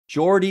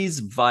Geordi's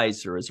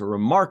visor is a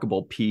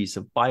remarkable piece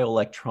of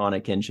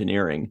bioelectronic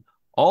engineering.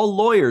 All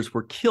lawyers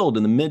were killed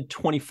in the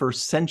mid-21st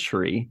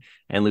century,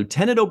 and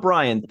Lieutenant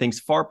O'Brien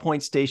thinks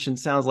Farpoint Station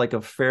sounds like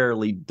a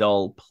fairly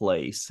dull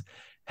place.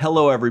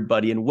 Hello,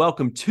 everybody, and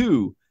welcome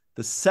to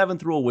The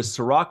Seventh Rule with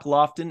Cirroc,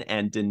 Lofton,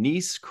 and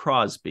Denise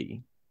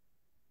Crosby.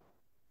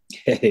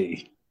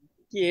 Hey.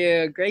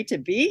 Yeah, great to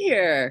be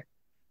here.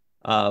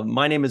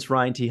 My name is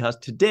Ryan T.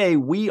 Husk. Today,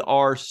 we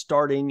are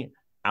starting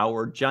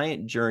our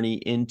giant journey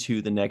into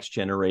the next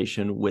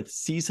generation with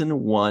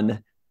Season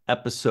 1,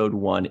 Episode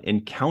 1,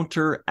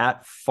 Encounter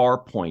at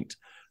Farpoint,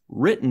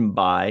 written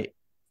by,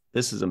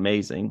 this is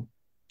amazing,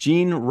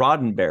 Gene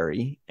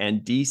Roddenberry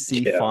and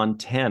D.C.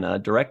 Fontana,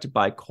 directed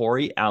by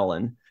Corey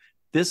Allen.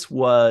 This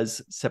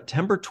was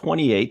September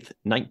 28th,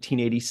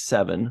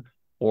 1987,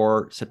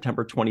 or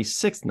September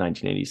 26th,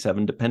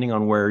 1987, depending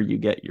on where you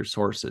get your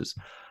sources.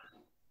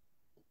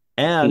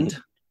 And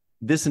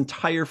this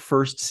entire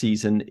first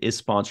season is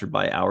sponsored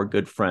by our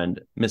good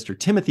friend, Mr.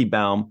 Timothy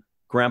Baum,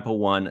 Grandpa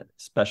One.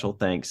 Special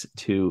thanks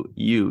to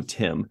you,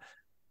 Tim.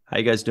 How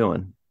you guys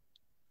doing?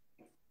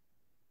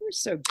 We're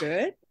so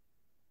good.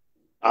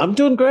 I'm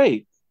doing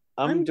great.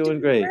 I'm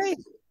doing great.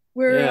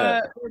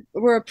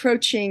 We're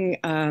approaching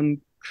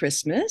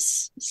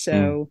Christmas,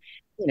 so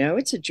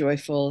it's a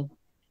joyful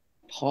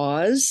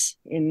pause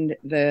in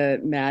the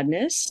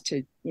madness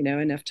to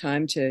enough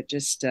time to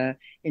just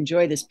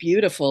enjoy this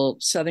beautiful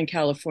Southern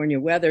California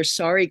weather.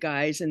 Sorry,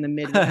 guys in the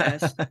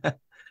Midwest.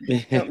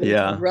 Don't mean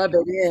to rub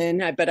it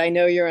in, but I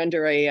know you're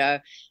under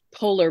a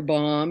polar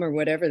bomb or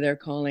whatever they're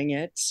calling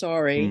it.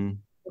 Sorry.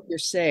 Hope you're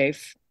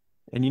safe.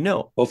 And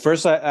well,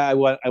 first I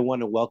want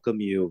to welcome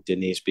you,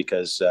 Denise,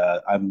 because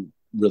I'm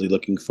really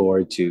looking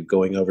forward to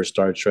going over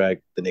Star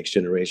Trek: The Next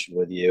Generation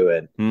with you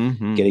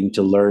and getting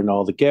to learn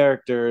all the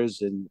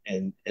characters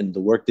and the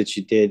work that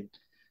you did.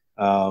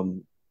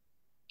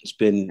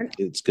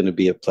 It's going to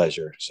be a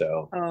pleasure.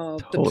 So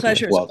the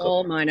pleasure is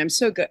all mine. I'm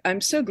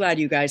so glad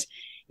you guys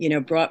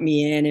brought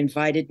me in,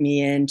 invited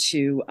me in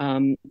to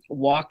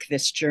walk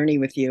this journey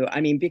with you. I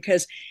mean,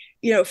 because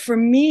for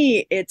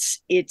me,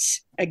 it's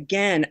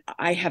again,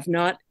 I have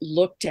not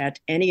looked at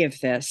any of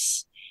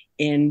this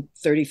in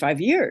 35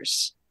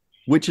 years.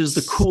 Which is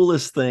the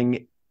coolest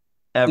thing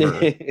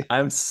ever.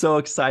 I'm so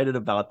excited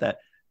about that.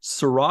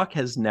 Cirroc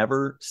has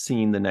never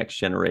seen The Next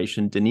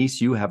Generation.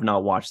 Denise, you have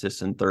not watched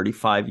this in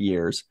 35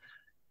 years.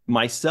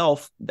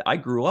 Myself, I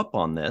grew up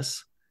on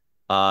this.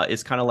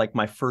 It's kind of like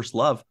my first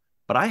love.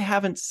 But I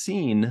haven't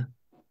seen,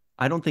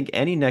 I don't think,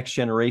 any Next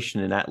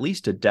Generation in at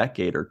least a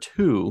decade or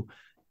two.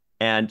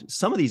 And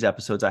some of these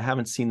episodes, I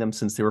haven't seen them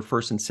since they were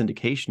first in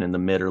syndication in the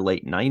mid or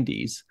late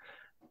 90s.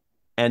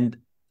 And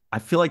I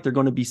feel like they're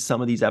going to be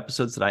some of these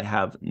episodes that I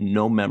have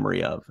no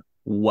memory of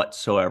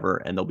whatsoever,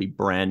 and they'll be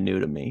brand new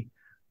to me.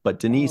 But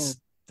Denise,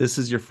 this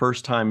is your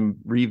first time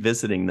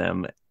revisiting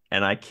them,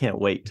 and I can't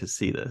wait to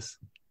see this.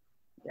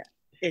 Yeah,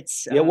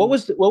 it's What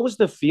was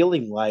the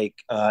feeling like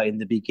in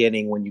the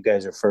beginning when you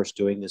guys are first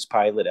doing this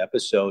pilot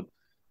episode?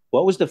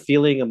 What was the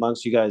feeling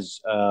amongst you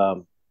guys?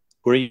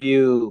 Were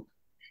you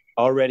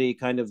already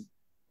kind of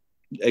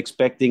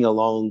expecting a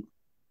long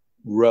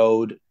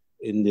road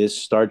in this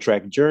Star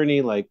Trek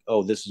journey, like,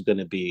 oh, this is going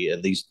to be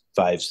at least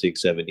 5,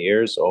 6, 7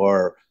 years?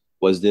 Or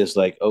was this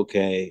like,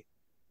 okay,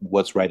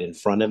 what's right in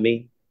front of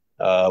me?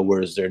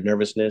 Was there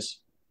nervousness?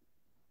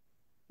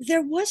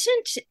 There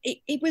wasn't.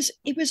 It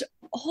was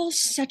all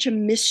such a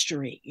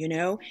mystery,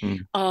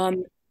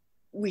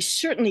 We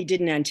certainly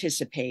didn't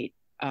anticipate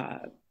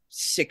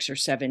 6 or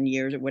 7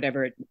 years or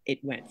whatever it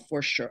went,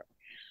 for sure.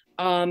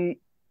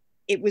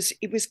 It was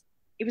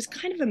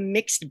kind of a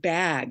mixed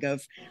bag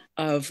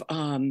of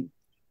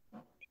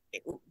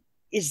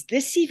is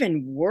this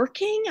even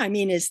working? I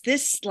mean, is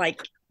this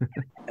like,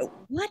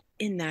 what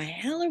in the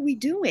hell are we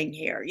doing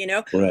here?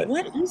 Right.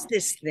 What is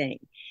this thing?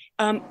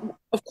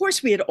 Of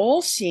course, we had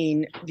all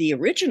seen the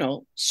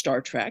original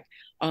Star Trek.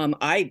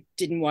 I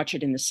didn't watch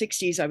it in the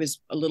 60s. I was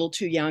a little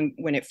too young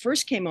when it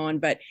first came on,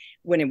 but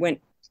when it went,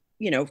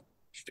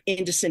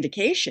 into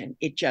syndication,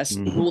 it just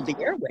ruled the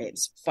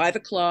airwaves. 5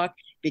 o'clock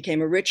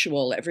became a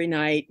ritual every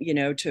night,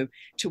 to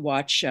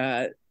watch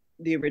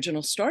the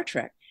original Star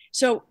Trek.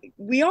 So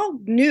we all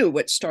knew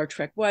what Star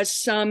Trek was.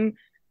 Some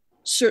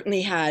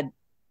certainly had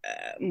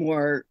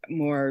more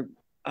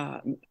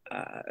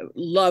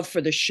love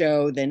for the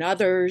show than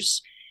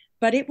others,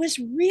 but it was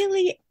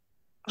really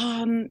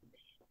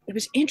it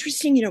was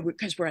interesting,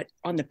 because we're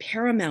on the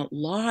Paramount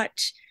lot,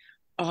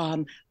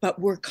 but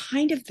we're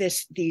kind of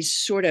these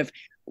sort of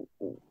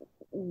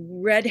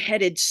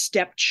redheaded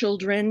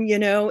stepchildren,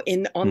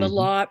 on the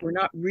lot. We're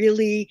not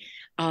really.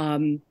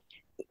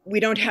 We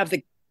don't have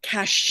the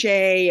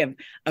cachet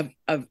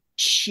of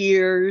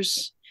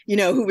Cheers,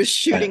 who was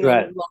shooting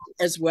on the lot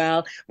as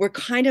well. We're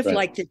kind of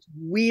like this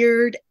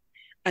weird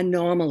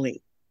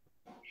anomaly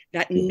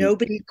that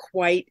nobody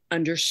quite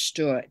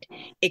understood,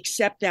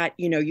 except that,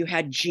 you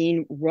had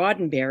Gene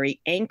Roddenberry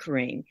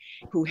anchoring,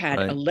 who had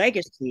a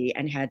legacy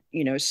and had,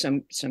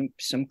 some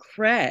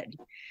cred.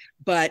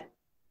 But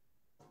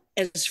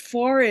as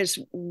far as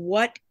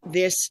what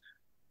this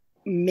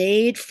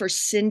made for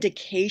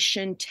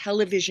syndication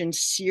television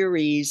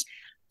series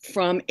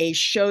from a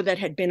show that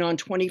had been on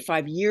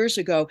 25 years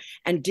ago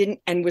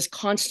and was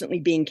constantly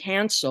being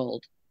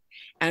canceled,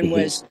 and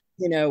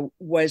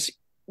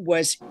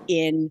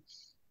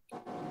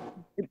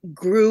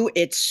grew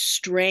its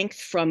strength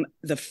from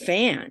the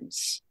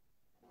fans.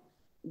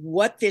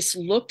 What this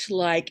looked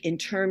like in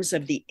terms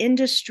of the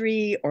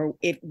industry, or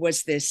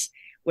was this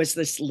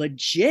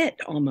legit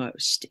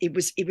almost. It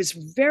was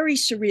very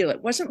surreal.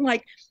 It wasn't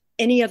like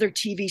any other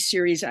TV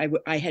series I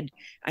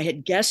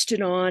had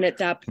guested on at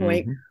that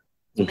point.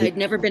 Mm-hmm. I had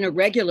never been a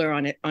regular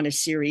on a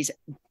series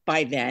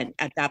by then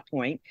at that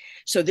point.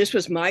 So this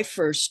was my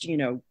first,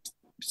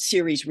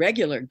 series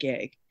regular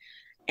gig.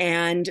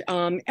 And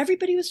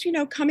everybody was,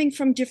 coming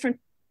from different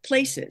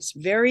places,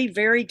 very,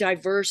 very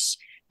diverse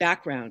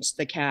backgrounds,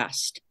 the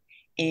cast.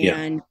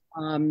 And,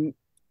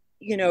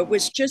 it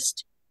was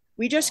just,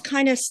 we just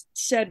kind of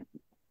said,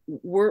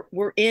 we're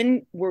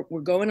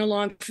going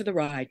along for the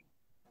ride.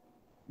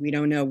 We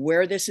don't know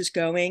where this is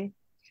going,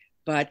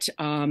 but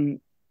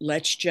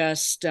let's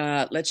just,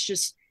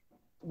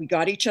 we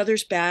got each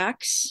other's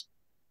backs,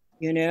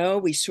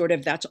 we sort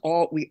of, that's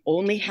all, we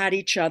only had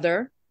each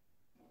other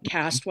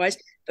cast wise.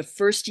 The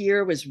first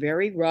year was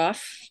very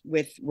rough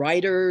with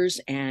writers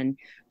and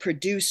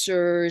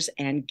producers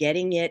and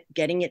getting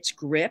its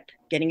grip,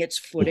 getting its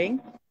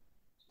footing.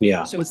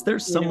 Yeah. So was there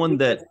someone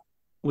that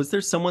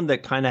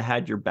kind of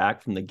had your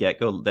back from the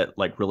get-go that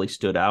like really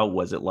stood out?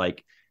 Was it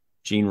like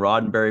Gene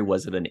Roddenberry?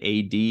 Was it an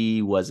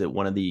AD? Was it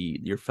one of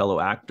your fellow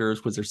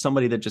actors? Was there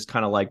somebody that just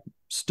kind of like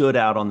stood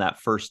out on that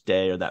first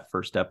day or that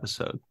first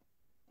episode?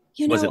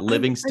 Was it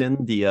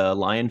Livingston, the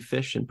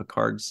lionfish in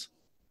Picard's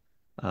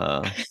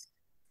office?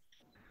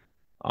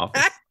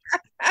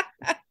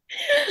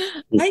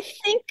 I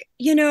think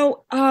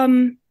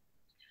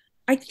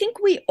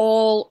we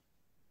all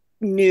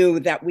knew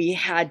that we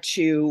had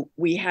to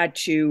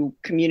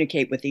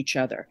communicate with each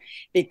other,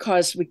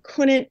 because we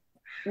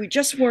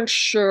just weren't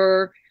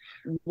sure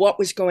what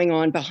was going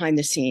on behind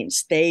the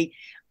scenes. The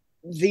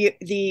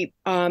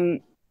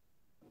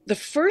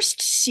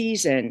first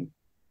season,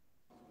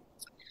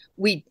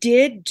 we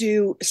did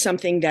do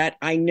something that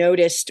I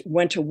noticed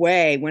went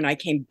away when I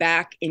came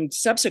back in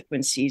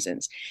subsequent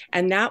seasons.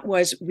 And that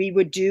was, we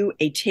would do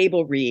a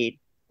table read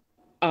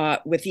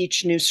with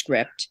each new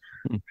script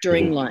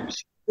during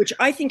lunch, which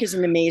I think is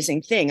an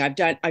amazing thing. I've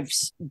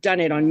done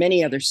it on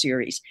many other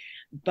series,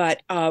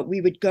 but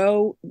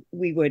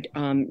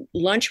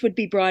lunch would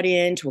be brought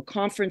into a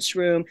conference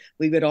room.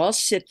 We would all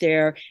sit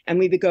there and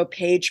we would go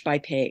page by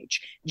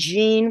page.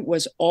 Gene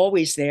was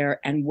always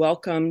there and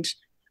welcomed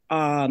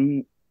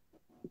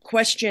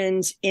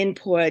questions,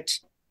 input.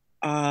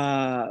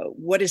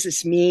 What does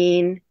this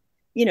mean?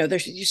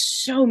 There's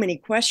just so many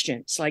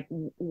questions like,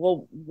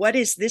 well, what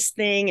is this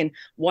thing? And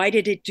why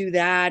did it do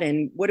that?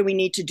 And what do we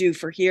need to do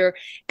for here?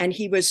 And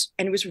it was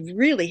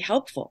really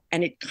helpful.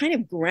 And it kind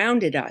of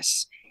grounded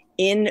us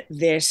in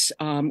this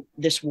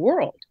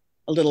world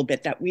a little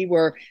bit that we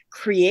were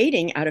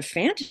creating out of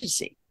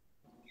fantasy.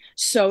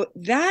 So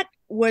that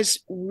was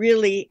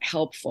really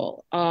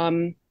helpful.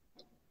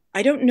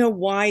 I don't know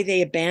why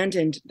they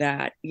abandoned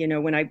that.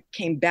 When I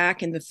came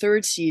back in the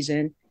third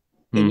season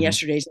in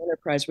Yesterday's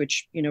Enterprise,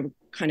 which,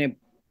 kind of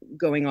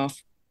going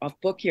off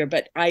book here,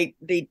 but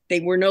they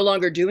were no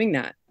longer doing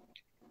that.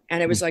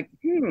 And I was like,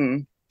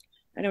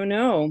 I don't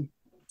know.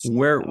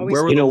 Where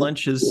were the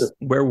lunches?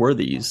 Where were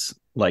these?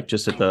 Like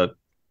just at the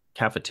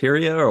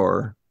cafeteria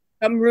or?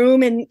 Some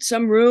room in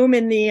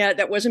the,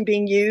 that wasn't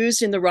being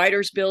used in the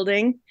writers'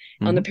 building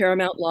on the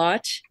Paramount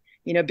lot,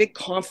 big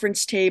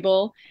conference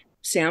table.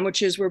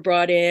 Sandwiches were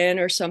brought in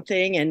or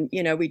something, and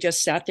we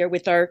just sat there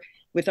with our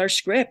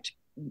script.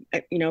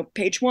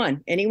 Page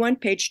 1, anyone?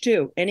 Page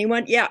 2,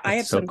 anyone? Yeah, I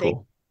have something.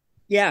 Cool.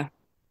 Yeah,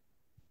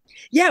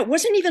 it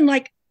wasn't even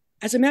like,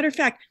 as a matter of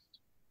fact,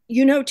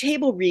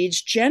 table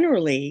reads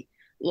generally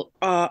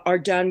are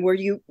done where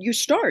you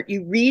start,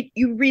 you read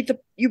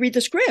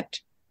the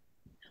script.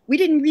 We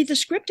didn't read the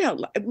script out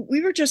loud.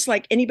 We were just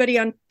like, anybody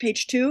on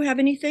page 2 have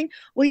anything?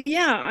 Well,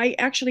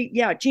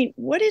 yeah, Gene,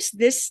 what is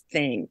this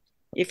thing?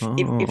 If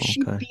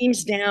she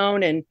beams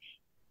down and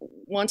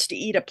wants to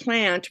eat a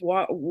plant,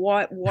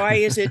 why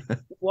is it?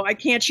 Why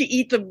can't she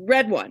eat the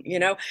red one?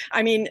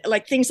 I mean,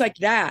 like things like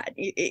that.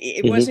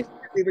 It wasn't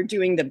that we were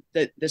doing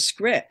the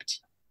script.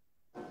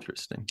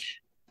 Interesting.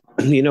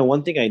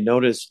 One thing I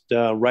noticed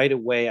right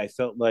away, I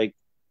felt like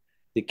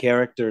the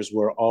characters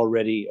were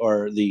already,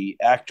 or the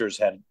actors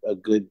had a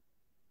good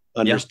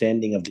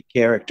understanding of the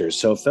characters.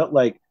 So it felt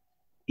like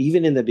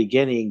even in the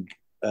beginning,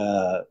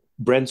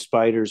 Brent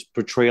Spider's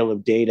portrayal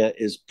of Data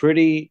is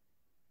pretty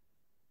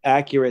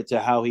accurate to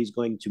how he's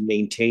going to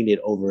maintain it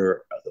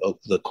over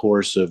the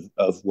course of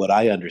what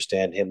I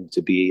understand him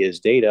to be his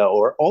Data,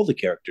 or all the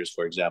characters.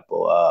 For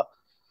example,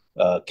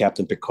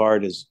 Captain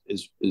Picard is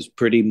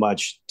pretty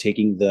much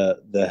taking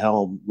the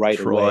helm right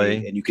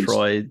away, and you can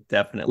Troy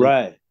definitely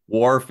right.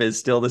 Worf is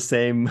still the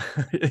same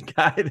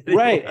guy.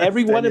 Right,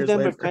 every one of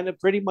them are kind of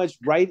pretty much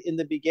right in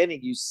the beginning.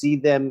 You see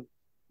them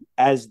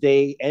as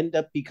they end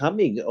up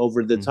becoming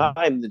over the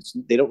time.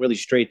 They don't really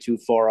stray too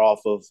far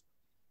off of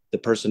the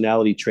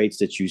personality traits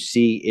that you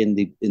see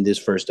in this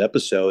first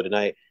episode. And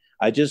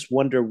I just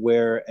wonder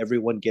where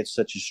everyone gets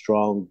such a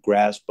strong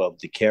grasp of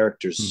the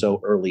characters so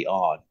early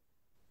on.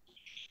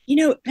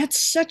 That's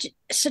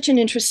such an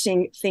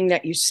interesting thing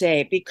that you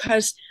say,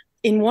 because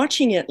in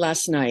watching it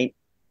last night,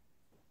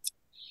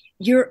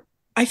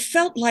 I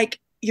felt like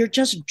you're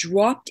just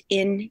dropped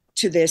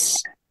into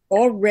this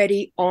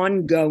already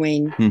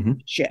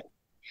ongoing ship.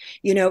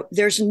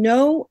 There's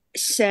no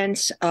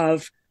sense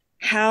of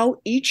how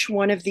each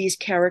one of these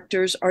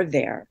characters are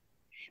there.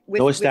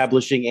 No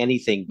establishing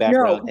anything,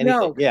 background, anything.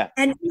 No. Yeah.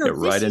 And get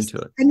right into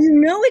it.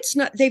 And it's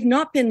not, they've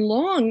not been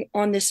long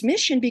on this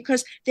mission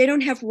because they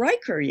don't have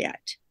Riker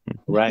yet.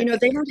 Right.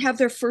 They don't have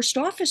their first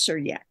officer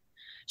yet.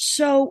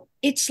 So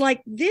it's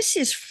like, this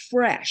is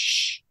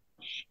fresh.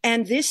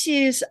 And this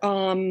is,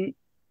 I'm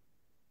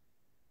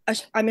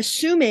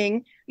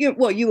assuming,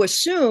 you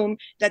assume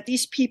that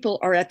these people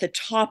are at the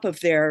top of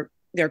their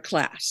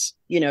class,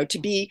 to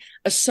be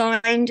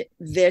assigned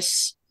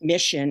this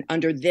mission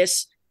under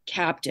this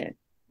captain.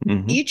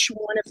 Each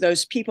one of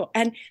those people.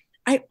 And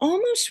I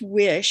almost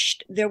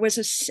wished there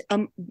was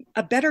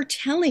a better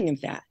telling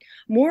of that,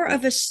 more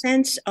of a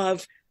sense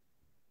of,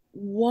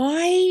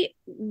 why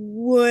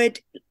would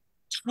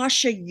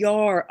Tasha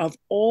Yar, of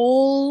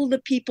all the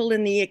people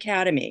in the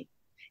academy,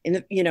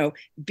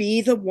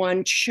 be the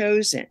one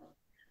chosen?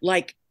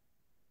 Like,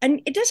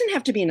 and it doesn't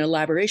have to be an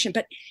elaboration,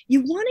 but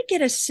you want to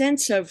get a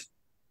sense of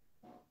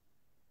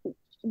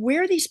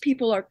where these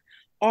people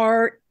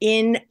are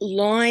in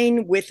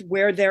line with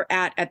where they're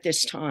at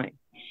this time.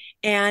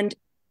 And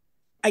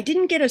I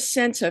didn't get a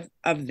sense of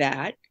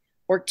that,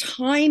 or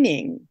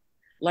timing,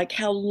 like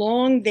how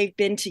long they've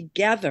been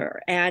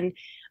together. And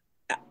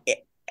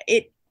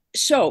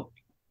so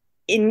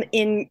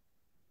in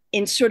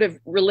sort of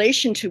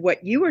relation to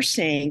what you were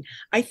saying,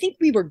 I think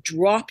we were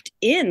dropped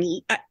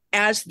in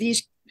as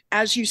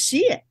you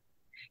see it,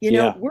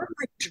 we're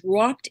like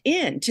dropped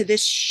into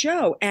this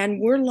show, and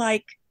we're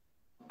like,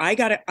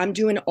 I'm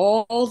doing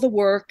all the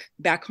work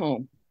back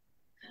home.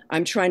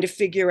 I'm trying to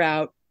figure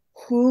out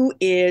who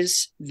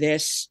is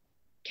this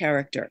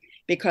character,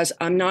 because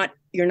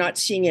you're not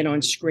seeing it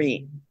on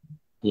screen.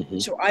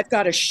 So I've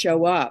got to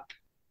show up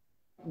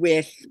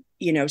with,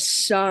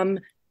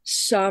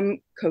 some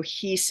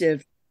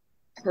cohesive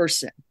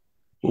person.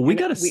 Well, we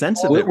got a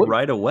sense of it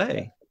right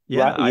away.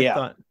 Yeah.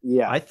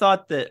 I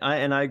thought that,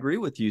 and I agree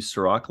with you,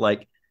 Cirroc.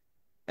 Like,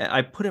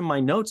 I put in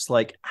my notes,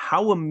 like,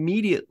 how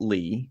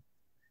immediately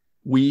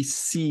we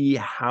see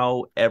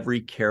how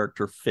every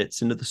character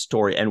fits into the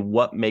story and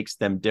what makes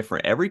them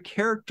different. Every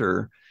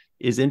character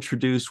is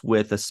introduced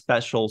with a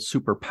special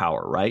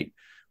superpower, right?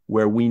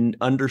 Where we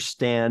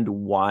understand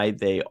why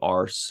they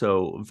are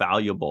so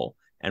valuable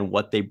and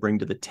what they bring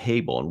to the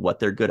table and what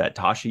they're good at.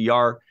 Tasha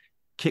Yar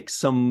kicks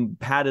some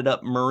padded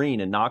up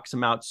Marine and knocks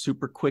him out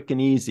super quick and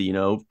easy.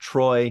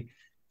 Troy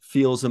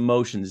feels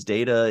emotions.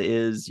 Data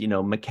is,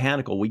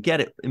 mechanical. We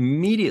get it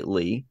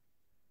immediately.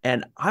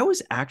 And I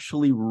was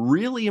actually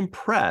really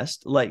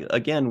impressed, like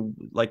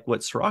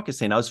what Cirroc is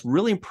saying, I was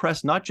really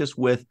impressed, not just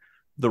with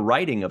the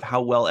writing of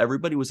how well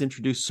everybody was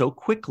introduced so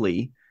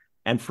quickly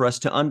and for us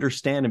to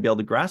understand and be able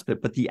to grasp it,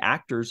 but the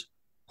actors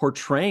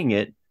portraying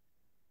it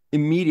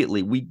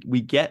immediately.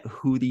 We get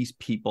who these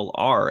people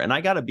are. And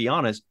I got to be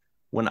honest,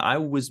 when I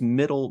was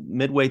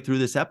midway through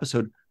this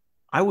episode,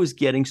 I was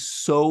getting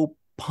so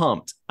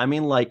pumped. I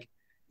mean, like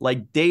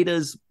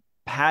Data's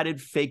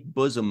padded fake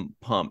bosom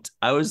pumped.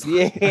 I was I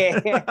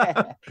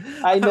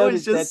noticed I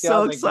was just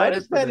so excited. What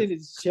is that in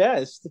his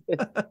chest?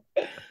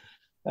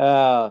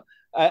 I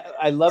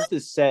love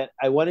this set.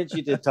 I wanted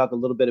you to talk a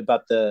little bit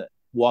about the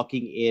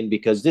walking in,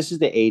 because this is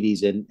the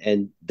 80s,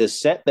 and the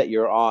set that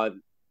you're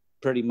on,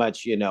 pretty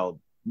much,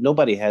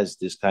 nobody has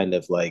this kind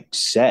of like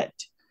set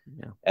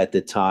at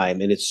the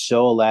time, and it's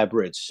so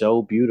elaborate,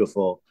 so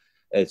beautiful.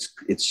 It's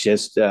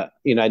just I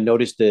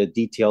noticed the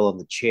detail on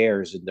the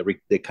chairs, and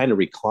they kind of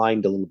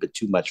reclined a little bit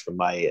too much for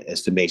my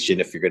estimation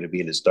if you're going to be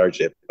in a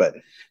starship, but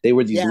they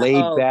were these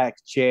laid back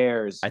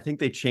chairs. I think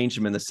they changed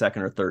them in the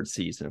second or third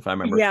season, if I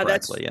remember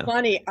correctly. That's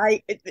funny.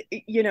 I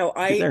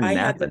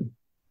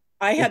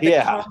had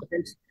the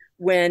comment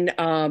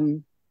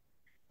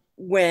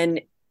when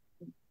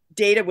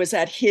Data was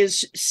at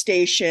his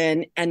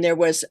station, and there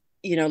was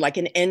like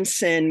an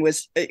ensign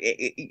was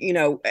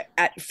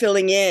at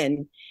filling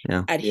in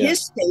at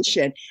his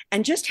station,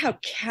 and just how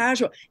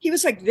casual he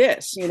was, like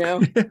this,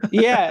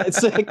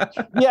 it's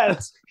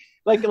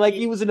like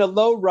he was in a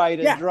low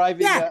rider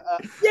driving a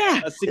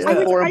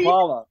 64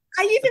 Impala.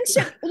 I even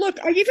said, look,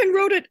 I even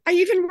wrote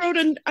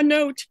a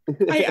note.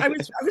 I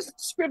was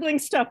scribbling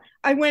stuff.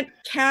 I went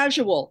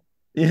casual.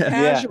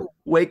 Casual.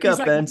 Wake up,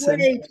 ensign.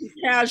 Way too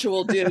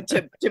casual, dude,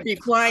 to be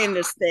flying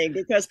this thing,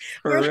 because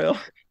for real.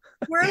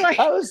 We're like,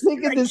 I was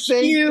thinking the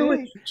same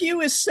thing. Q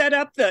has set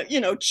up the,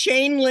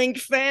 chain link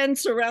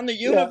fence around the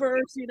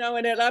universe,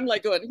 and then I'm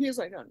like going, he's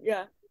like, oh,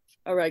 yeah.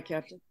 All right,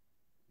 Captain.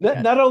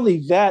 Not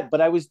only that,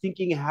 but I was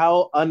thinking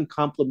how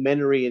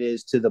uncomplimentary it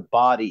is to the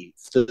body,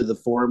 to the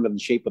form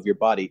and shape of your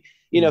body.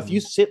 If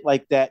you sit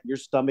like that, your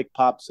stomach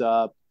pops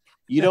up.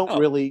 You don't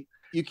really,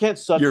 you can't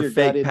suck your your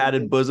fake gut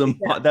padded in. bosom.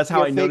 Yeah. That's how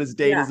Your I fake- noticed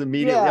Data's yeah.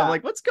 immediately. Yeah. I'm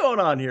like, what's going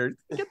on here?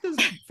 Get this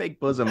fake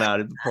bosom out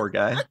of the poor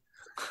guy.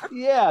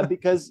 Yeah,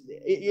 because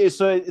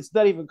so it's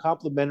not even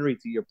complimentary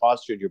to your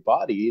posture and your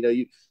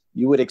body.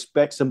 You would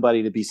expect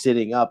somebody to be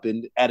sitting up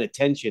and at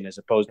attention as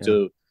opposed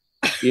to,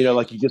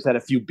 like you just had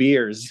a few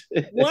beers.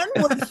 One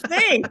would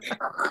think.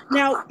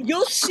 Now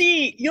you'll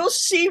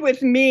see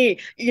with me,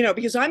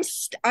 because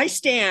I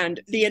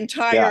stand the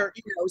entire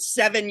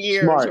 7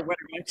 years Smart. or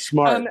whatever.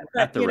 Smart.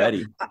 At the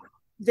ready.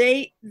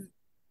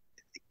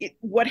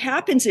 What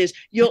happens is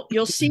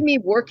you'll see me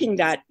working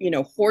that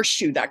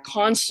horseshoe, that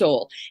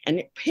console,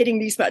 and hitting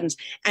these buttons.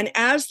 And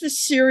as the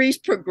series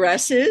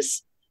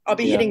progresses, I'll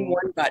be hitting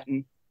one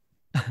button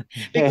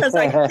because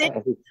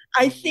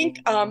I think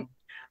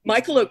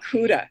Michael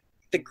Okuda,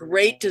 the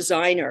great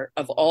designer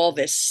of all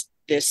this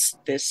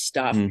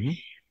stuff,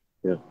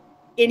 Yeah.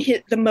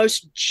 in the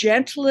most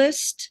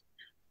gentlest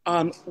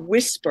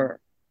whisper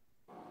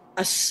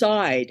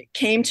aside,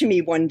 came to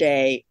me one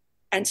day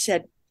and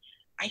said,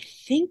 I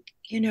think,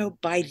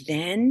 by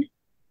then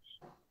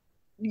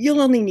you'll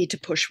only need to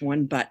push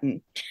one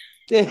button.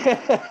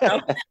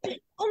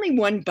 Only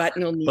one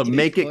button will need but to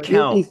make be it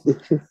count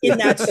in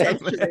that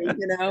century,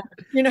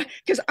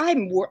 because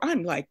I'm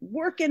like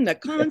working the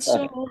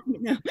console,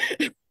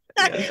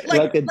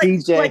 like a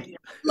DJ,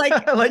 like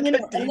like a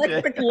DJ.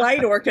 Electric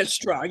Light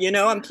Orchestra.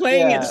 I'm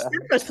playing a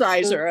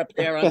synthesizer up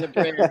there on the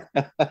bridge.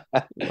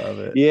 Love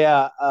it.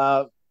 Yeah.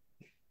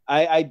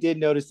 I did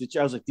notice that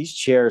I was like, these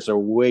chairs are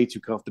way too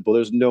comfortable.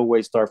 There's no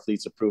way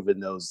Starfleet's approving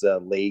those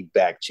laid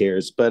back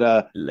chairs.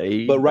 But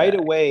right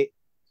away,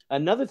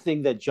 another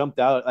thing that jumped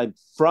out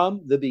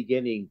from the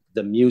beginning,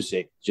 the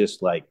music,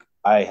 just like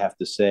I have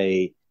to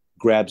say,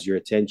 grabs your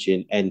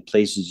attention and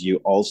places you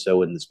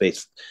also in the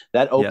space.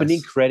 That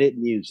opening credit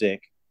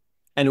music,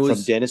 and it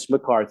was from Dennis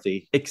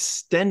McCarthy,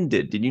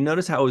 extended. Did you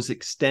notice how it was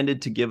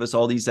extended to give us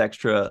all these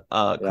extra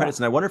credits?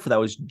 And I wonder if that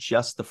was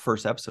just the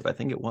first episode. I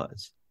think it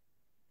was.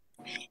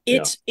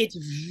 It's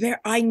very.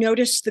 I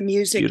noticed the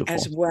music Beautiful.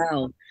 as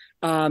well,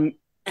 and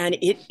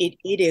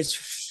it is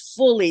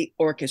fully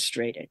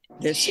orchestrated.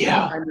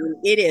 I mean,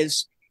 it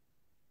is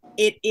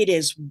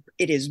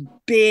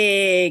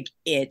big.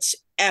 It's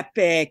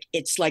epic.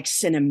 It's like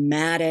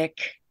cinematic.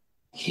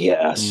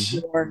 Yes.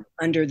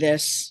 Under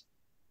this,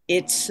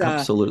 it's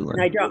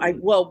absolutely.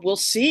 We'll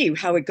see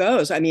how it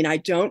goes. I mean, I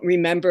don't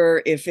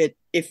remember if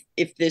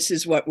this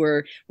is what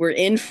we're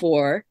in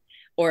for.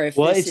 Or if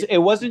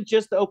it wasn't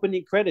just the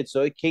opening credits,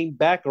 so it came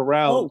back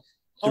around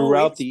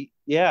throughout the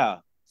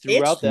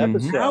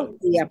episode.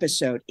 The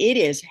episode, it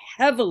is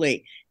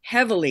heavily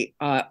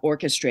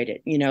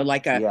orchestrated.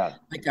 Like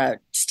a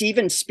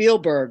Steven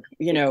Spielberg,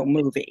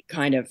 movie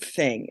kind of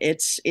thing.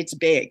 It's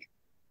big,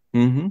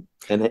 and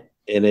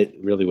it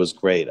really was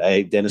great.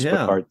 Dennis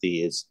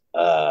McCarthy is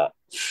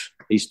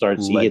he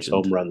hits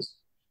home runs.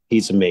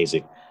 He's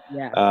amazing.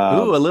 Yeah.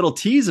 A little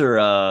teaser.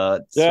 A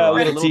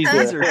little teaser.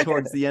 teaser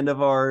towards the end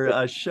of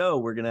our show.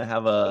 We're gonna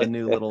have a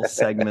new little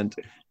segment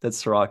that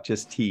Cirroc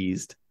just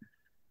teased.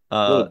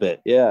 A little bit,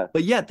 yeah.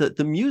 But yeah,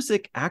 the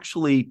music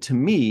actually, to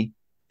me,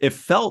 it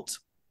felt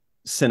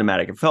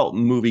cinematic. It felt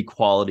movie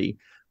quality.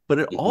 But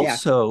it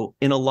also,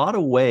 in a lot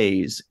of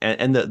ways,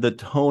 and the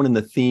tone and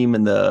the theme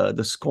and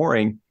the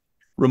scoring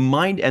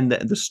and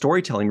the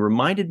storytelling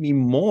reminded me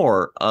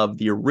more of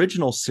the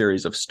original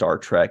series of Star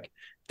Trek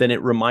than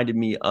it reminded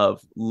me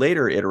of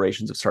later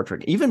iterations of Star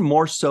Trek, even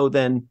more so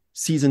than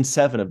season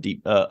 7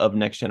 of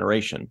Next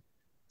Generation.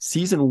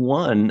 Season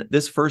 1,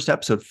 this first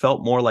episode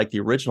felt more like the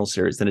original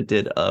series than it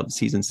did of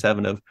season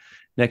 7 of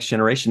Next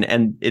Generation.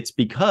 And it's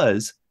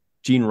because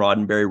Gene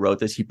Roddenberry wrote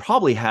this. He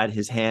probably had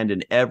his hand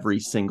in every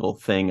single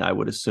thing, I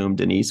would assume,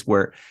 Denise,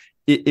 where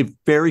it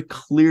very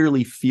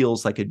clearly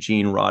feels like a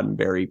Gene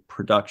Roddenberry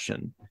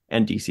production,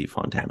 and DC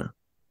Fontana.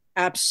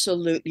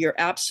 Absolutely. You're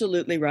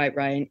absolutely right,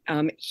 Ryan.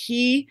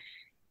 He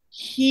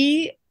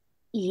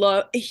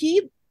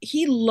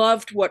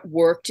loved what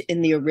worked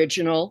in the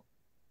original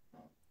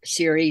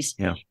series,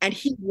 and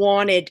he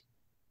wanted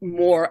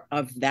more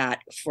of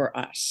that for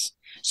us.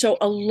 So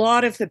a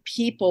lot of the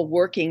people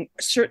working,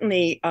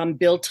 certainly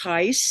Bill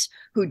Tice,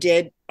 who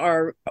did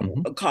our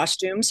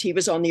costumes, he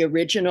was on the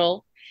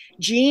original.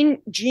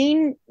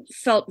 Gene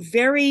felt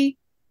very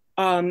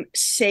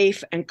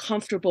safe and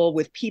comfortable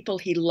with people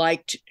he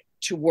liked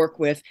to work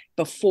with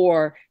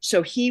before.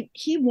 So he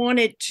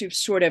wanted to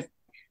sort of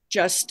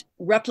just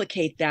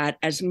replicate that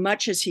as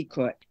much as he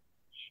could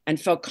and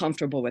felt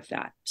comfortable with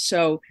that.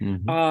 So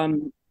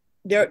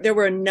there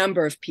were a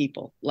number of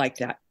people like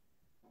that.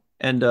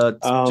 And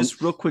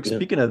just real quick,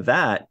 speaking of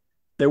that,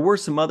 there were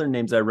some other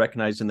names I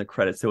recognized in the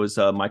credits. There was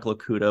Michael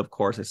Okuda, of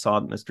course. I saw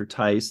Mr.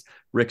 Tice,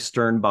 Rick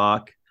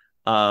Sternbach.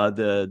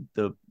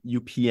 The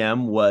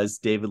UPM was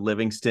David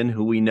Livingston,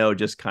 who we know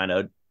just kind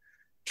of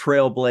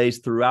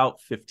trailblazed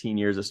throughout 15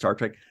 years of Star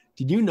Trek.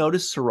 Did you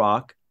notice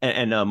Cirroc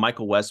and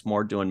Michael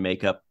Westmore doing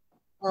makeup?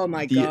 Oh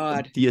my the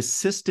God. the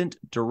assistant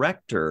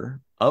director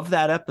of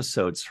that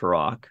episode,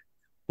 Cirroc,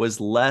 was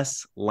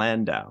Les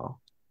Landau.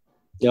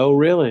 Oh,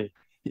 really?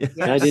 Yes.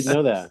 I didn't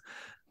know that.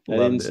 I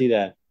didn't see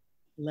that.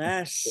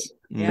 Les.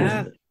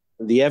 Yeah.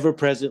 The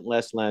ever-present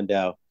Les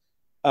Landau.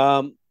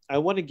 I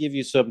want to give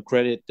you some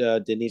credit,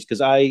 Denise,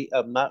 because I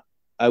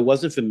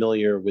wasn't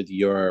familiar with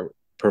your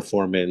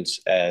performance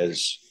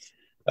as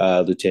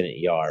Lieutenant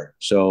Yar.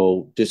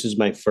 So this is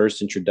my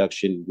first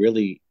introduction,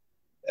 really,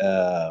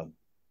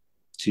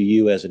 to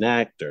you as an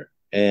actor,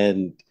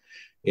 and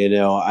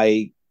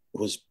I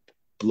was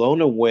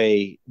blown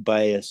away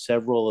by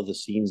several of the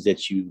scenes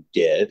that you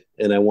did,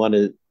 and I want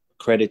to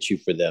credit you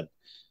for them.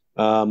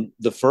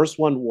 The first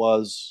one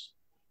was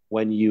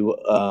when you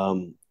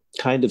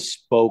kind of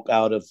spoke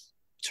out of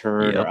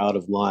turn or out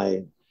of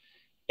line,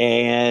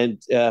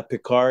 and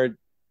Picard,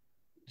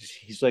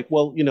 he's like,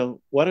 well,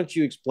 why don't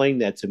you explain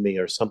that to me,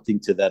 or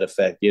something to that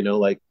effect,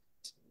 like,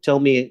 tell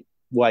me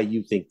why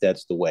you think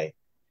that's the way.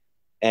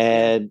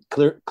 And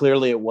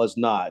clearly it was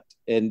not.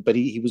 But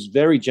he was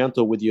very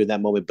gentle with you in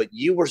that moment, but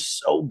you were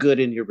so good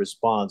in your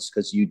response,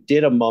 because you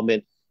did a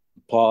moment,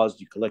 you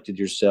paused, you collected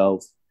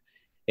yourself,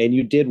 and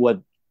you did what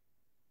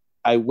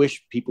I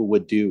wish people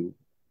would do,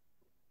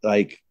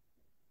 like,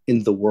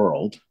 in the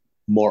world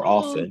more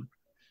often.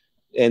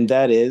 And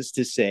that is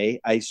to say,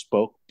 I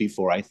spoke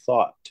before I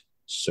thought,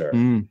 sir.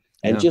 And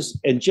just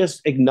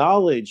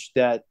acknowledge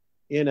that,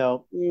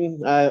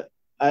 I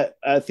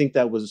think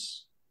that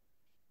was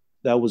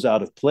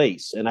out of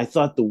place. And I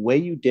thought the way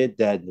you did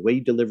that, and the way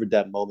you delivered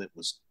that moment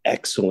was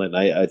excellent.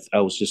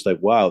 I was just like,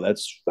 wow,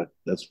 that's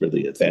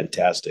really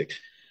fantastic.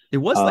 It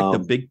was like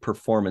the big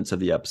performance of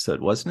the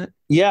episode, wasn't it?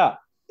 Yeah,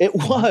 it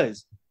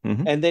was.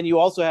 Mm-hmm. And then you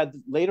also had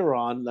later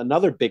on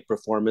another big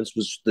performance,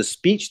 was the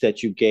speech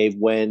that you gave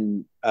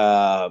when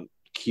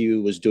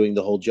Q was doing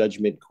the whole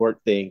judgment court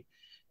thing,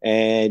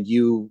 and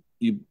you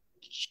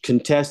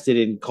contested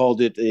and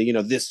called it,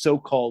 this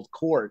so-called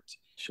court,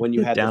 when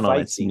you had down the fight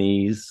on its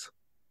knees.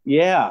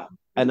 Yeah.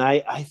 And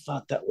I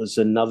thought that was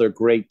another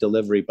great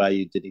delivery by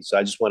you, Denise. So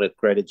I just want to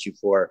credit you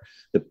for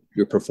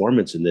your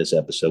performance in this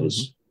episode.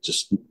 Was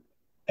just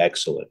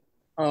excellent.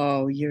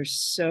 Oh, you're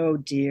so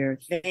dear.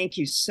 Thank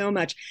you so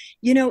much.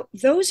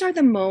 Those are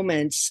the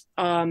moments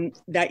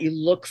that you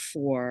look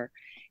for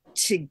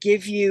to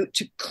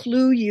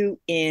clue you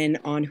in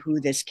on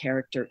who this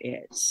character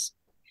is,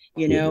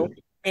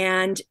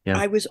 And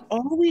I was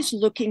always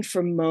looking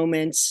for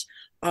moments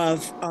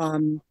of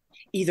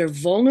either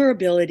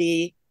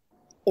vulnerability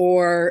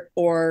or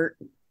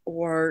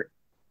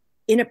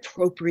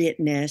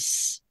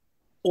inappropriateness,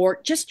 or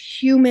just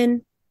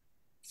human,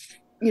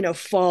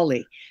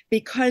 folly,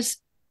 because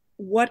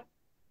what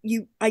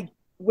I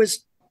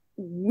was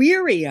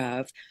weary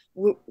of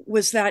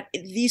was that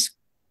these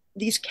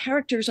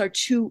characters are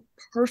too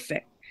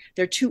perfect.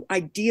 They're too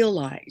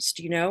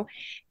idealized,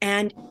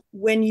 and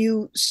when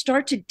you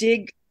start to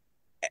dig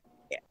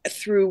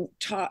through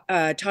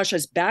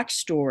Tasha's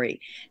backstory,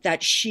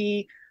 that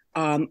she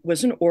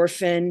was an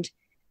orphan.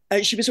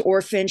 She was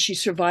orphaned. She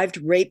survived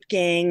rape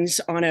gangs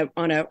on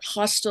a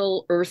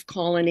hostile Earth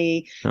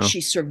colony. Oh.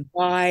 She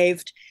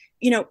survived.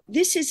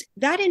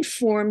 That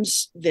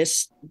informs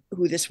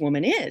who this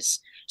woman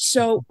is.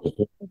 So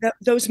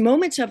those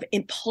moments of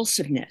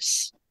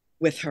impulsiveness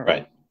with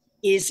her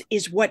is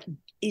what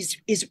is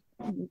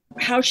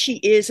how she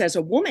is as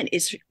a woman,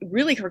 is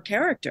really her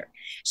character.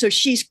 So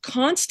she's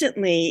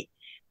constantly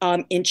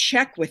in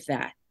check with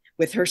that,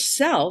 with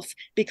herself,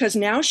 because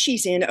now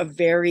she's in a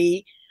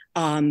very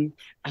high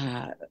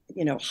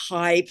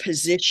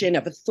position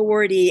of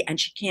authority, and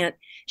she can't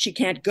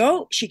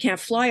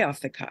fly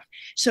off the cuff.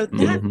 So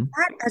that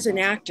as an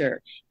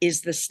actor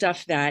is the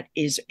stuff that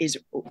is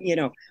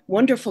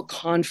wonderful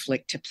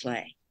conflict to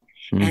play.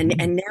 And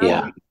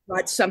now you've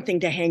got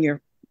something to hang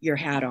your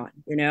hat on,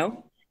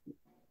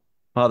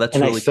 Oh, that's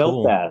really cool. I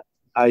felt that.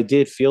 I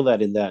did feel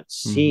that in that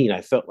scene.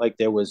 I felt like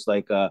there was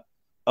like I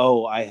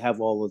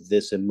have all of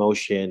this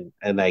emotion,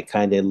 and I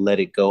kind of let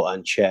it go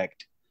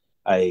unchecked.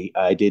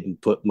 I didn't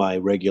put my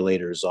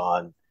regulators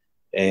on,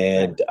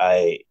 and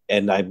I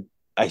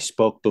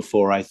spoke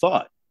before I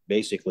thought.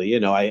 Basically,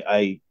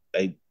 I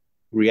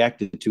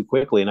reacted too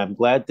quickly, and I'm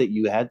glad that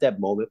you had that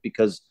moment,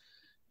 because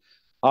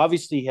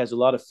obviously he has a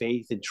lot of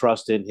faith and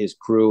trust in his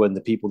crew and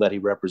the people that he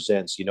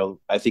represents.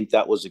 I think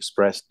that was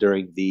expressed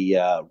during the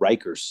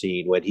Riker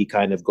scene, when he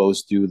kind of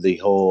goes through the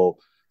whole.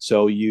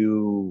 So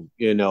you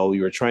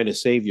were trying to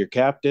save your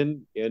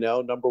captain,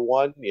 number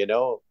one,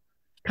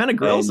 kind of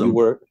grills him.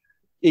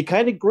 It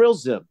kind of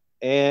grills him.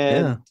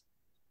 And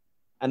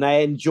I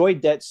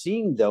enjoyed that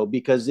scene, though,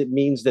 because it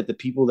means that the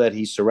people that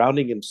he's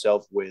surrounding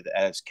himself with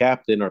as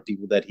captain are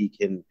people that he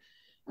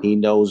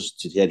knows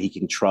that he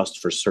can trust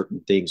for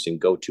certain things and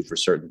go to for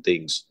certain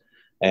things.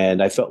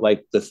 And I felt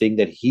like the thing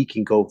that he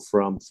can go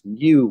from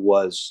you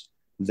was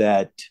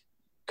that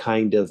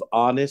kind of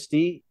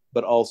honesty,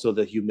 but also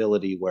the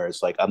humility, where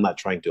it's like, I'm not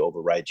trying to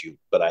override you,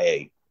 but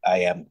I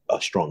am a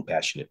strong,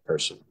 passionate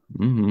person.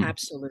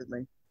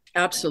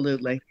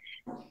 Absolutely.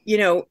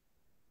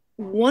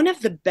 one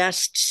of the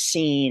best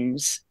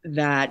scenes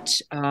that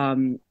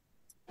I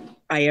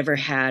ever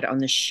had on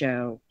the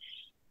show,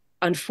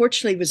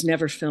 unfortunately, was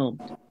never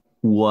filmed.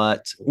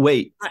 What?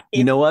 Wait,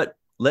 you know what?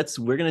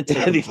 We're going to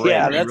take a break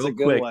that's real a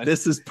good quick. one.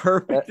 This is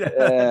perfect.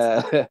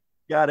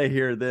 Gotta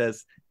hear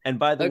this. And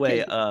by the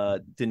way,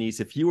 Denise,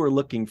 if you were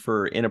looking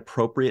for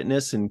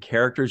inappropriateness in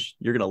characters,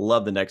 you're going to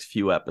love the next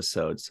few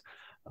episodes.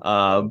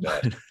 Oh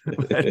God,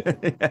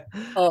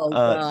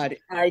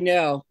 I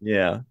know.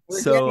 Yeah.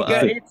 We're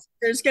getting good.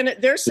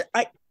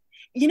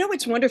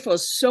 It's wonderful.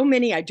 So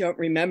many I don't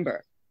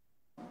remember.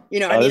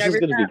 I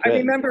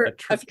remember a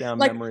trip down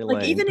memory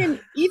lane.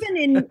 Even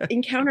in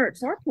Encounter at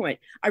Farpoint,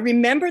 I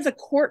remember the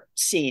court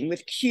scene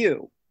with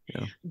Q,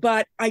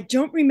 but I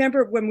don't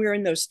remember when we were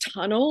in those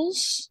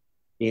tunnels.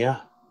 Yeah.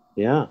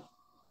 I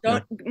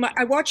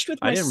watched with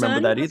my son. I didn't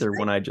remember that either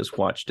when I just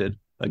watched it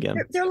again.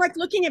 They're like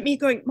looking at me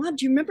going, "Mom,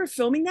 do you remember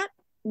filming that?"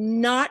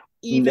 Not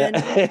even,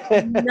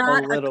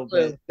 not a little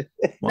clue.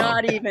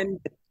 Wow.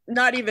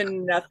 Not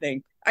even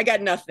nothing. I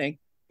got nothing.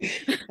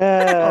 All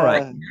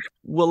right.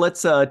 Well,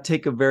 let's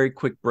take a very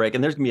quick break.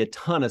 And there's gonna be a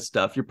ton of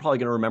stuff. You're probably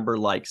gonna remember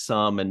like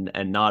some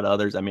and not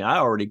others. I mean, I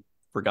already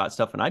forgot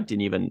stuff and I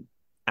didn't even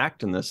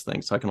act in this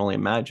thing, so I can only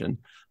imagine.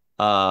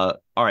 All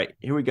right,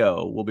 here we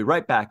go. We'll be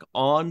right back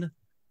on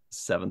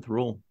Seventh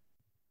Rule.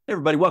 Hey,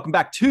 everybody, welcome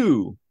back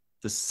to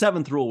the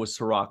Seventh Rule with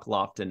Cirroc,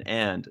 Lofton,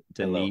 and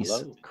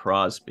Denise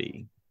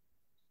Crosby.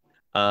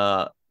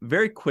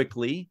 Very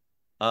quickly,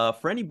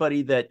 for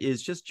anybody that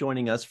is just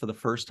joining us for the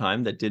first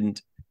time that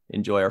didn't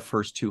enjoy our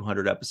first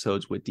 200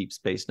 episodes with Deep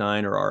Space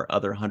Nine or our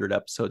other 100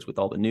 episodes with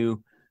all the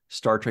new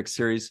Star Trek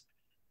series,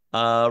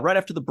 right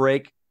after the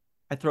break,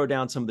 I throw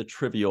down some of the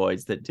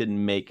trivioids that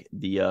didn't make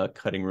the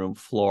cutting room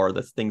floor,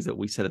 the things that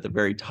we said at the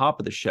very top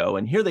of the show.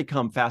 And here they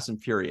come, fast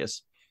and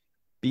furious.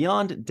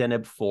 Beyond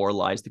Deneb 4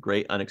 lies the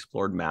great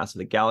unexplored mass of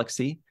the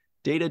galaxy.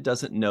 Data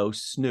doesn't know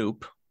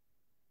Snoop.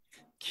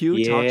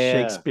 Q talks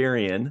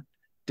Shakespearean.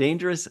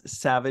 Dangerous,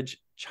 savage,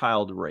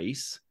 child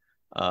race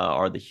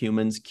are the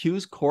humans.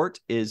 Q's court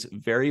is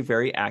very,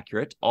 very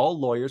accurate. All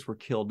lawyers were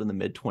killed in the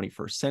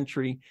mid-21st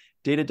century.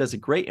 Data does a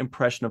great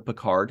impression of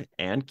Picard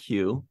and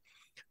Q.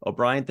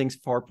 O'Brien thinks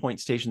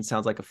Farpoint Station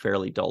sounds like a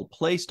fairly dull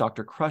place.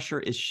 Dr. Crusher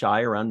is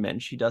shy around men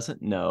she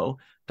doesn't know.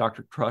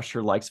 Dr.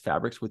 Crusher likes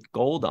fabrics with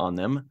gold on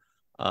them.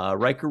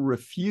 Riker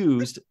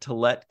refused to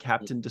let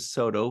Captain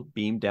DeSoto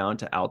beam down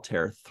to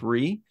Altair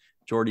 3.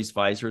 Geordi's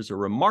visor is a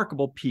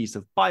remarkable piece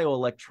of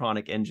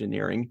bioelectronic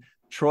engineering.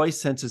 Troy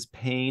senses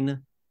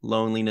pain,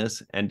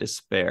 loneliness, and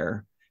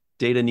despair.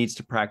 Data needs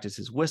to practice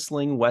his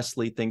whistling.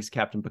 Wesley thinks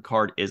Captain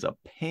Picard is a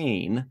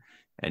pain.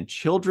 And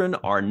children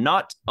are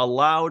not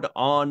allowed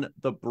on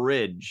the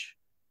bridge.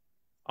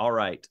 All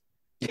right.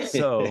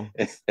 So,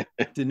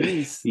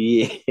 Denise,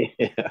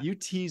 you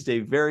teased a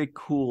very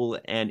cool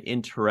and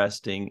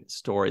interesting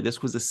story.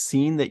 This was a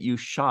scene that you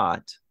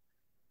shot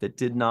that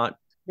did not...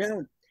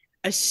 No,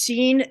 a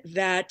scene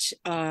that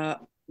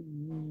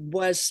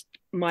was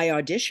my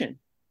audition.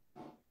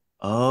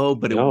 Oh,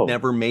 but it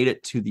never made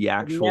it to the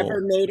actual... It never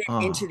made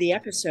it into the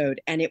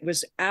episode. And it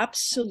was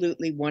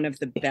absolutely one of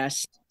the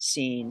best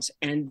scenes.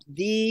 And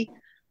the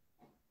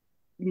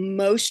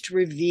most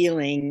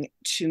revealing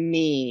to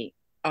me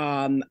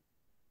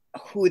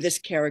who this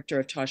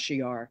character of Tasha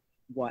Yar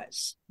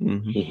was.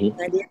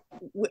 Mm-hmm.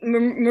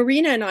 And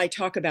Marina and I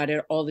talk about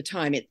it all the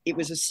time. It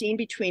was a scene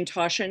between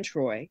Tasha and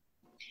Troy.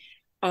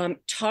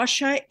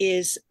 Tasha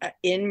is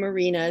in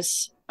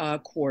Marina's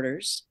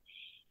quarters,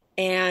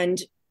 and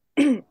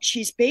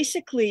she's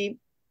basically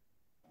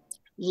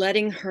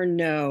letting her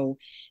know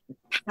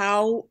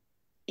how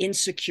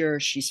insecure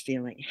she's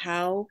feeling,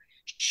 how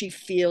she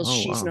feels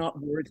she's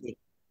not worthy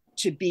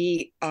to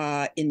be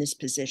in this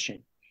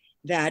position,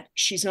 that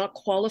she's not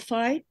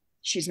qualified,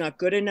 she's not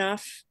good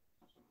enough.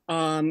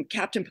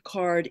 Captain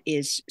Picard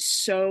is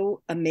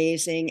so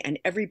amazing, and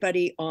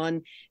everybody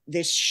on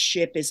this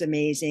ship is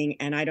amazing,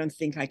 and I don't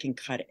think I can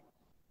cut it.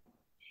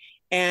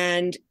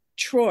 And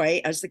Troy,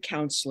 as the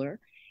counselor,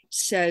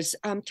 says,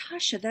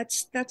 Tasha,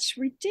 that's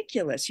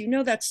ridiculous. You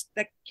know, that's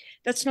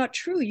not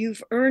true.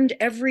 You've earned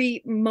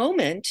every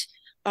moment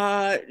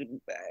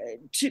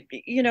to,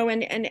 you know,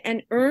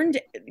 and earned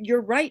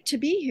your right to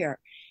be here.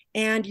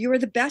 And you're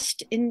the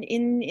best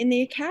in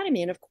the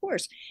academy. And of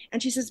course,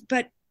 and she says,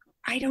 but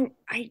I don't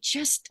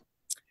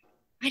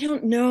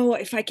know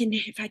if I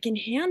can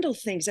handle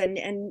things.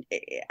 And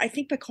I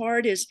think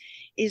Picard is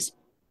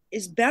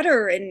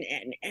better.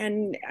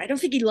 And I don't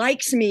think he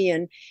likes me.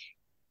 And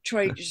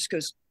Troy just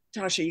goes,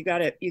 Tasha,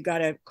 you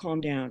gotta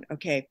calm down.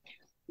 Okay.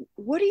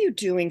 What are you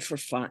doing for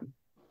fun?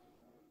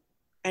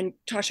 And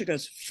Tasha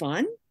goes,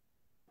 fun?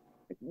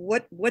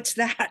 What's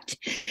that?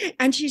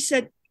 And she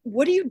said,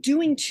 what are you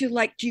doing to,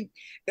 like,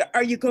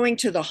 are you going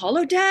to the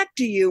holodeck?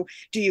 Do you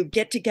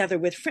get together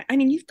with friends? I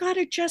mean, you've got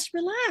to just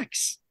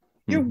relax.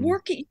 You're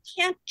working. You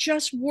can't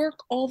just work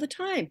all the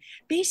time.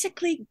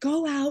 Basically,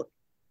 go out,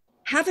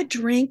 have a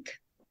drink,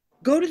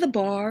 go to the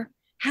bar,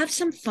 have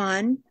some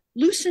fun,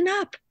 loosen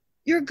up.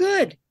 You're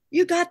good.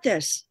 You got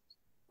this.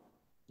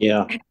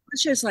 Yeah. And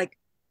Tasha's like,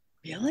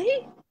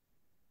 really?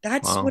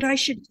 That's what I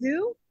should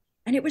do.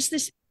 And it was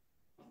this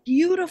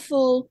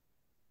beautiful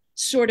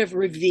sort of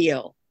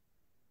reveal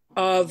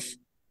of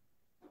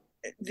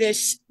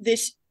this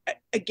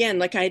again,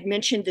 like I had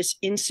mentioned, this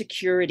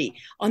insecurity.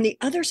 On the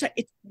other side,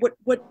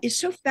 what is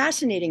so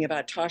fascinating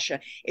about Tasha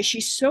is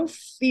she's so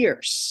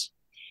fierce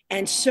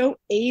and so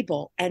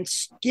able and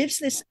gives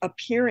this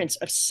appearance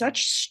of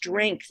such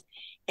strength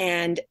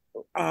and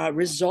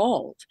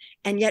resolve.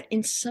 And yet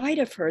inside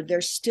of her,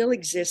 there still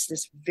exists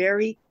this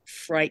very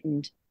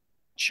frightened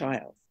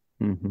child.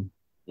 Mm-hmm.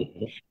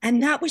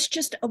 And that was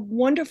just a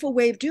wonderful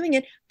way of doing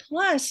it.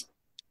 Plus,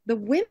 the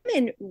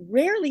women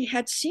rarely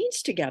had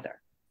scenes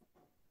together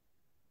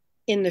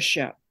in the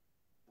show.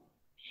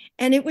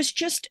 And it was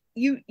just,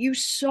 you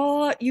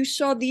saw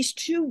these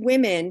two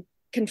women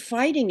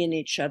confiding in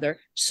each other,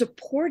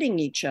 supporting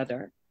each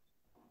other,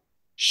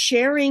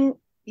 sharing,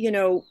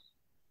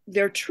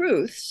 their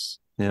truths.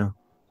 Yeah.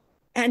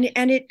 And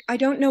it, I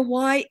don't know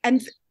why.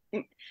 And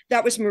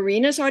that was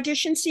Marina's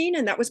audition scene,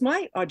 and that was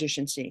my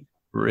audition scene.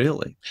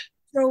 Really?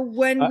 So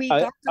when we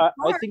got the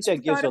parts, I think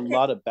that gives a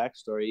lot of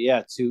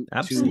backstory, to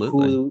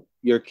who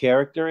your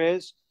character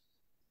is.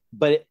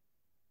 But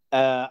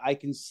I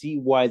can see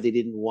why they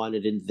didn't want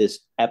it in this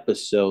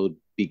episode,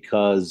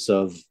 because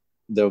of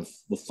the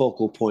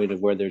focal point of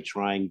where they're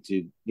trying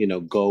to,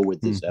 go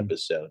with this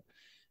episode.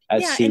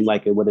 It seemed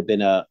like it would have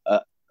been a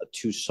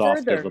too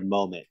soft of a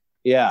moment.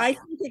 Yeah, I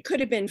think it could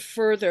have been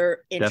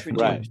further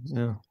introduced.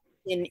 Yeah.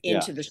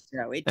 Into the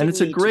show. And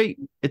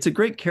it's a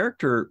great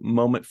character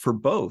moment for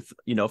both,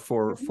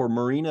 for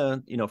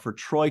Marina, for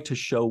Troy to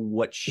show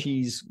what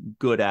she's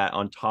good at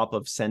on top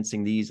of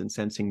sensing these and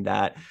sensing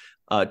that,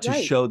 to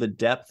show the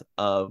depth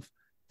of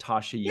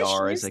Tasha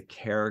Yar as a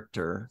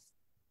character.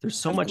 There's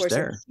so much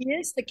there. She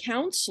is the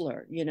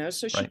counselor,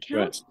 so she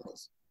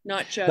counsels,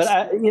 not just.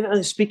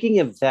 But speaking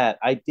of that,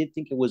 I did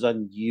think it was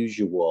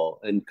unusual,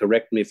 and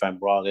correct me if I'm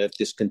wrong, if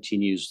this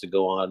continues to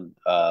go on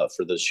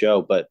for the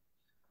show, but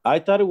I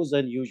thought it was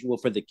unusual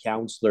for the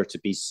counselor to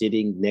be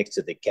sitting next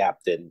to the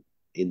captain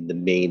in the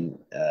main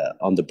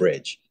on the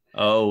bridge.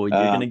 Oh, you're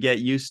going to get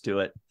used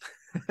to it.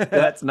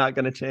 That's not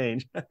going to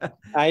change.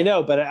 I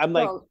know, but I'm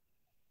like,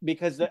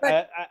 because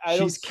I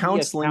she's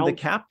counseling the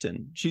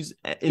captain. She's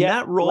in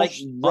that role on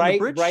the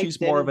bridge. She's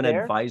more of an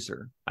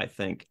advisor. I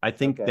think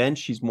then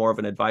she's more of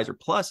an advisor.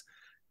 Plus,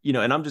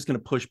 and I'm just going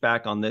to push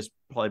back on this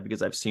probably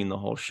because I've seen the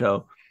whole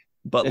show.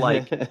 But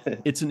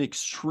it's an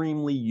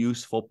extremely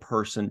useful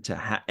person to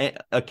have.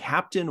 A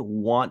captain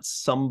wants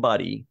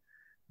somebody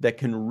that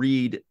can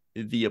read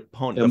the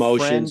opponent,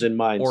 emotions and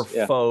minds, or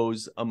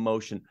foe's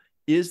emotion.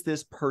 Is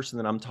this person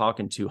that I'm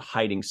talking to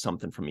hiding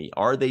something from me?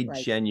 Are they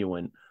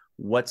genuine?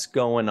 What's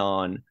going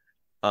on?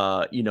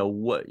 What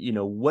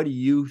do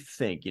you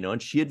think?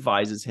 And she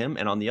advises him.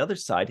 And on the other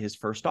side, his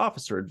first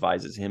officer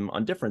advises him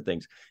on different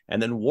things.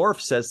 And then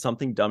Worf says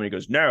something dumb and he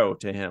goes, no,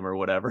 to him or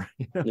whatever.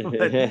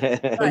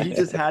 But he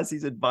just has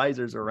these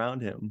advisors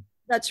around him.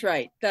 That's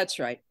right.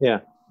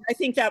 Yeah. I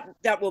think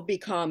that will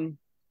become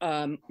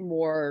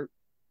more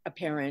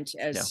apparent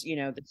as,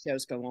 the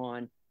shows go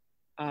on.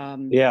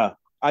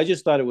 I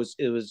just thought it was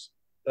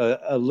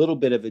a little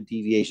bit of a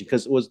deviation,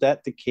 because was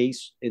that the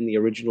case in the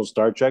original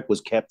Star Trek?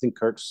 Was Captain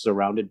Kirk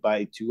surrounded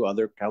by two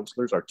other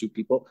counselors or two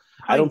people?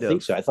 I don't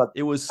think so. I thought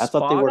they were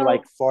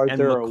like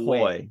farther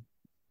away.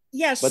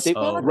 Yes, but they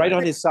right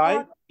on his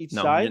side,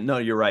 side. No,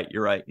 you're right.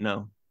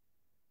 No,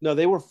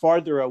 they were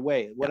farther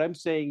away. What I'm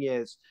saying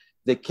is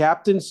the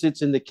captain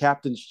sits in the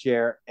captain's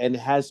chair and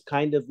has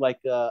kind of like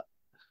a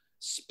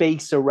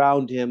space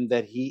around him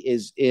that he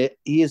is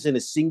in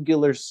a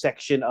singular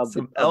section of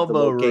the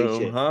elbow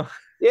location. Room, huh?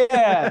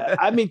 Yeah,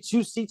 I mean,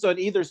 two seats on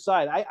either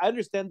side. I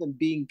understand them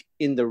being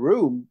in the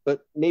room,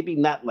 but maybe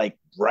not like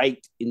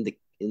right in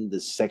the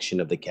section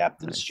of the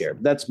captain's chair.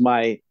 That's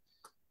my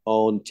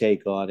own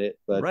take on it.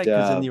 But right,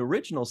 because in the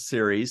original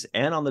series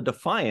and on the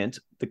Defiant,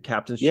 the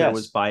captain's chair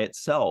was by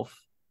itself,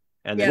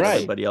 and then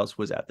everybody else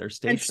was at their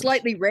station and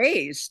slightly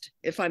raised,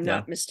 if I'm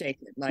not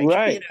mistaken. Like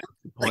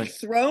like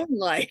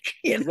throne-like,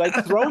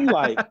 like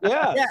throne-like.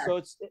 Yeah.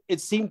 So it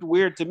seemed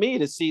weird to me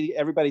to see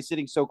everybody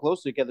sitting so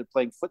close together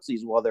playing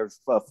footsies while they're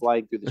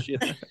flying through the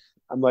ship.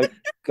 I'm like,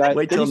 guys,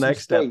 wait till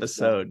next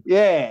episode.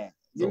 Yeah,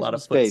 there's a lot of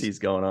footsies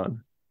going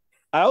on.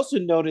 I also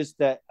noticed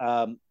that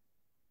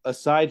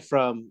aside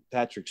from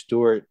Patrick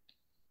Stewart,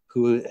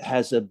 who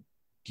has a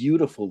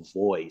beautiful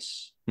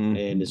voice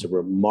and is a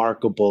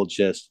remarkable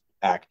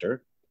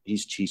actor, he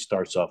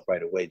starts off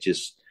right away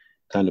just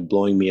kind of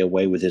blowing me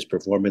away with his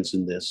performance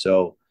in this.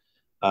 So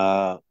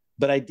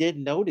but I did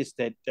notice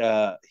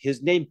that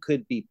his name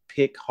could be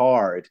Pick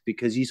Hard,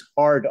 because he's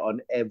hard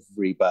on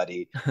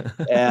everybody.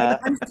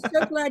 I'm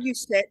so glad you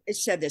said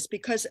this,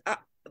 because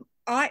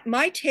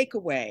my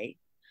takeaway,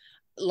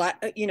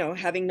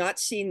 having not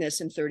seen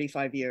this in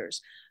 35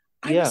 years,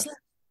 I was like,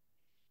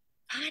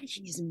 God,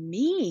 he's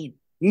mean.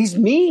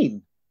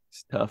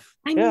 It's tough.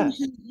 I mean,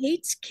 he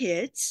hates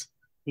kids.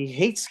 He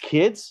hates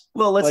kids.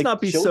 Well, let's not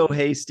be so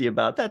hasty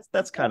about that.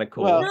 That's kind of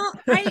cool. Well,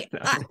 I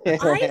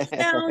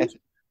found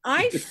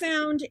I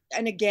found,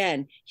 and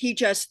again, he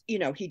just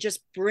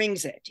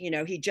brings it.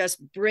 He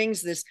just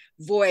brings this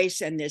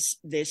voice and this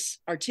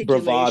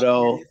articulation,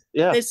 bravado.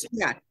 Yeah.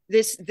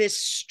 This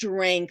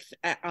strength.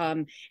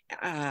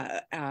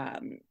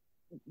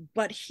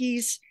 But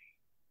he's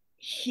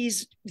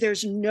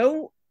there's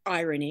no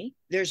irony,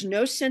 there's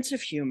no sense of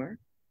humor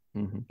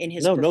in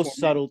his no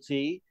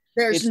subtlety.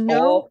 There's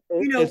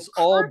it's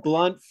all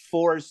blunt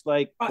force,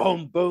 like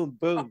boom, boom,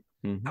 boom.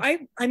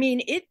 I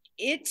mean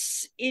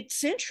it's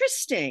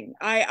interesting.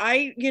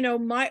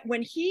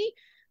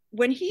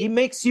 When he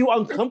makes you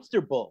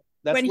uncomfortable.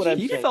 That's what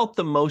he felt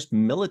the most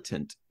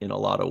militant in a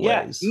lot of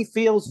ways. Yeah, he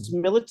feels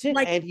militant,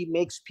 and he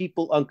makes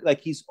people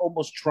like he's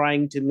almost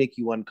trying to make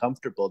you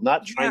uncomfortable,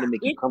 not trying to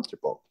make you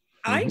comfortable.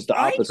 It's the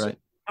opposite.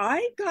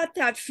 I got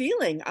that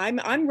feeling.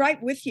 I'm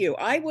right with you.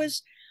 I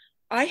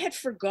had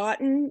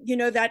forgotten,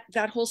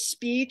 that whole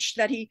speech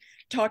that he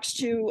talks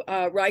to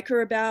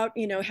Riker about,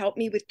 help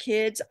me with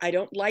kids. I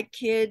don't like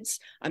kids.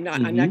 I'm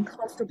not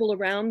comfortable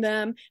around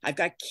them. I've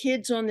got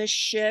kids on this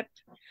ship.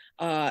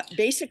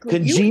 Basically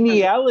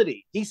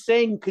congeniality. He's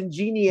saying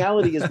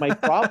congeniality is my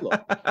problem.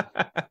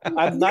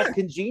 I'm not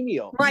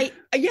congenial. Right.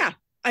 Yeah.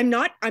 I'm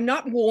not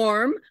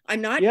warm.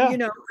 I'm not, I'm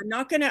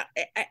not gonna,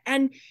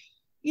 and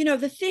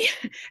the thing,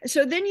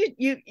 so then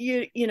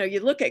you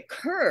look at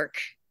Kirk,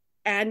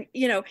 and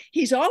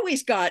he's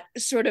always got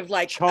sort of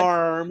like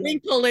charm, a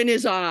twinkle in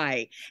his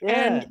eye,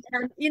 and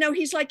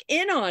he's like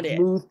in on it,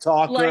 smooth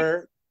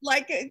talker,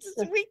 like we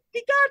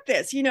got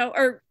this,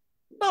 or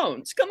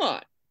Bones, come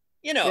on,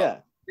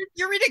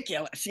 you're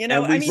ridiculous,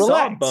 And we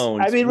saw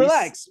Bones.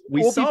 Relax.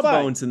 We saw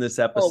Bones in this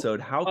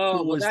episode. How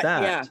cool was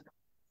that?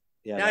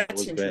 Yeah,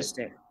 that's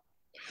interesting. Great.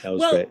 That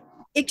was great.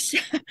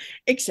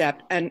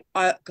 Except, and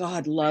I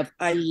love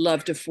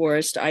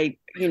DeForest. I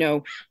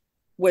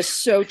was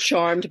so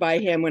charmed by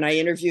him when I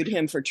interviewed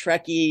him for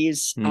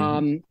Trekkies.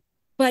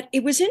 But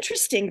it was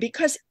interesting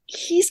because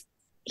he's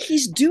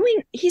got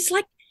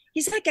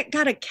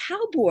a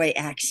cowboy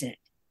accent.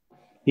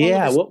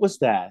 Yeah, what was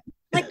that?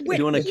 Like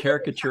doing a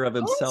caricature of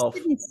himself.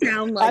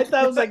 Sound like I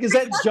thought it was like, is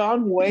that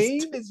John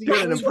Wayne? Is he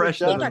doing an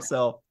impression of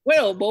himself?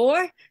 Well,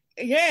 boy,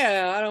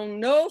 yeah, I don't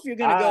know if you're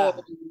going to go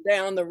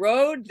down the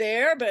road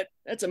there, but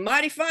that's a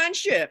mighty fine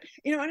ship.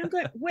 And I'm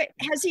going, wait,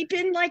 has he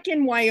been like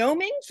in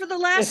Wyoming for the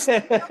last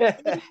 8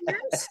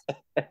 years?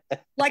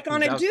 Like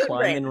on a dude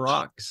climbing ranch.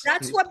 Rocks.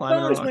 That's what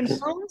Bones, when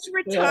Bones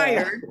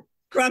retired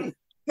from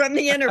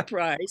the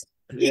Enterprise,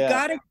 he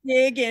got a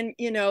gig in,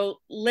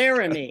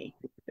 Laramie.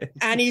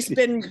 And he's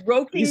been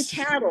roping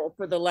cattle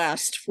for the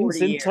last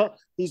 40 years.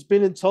 He's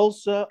been in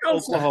Tulsa,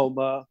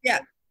 Oklahoma.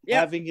 Yeah.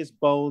 Having his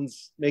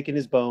bones, making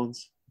his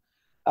bones.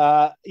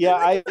 I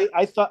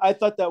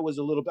thought that was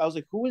a little bit. I was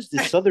like, who's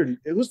this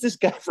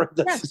guy from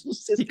the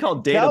he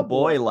called Data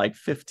Boy like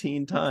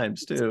 15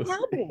 times too.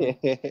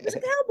 He's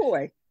a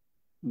cowboy.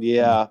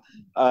 Yeah,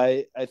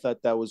 I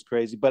thought that was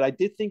crazy. But I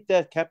did think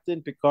that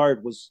Captain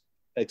Picard was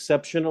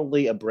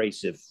exceptionally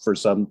abrasive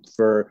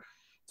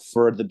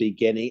for the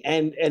beginning,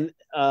 and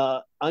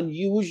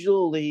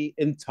unusually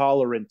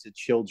intolerant to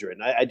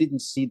children. I didn't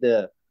see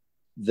the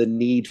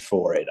need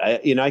for it.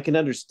 I can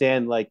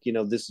understand, like,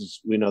 this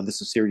is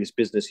serious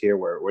business here.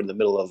 We're in the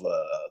middle of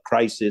a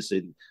crisis,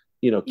 and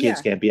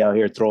kids can't be out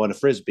here throwing a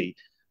frisbee.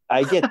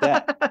 I get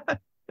that.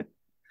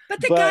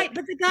 but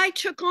the guy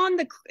took on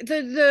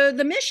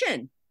the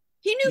mission.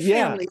 He knew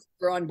families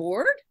were on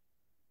board.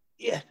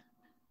 Yeah.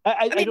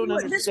 I don't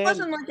understand. This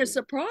wasn't like a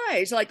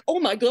surprise. Like,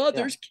 oh my God,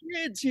 there's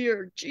kids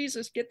here.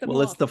 Jesus, get them off.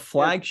 Well, it's the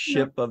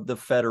flagship of the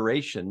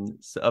Federation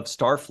of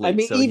Starfleet. I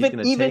mean, so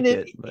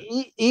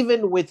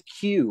even with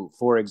Q,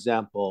 for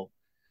example,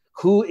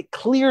 who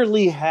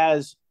clearly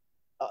has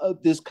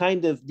these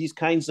kinds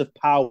of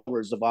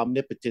powers of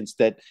omnipotence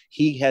that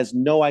he has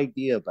no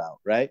idea about,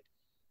 right?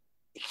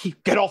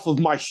 Get off of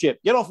my ship.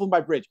 Get off of my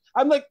bridge.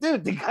 I'm like,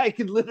 dude, the guy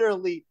can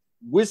literally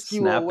whisk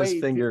you away. Snap his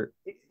finger.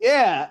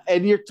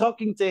 And you're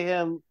talking to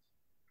him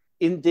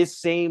in this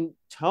same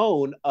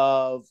tone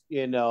of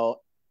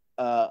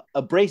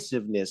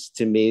abrasiveness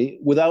to me,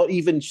 without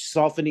even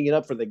softening it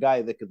up for the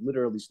guy that could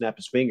literally snap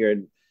his finger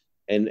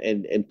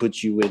and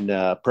put you in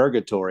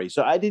purgatory.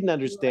 So I didn't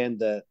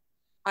understand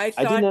I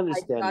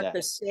got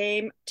the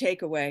same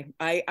takeaway.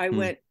 I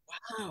went,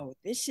 wow,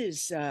 this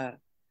is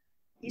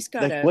he's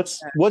got like,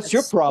 what's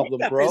your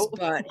problem, bro?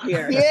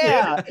 Here.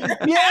 yeah.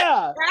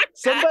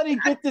 Somebody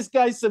get this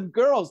guy some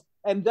girls,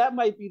 and that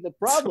might be the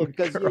problem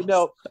because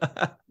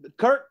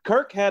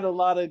Kirk had a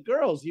lot of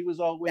girls. He was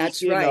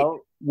always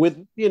with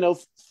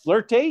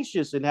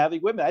flirtatious and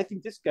having women. I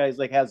think this guy's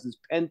like has this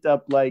pent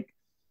up like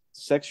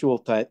sexual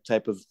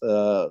type of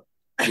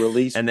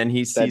release, and then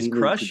he sees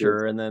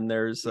Crusher, and then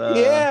there's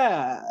something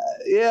a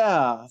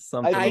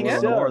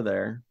little more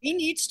there. He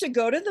needs to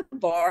go to the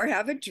bar,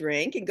 have a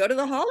drink, and go to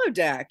the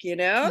holodeck.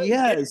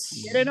 Yes,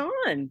 get it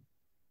on.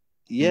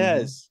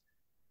 Yes.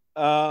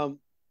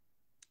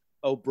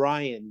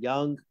 O'Brien,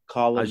 young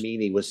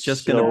Colomini was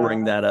just going to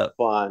bring that up.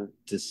 Fun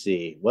to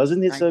see,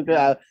 wasn't it so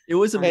good? It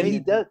was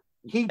amazing. And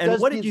he And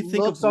does what did these you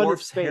think of looks on his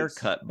Worf's face.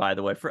 haircut, by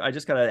the way? I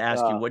just got to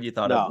ask you, what you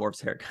thought of No.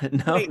 Worf's haircut?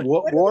 No, Wait,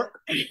 Worf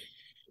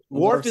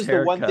Worf's is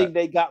the one thing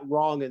they got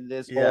wrong in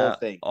this whole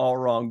thing. all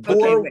wrong.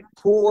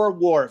 Poor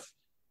Worf.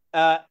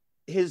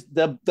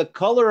 The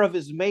color of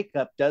his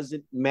makeup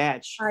doesn't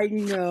match. I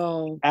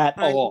know at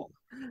all.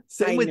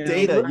 Same with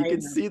Data. You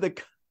can see the.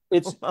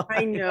 It's.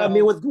 I know. I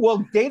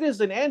mean,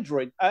 Data's an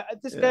android.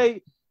 This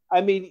guy.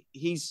 I mean,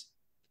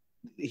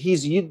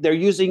 they're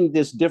using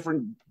this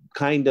different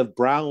kind of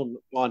brown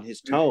on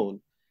his tone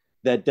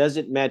that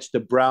doesn't match the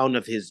brown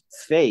of his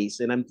face,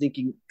 and I'm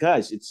thinking,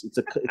 guys,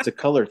 it's a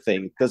color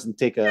thing. It doesn't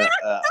take a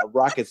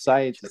rocket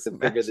scientist to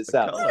figure this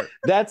out. Color.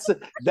 That's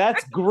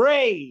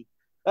gray.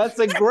 That's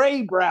a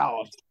gray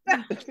brown.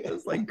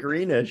 It's like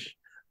greenish.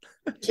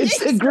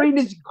 It's a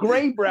greenish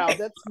gray brown.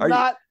 That's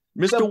not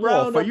Mr.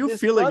 Wolf. Are you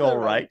feeling all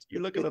right? You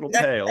look a little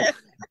pale.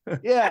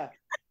 Yeah.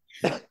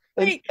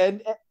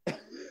 and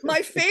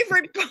my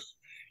favorite part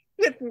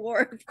with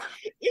Worf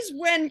is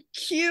when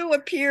Q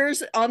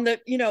appears on the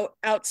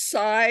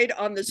outside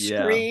on the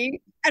screen,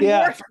 and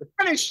Worf is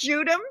going to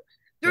shoot him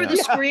through the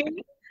screen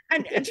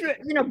and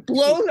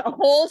blow a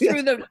hole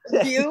through the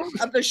view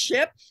of the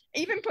ship.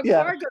 Even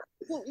Picard goes,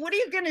 well, what are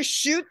you going to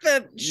shoot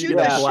the ship?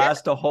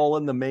 Blast a hole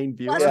in the main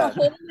view. Blast a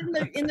hole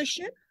in the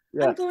ship.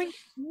 Yeah. I'm going,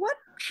 what?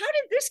 How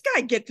did this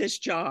guy get this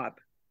job?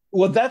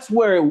 Well, that's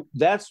where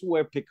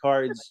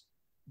Picard's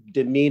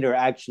demeanor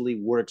actually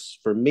works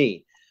for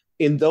me.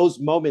 In those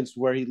moments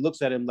where he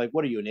looks at him like,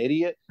 what are you, an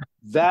idiot?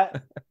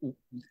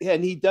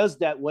 And he does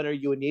that "what are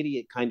you, an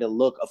idiot" kind of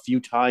look a few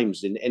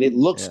times, and it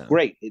looks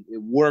great. It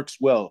works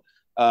well.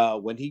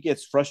 When he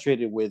gets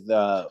frustrated with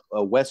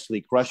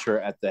Wesley Crusher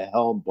at the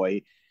helm,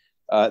 boy,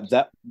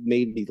 that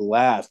made me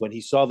laugh. When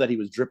he saw that he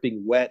was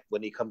dripping wet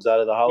when he comes out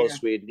of the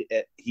holosuite,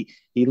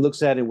 he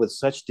looks at him with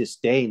such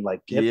disdain,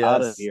 like, get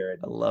out of here.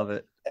 I love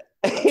it.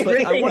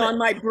 Dripping on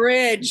my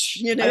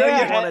bridge, and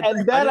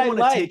that I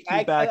like.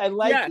 I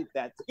like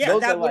that.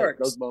 That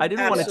works. I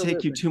didn't want to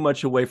take you too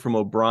much away from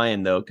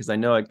O'Brien, though, because I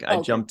know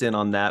I jumped in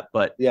on that.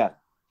 But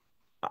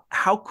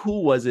how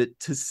cool was it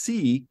to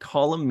see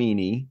Colm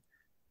Meaney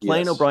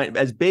playing O'Brien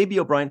as Baby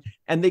O'Brien?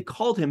 And they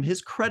called him,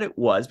 his credit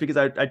was, because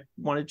I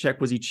wanted to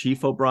check, was he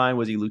Chief O'Brien?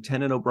 Was he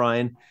Lieutenant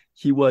O'Brien?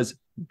 He was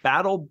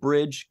Battle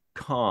Bridge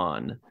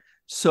Khan.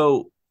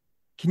 So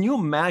can you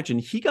imagine?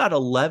 He got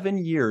 11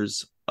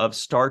 years of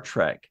Star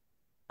Trek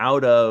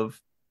out of,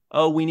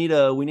 we need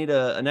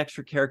an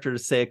extra character to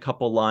say a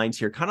couple lines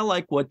here, kind of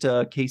like what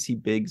Casey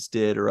Biggs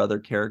did or other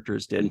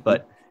characters did,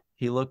 but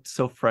he looked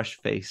so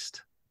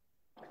fresh-faced.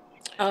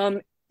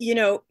 Everyone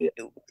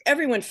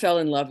fell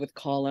in love with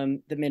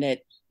Colm the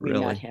minute we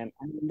met him.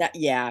 I mean,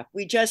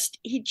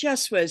 he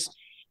just was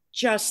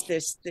just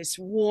this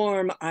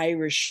warm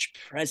Irish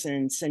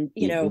presence, and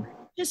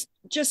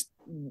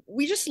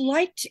we just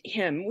liked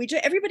him.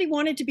 Everybody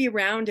wanted to be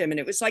around him, and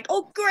it was like,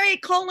 oh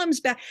great, Colm's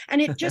back.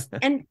 And it just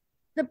and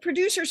the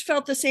producers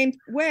felt the same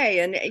way,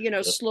 and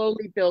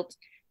slowly built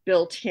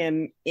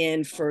him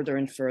in further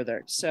and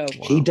further. So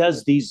he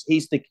does he's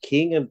the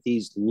king of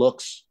these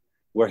looks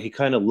where he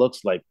kind of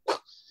looks like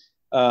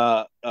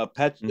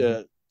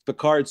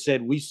Picard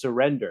said, "We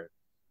surrender,"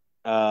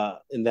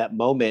 in that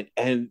moment,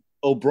 and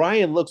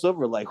O'Brien looks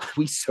over like,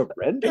 "We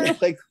surrender?"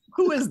 Like,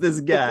 who is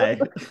this guy?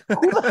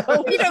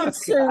 We don't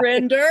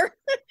surrender.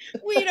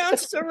 We don't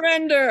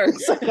surrender.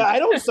 Like, I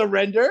don't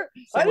surrender.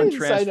 Someone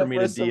transfer me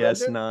to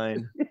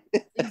DS9.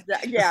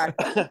 Yeah.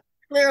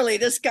 Clearly,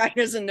 this guy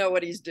doesn't know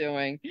what he's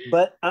doing.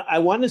 But I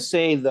want to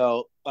say,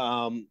 though,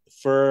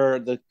 for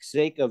the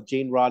sake of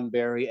Gene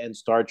Roddenberry and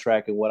Star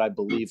Trek, and what I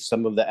believe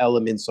some of the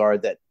elements are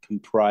that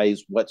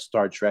comprise what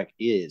Star Trek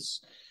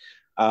is,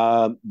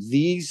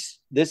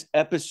 this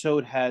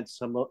episode had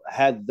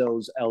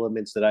those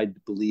elements that I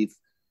believe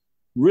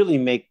really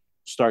make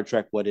Star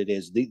Trek what it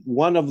is.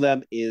 One of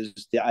them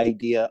is the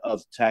idea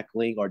of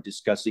tackling or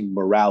discussing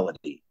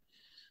morality.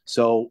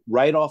 So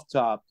right off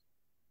top,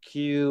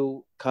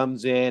 Q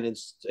comes in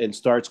and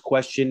starts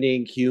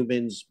questioning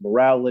humans'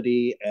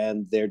 morality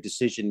and their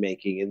decision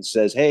making, and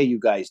says, "Hey, you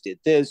guys did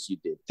this, you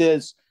did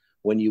this.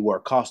 When you wore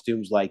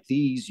costumes like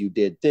these, you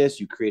did this.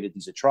 You created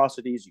these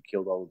atrocities. You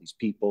killed all of these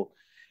people."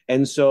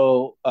 And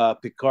so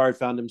Picard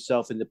found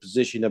himself in the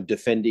position of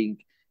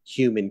defending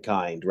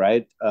humankind,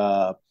 right?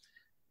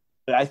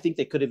 I think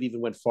they could have even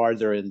went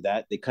farther in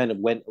that. They kind of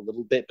went a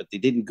little bit, but they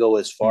didn't go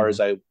as far as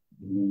I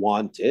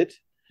wanted,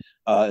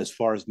 as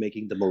far as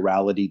making the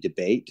morality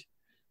debate.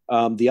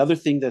 The other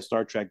thing that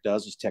Star Trek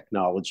does is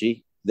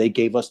technology. They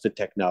gave us the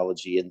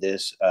technology in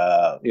this,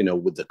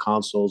 with the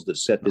consoles, the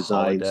set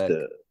designs,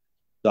 the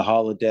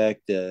holodeck,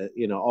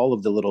 all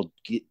of the little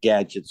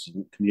gadgets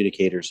and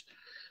communicators.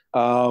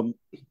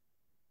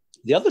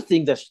 The other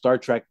thing that Star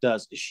Trek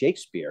does is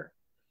Shakespeare.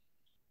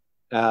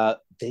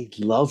 They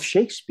love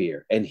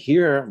Shakespeare. And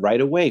here,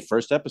 right away,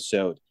 first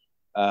episode,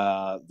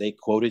 they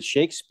quoted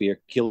Shakespeare,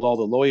 "Killed all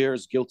the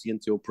lawyers, guilty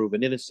until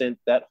proven innocent,"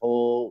 that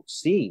whole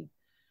scene.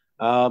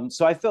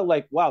 So I felt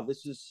like, wow,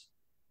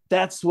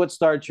 that's what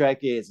Star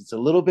Trek is. It's a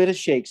little bit of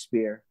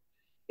Shakespeare.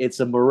 It's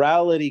a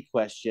morality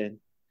question.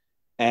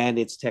 and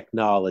its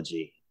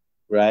technology,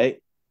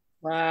 right?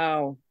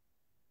 Wow.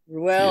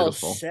 Well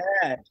Beautiful.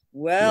 said.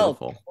 Well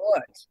Beautiful.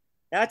 put.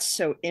 That's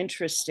so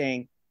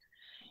interesting.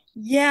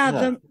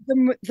 Yeah,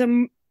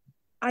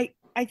 Yeah.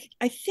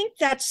 I think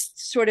that's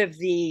sort of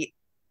the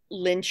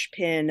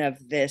linchpin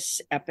of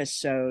this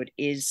episode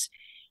is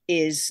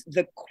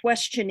the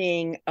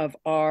questioning of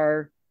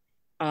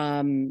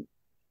um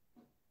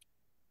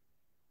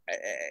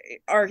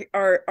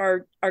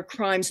our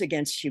crimes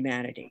against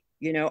humanity,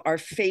 are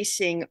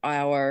facing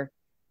our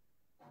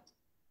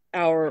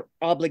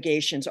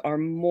obligations, our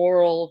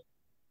moral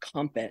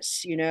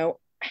compass.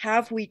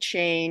 Have we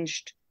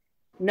changed?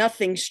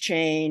 Nothing's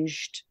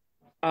changed.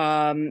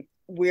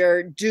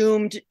 We're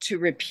doomed to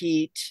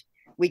repeat.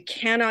 We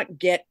cannot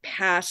get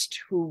past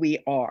who we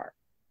are.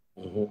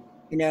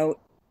 Mm-hmm.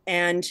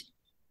 And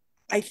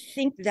I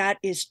think that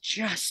is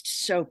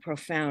just so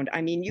profound.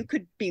 I mean, you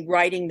could be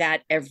writing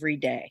that every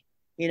day,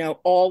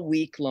 all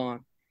week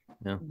long.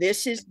 Yeah.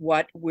 This is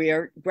what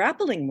we're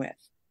grappling with.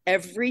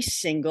 Every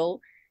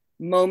single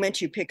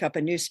moment you pick up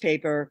a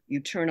newspaper, you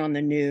turn on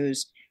the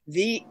news,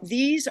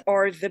 these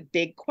are the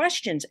big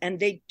questions, and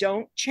they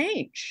don't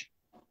change.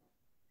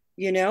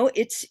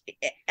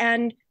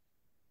 And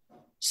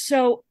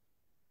so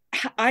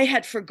I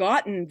had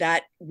forgotten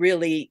that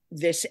really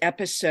this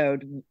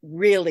episode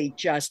really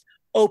just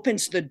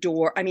opens the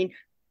door. I mean,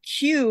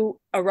 Q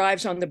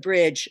arrives on the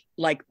bridge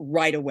like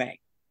right away.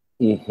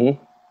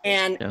 Mm-hmm.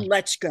 And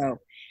let's go.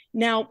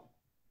 Now,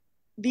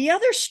 the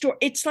other story,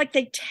 it's like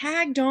they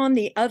tagged on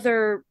the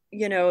other,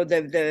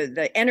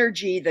 the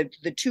energy,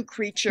 the two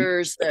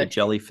creatures, the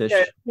jellyfish,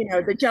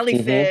 the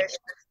jellyfish,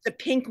 the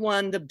pink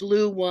one, the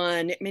blue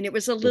one. I mean, it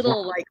was a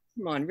little like,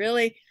 come on,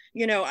 really?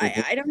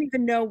 I don't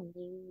even know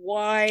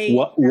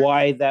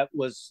why that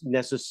was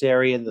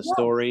necessary in the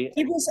story.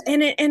 It was,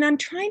 and I'm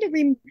trying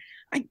to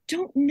I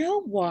don't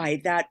know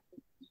why that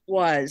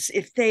was.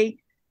 If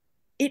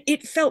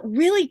it felt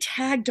really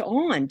tagged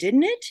on,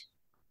 didn't it?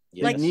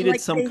 They needed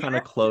some kind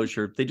of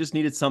closure. They just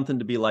needed something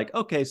to be like,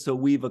 okay, so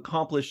we've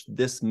accomplished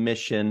this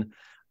mission.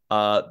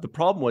 The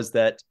problem was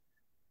that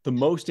the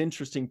most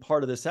interesting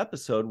part of this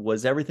episode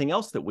was everything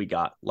else that we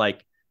got,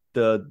 like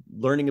the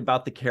learning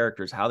about the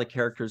characters, how the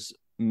characters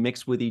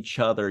mix with each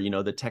other,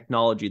 the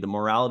technology, the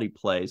morality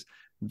plays.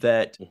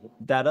 That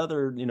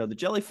other, the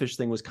jellyfish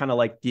thing was kind of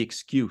like the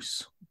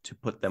excuse to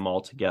put them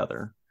all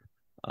together.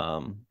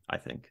 I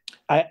think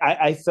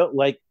I felt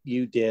like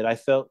you did. I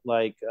felt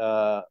like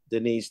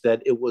Denise,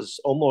 that it was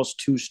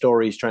almost two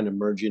stories trying to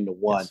merge into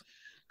one,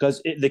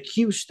 because the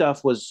Q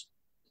stuff was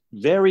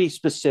very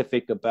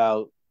specific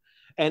about,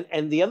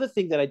 and the other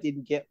thing that I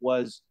didn't get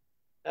was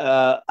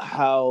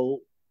how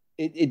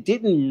it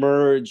didn't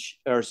merge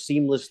or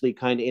seamlessly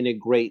kind of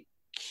integrate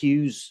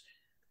Q's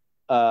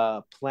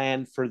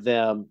plan for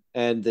them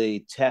and the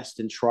test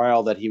and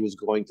trial that he was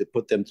going to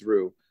put them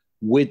through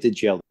with the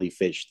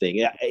jellyfish thing.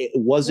 It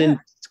wasn't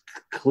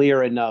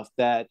clear enough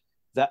that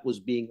was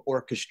being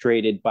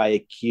orchestrated by a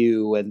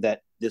Q and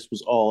that this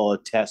was all a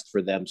test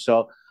for them.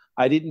 So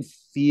I didn't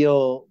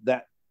feel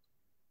that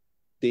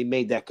they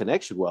made that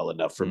connection well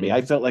enough for me.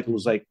 I felt like it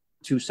was like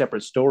two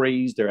separate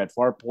stories. They're at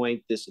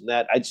Farpoint, this and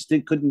that. I just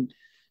couldn't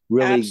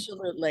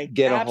really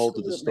get a hold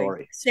of the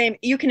story. Same,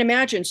 you can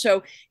imagine.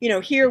 So,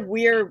 here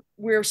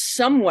we're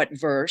somewhat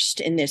versed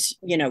in this,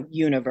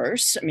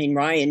 universe. I mean,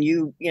 Ryan,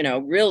 you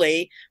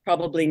really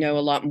probably know a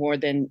lot more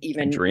than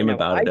even I dream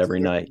about it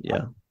every night.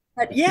 Yeah.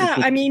 But yeah,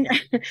 I mean,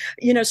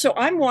 so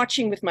I'm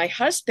watching with my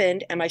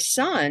husband and my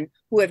son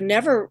who have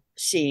never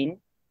seen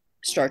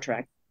Star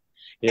Trek.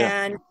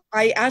 Yeah. And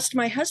I asked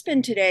my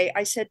husband today,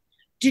 I said,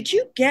 did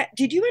you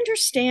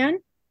understand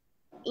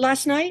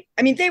last night?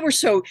 I mean, they were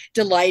so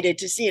delighted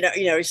to see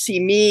see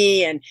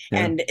me,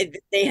 and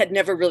they had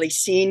never really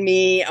seen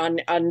me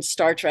on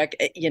Star Trek.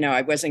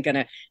 I wasn't going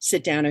to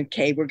sit down and,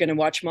 okay, we're going to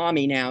watch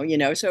mommy now.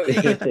 So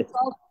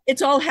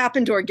it's all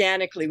happened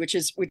organically, which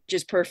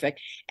is perfect.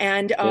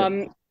 And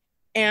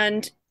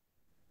and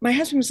my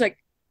husband was like,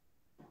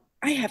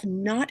 I have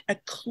not a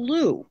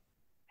clue.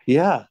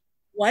 Yeah.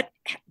 What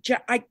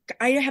I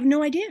have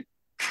no idea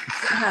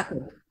what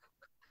happened.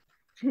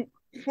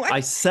 What? I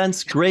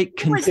sense great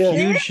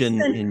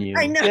confusion in you.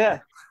 I know. Yeah.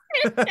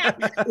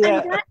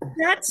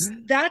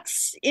 And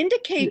that's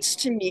indicates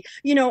to me,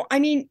 I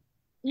mean,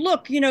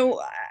 look,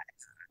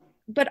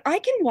 but I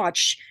can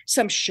watch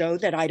some show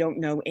that I don't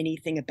know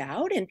anything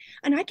about, and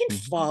I can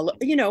follow,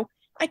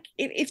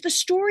 if the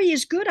story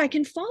is good, I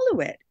can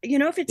follow it.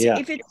 If it's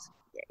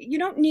you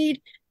don't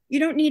need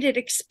it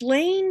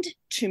explained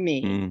to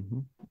me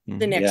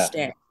the next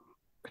day.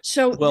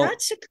 So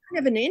that's a kind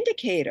of an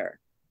indicator.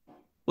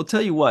 We'll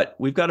tell you what,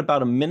 we've got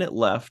about a minute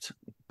left.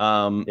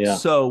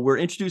 So we're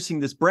introducing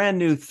this brand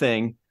new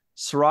thing.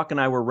 Cirroc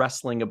and I were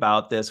wrestling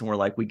about this, and we're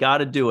like, we got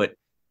to do it.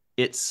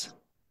 It's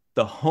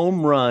the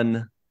home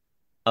run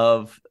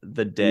of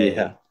the day.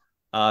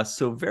 Yeah.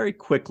 So very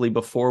quickly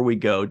before we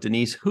go,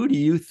 Denise, who do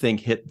you think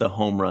hit the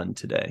home run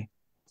today?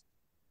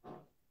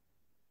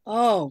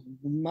 Oh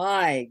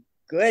my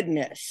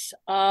goodness.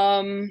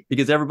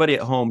 Because everybody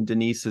at home,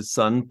 Denise's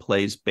son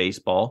plays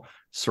baseball.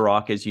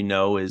 Cirroc, as you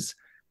know, is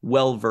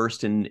well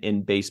versed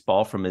in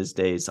baseball from his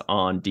days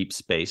on Deep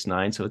Space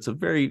Nine. So it's a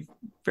very,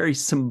 very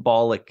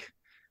symbolic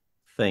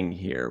thing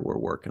here we're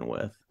working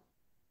with.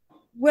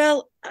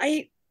 Well,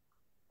 I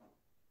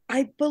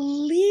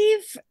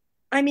believe,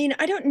 I mean,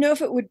 I don't know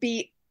if it would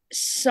be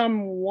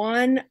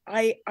someone.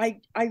 I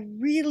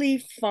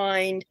really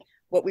find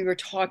what we were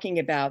talking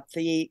about,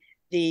 the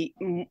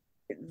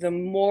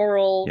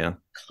moral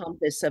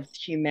compass of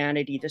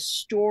humanity, the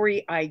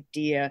story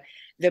idea,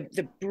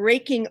 the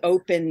breaking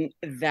open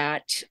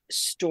that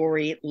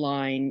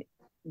storyline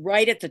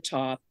right at the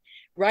top,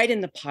 right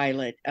in the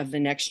pilot of The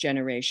Next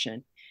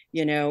Generation,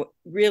 you know,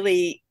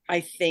 really,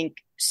 I think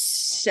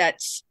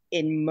sets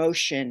in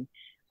motion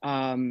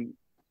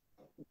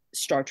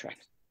Star Trek.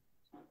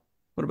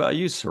 What about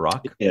you,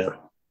 Cirroc? Yeah.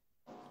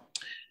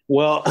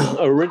 Well,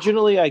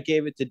 originally I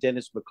gave it to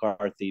Dennis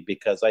McCarthy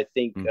because I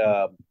think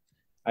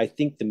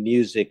the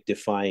music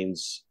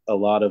defines a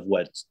lot of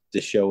what the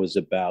show is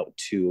about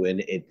too,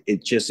 and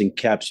it just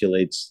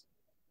encapsulates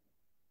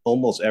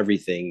almost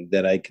everything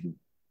that I can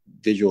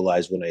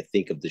visualize when I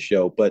think of the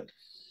show. But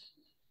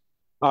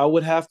I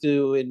would have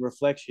to, in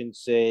reflection,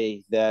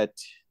 say that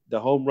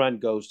the home run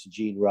goes to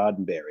Gene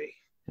Roddenberry.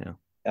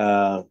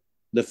 Yeah.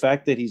 The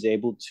fact that he's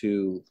able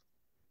to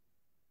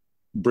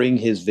bring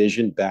his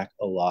vision back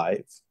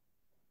alive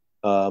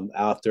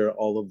after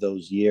all of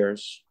those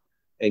years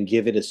and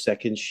give it a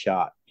second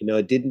shot. You know,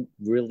 it didn't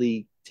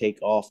really take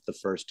off the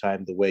first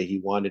time the way he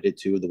wanted it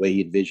to, the way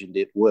he envisioned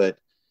it would.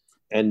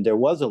 And there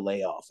was a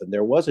layoff, and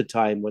there was a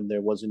time when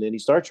there wasn't any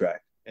Star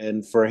Trek.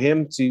 And for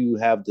him to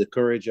have the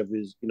courage of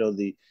his, you know,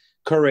 the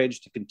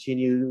courage to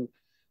continue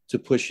to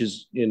push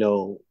his, you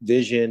know,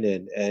 vision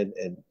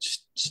and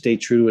stay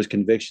true to his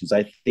convictions,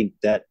 I think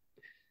that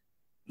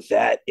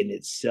in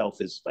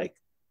itself is like,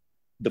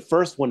 the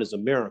first one is a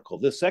miracle.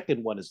 The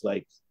second one is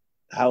like,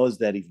 how is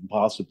that even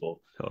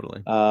possible?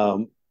 Totally.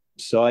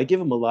 So I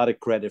give him a lot of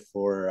credit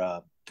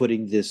for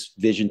putting this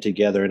vision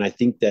together. And I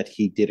think that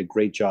he did a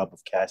great job of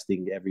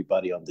casting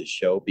everybody on this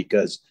show,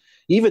 because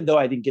even though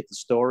I didn't get the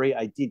story,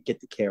 I did get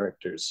the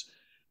characters.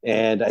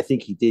 And I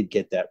think he did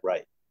get that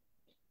right.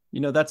 You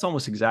know, that's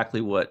almost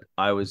exactly what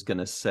I was going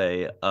to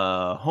say.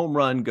 Home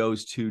run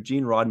goes to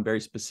Gene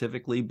Roddenberry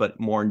specifically, but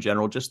more in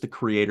general, just the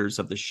creators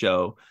of the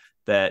show,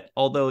 that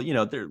although, you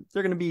know, they're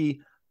going to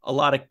be a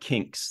lot of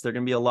kinks, there are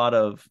going to be a lot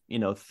of, you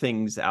know,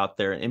 things out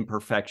there,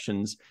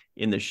 imperfections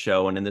in the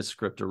show and in the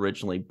script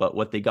originally. But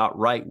what they got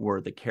right were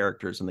the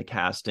characters and the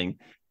casting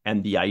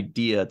and the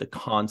idea, the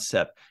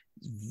concept.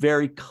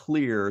 Very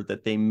clear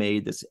that they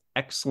made this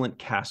excellent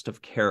cast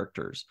of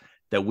characters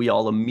that we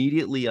all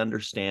immediately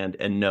understand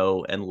and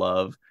know and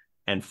love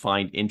and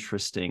find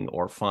interesting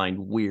or find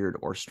weird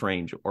or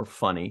strange or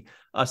funny.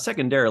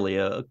 Secondarily,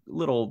 a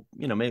little,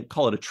 you know, maybe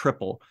call it a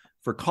triple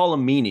for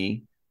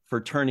Colomini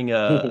for turning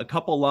a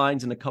couple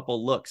lines and a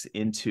couple looks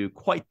into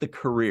quite the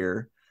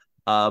career.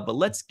 But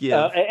let's give...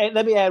 and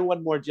let me add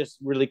one more just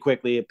really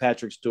quickly,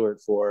 Patrick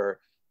Stewart, for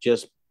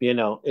just, you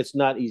know, it's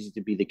not easy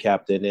to be the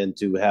captain and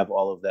to have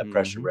all of that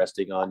pressure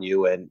resting on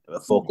you and a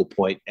focal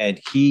point. And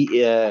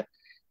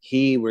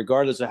he,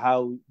 regardless of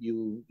how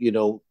you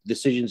know,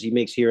 decisions he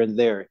makes here and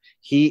there,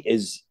 he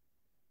is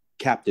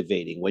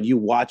captivating. When you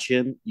watch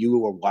him,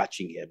 you are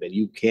watching him, and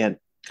you can't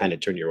kind of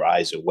turn your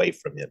eyes away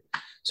from him.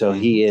 So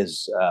he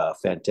is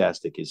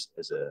fantastic as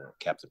a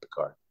Captain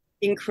Picard.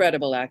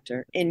 Incredible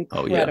actor.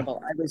 Incredible.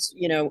 Oh, yeah. I was,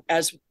 you know,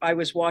 as I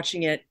was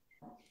watching it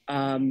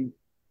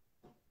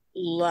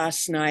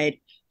last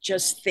night,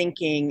 just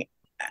thinking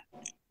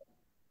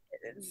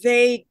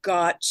they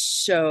got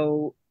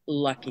so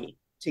lucky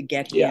to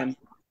get him,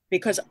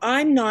 because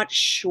I'm not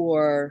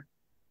sure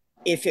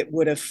if it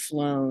would have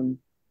flown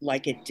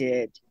like it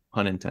did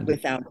unintended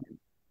without him.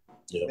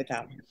 Yeah.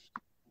 Without him.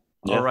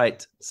 Yeah. All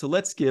right. So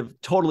let's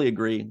totally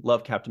agree.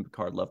 Love Captain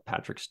Picard. Love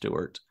Patrick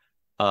Stewart.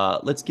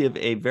 Let's give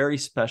a very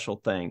special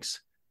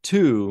thanks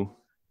to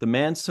the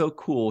man so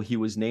cool he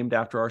was named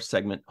after our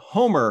segment,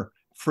 Homer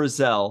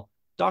Frizzell,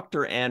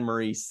 Dr.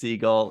 Marie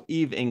Segal,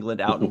 Eve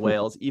England out in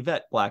Wales,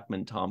 Yvette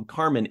Blackmon-Tom,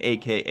 Carmen,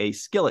 a.k.a.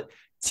 Skillet,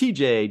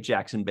 TJ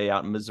Jackson-Bey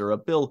out in Missouri,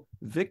 Bill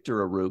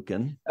Victor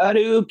Arucan,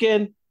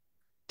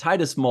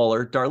 Titus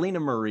Mohler,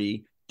 Darlena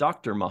Marie,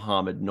 Dr.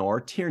 Mohamed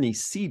Noor, Tierney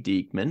C.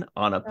 Dieckmann,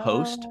 Anna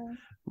Post,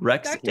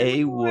 Rex Dr.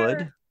 A. Noor.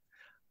 Wood,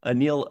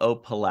 Anil O.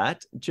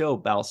 Polat, Joe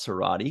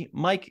Balsarotti,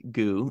 Mike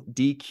Gu,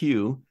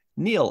 Dequeue,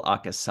 Neal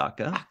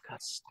Akasaka,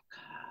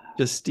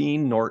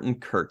 Justine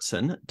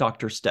Norton-Kertson,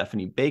 Dr.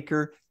 Stephanie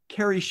Baker,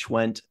 Carrie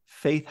Schwent,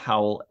 Faith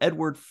Howell,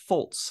 Edward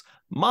Foltz,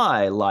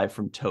 live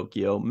from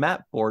Tokyo,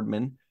 Matt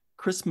Boardman,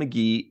 Chris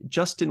McGee,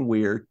 Justin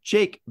Weir,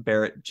 Jake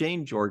Barrett,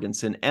 Jane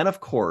Jorgensen, and of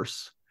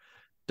course,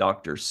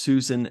 Dr.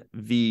 Susan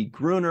V.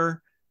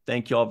 Gruner.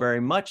 Thank you all very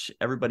much.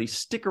 Everybody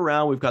stick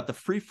around. We've got the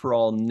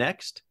free-for-all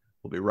next.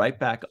 We'll be right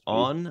back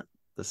on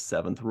the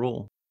seventh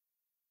rule.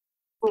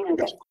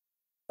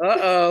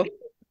 Uh-oh.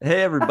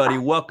 Hey, everybody.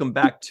 Welcome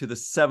back to the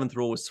seventh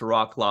rule with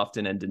Cirroc,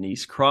 Lofton, and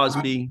Denise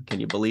Crosby. Can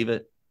you believe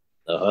it?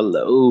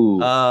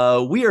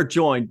 Hello. We are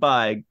joined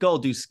by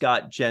Goldu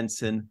Scott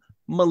Jensen,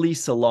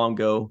 Melissa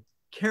Longo,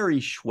 Carrie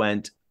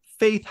Schwent,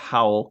 Faith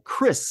Howell,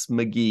 Chris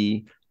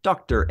McGee,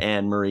 Dr.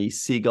 Marie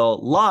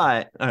Segal,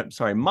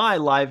 my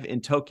live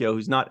in Tokyo,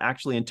 who's not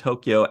actually in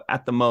Tokyo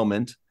at the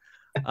moment.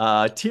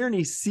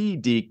 Tierney C.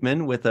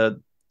 Dieckmann with a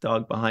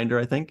dog behind her,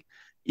 I think.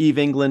 Eve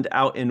England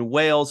out in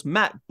Wales,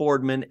 Matt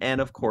Boardman, and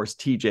of course,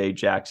 TJ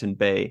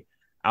Jackson-Bey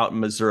out in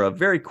Missouri.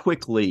 Very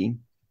quickly,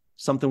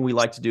 something we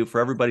like to do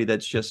for everybody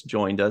that's just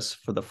joined us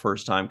for the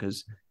first time,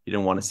 because you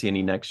didn't want to see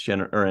any Next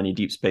Gen or any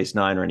Deep Space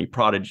Nine or any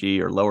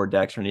Prodigy or Lower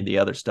Decks or any of the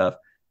other stuff,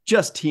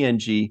 just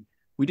TNG.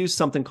 We do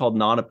something called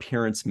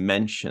non-appearance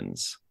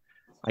mentions.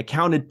 I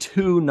counted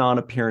 2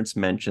 non-appearance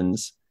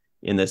mentions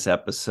in this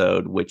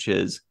episode, which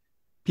is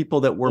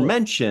people that were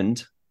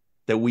mentioned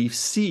that we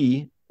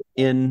see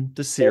in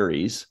the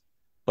series,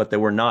 but they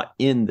were not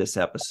in this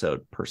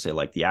episode per se.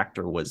 Like the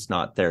actor was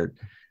not there.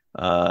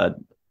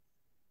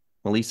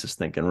 Melissa's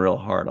thinking real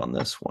hard on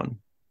this one.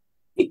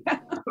 Yeah.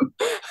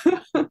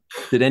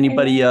 Did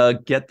anybody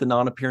get the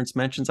non-appearance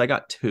mentions? I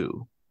got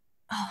 2.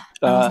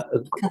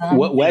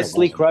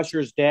 Wesley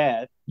Crusher's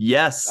dad.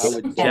 Yes,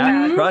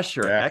 Jack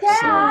Crusher. Yeah.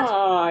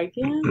 Excellent.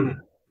 Yeah.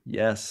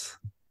 Yes,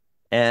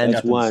 and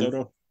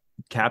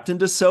Captain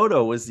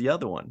DeSoto was the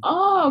other one.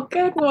 Oh,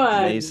 good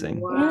one.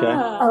 Amazing. Wow. Okay.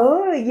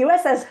 Oh,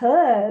 USS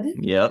Hood.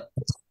 Yep.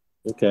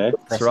 Okay.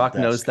 Cirroc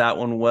knows that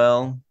one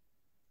well.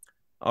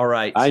 All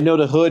right. I know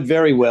the Hood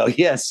very well.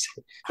 Yes.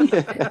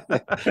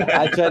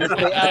 I try to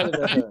stay out of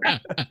the Hood.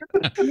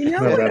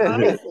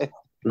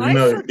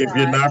 If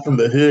you're not from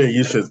the Hood,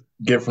 you should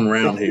get from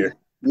around here.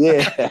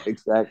 Yeah,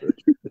 exactly.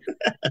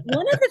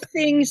 One of the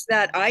things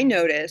that I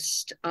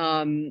noticed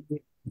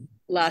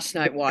last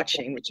night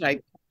watching, which I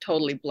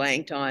totally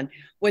blanked on,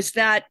 was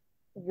that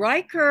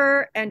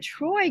Riker and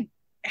Troy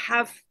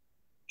have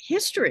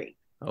history.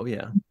 Oh,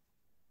 yeah.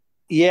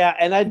 Yeah,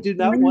 and I do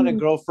not want a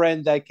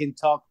girlfriend that can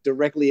talk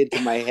directly into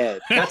my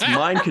head. That's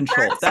mind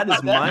control. That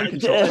is mind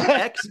control. An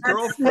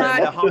ex-girlfriend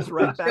that hops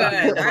right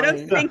back. Good. I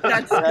don't think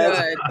that's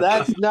good.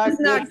 That's not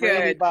good for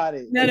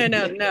anybody.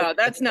 No.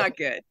 That's not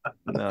good.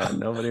 No,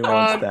 nobody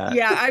wants that.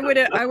 Yeah, I would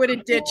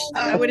have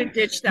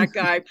ditched that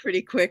guy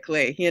pretty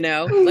quickly. You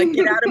know, like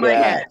get out of my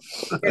head.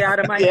 Get out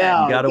of my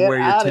head. You got to wear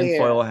your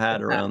tinfoil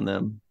hat around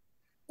them.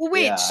 Well,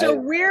 wait. So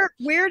where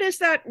does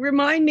that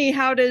remind me?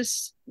 How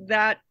does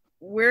that?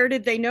 Where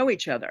did they know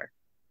each other?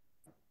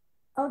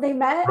 Oh, they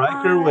met.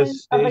 Riker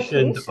was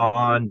stationed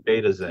on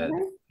Beta Z,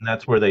 and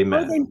that's where they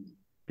met.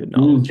 Good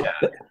knowledge. Yeah.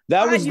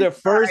 That was their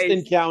first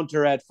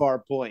encounter at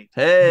Farpoint.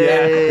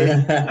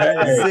 Hey,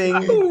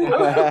 zing!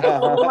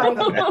 Oh my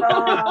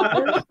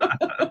god!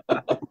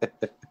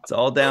 It's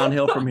all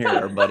downhill from here,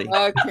 everybody. Okay.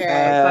 All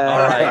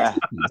right.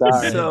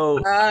 Sorry. So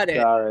Sorry.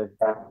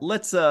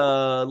 let's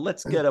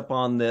get up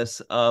on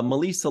this.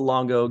 Melissa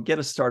Longo, get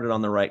us started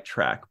on the right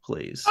track,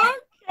 please. Okay.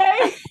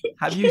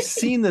 Have you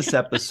seen this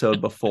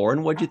episode before,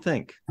 and what'd you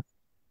think?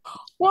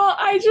 Well,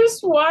 I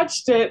just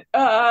watched it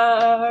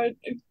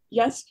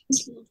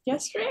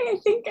yesterday, I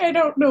think. I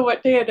don't know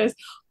what day it is.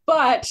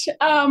 But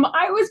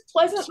I was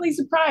pleasantly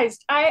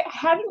surprised. I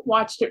hadn't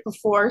watched it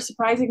before,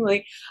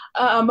 surprisingly.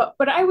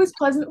 But I was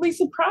pleasantly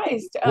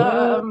surprised.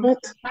 Because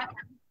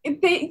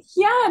it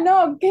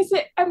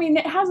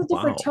has a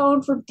different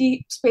tone from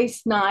Deep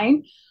Space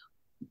Nine.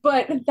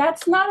 But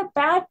that's not a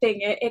bad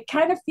thing. It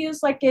kind of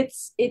feels like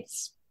it's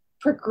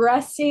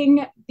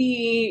progressing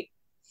the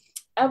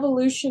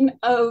evolution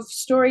of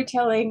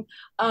storytelling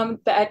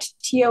that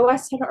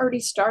TOS had already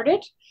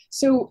started.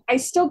 So I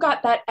still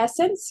got that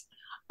essence.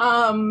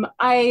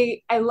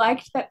 I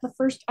liked that the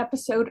first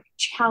episode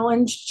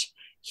challenged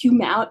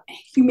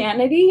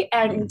humanity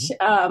and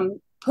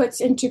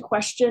puts into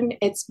question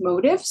its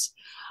motives.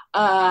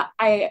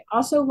 I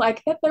also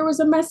like that there was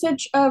a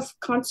message of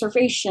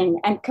conservation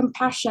and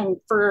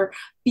compassion for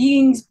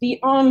beings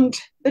beyond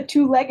the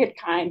 2-legged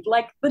kind,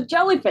 like the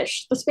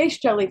jellyfish, the space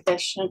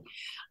jellyfish, and,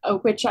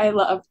 which I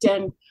loved.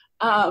 And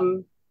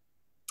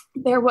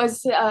there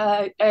was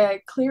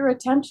a clear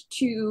attempt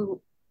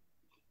to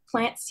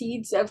plant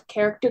seeds of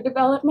character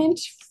development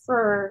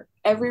for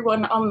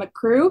everyone on the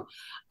crew.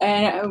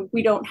 And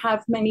we don't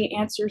have many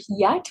answers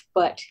yet,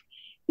 but,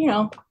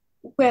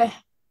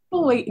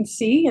 we'll wait and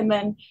see. And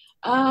then,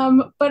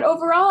 but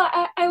overall,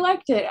 I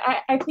liked it.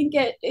 I think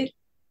it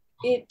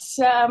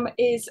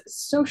is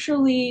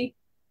socially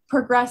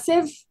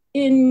progressive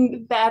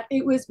in that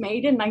it was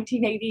made in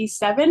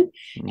 1987,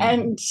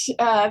 and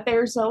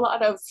there's a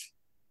lot of,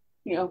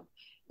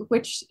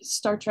 which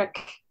Star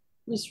Trek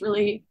was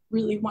really,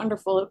 really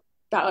wonderful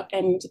about,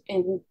 and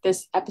in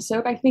this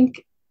episode, I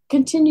think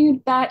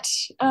continued that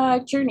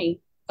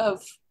journey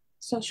of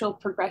social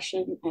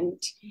progression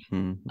and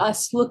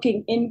us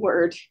looking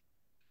inward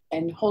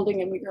and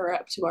holding a mirror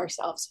up to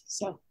ourselves.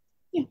 So,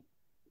 yeah.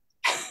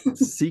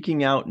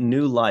 Seeking out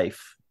new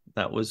life.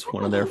 That was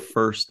one of their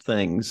first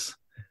things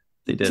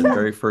they did in the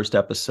very first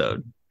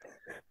episode.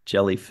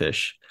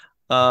 Jellyfish.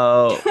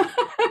 What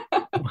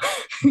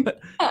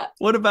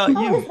about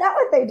you? Is that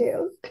what they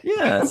do.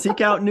 Yeah,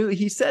 seek out new.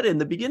 He said in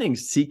the beginning,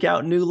 seek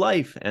out new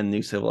life and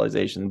new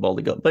civilization.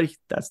 Boldly go, but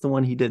that's the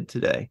one he did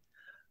today.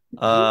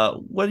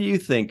 What do you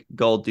think,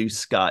 Goldu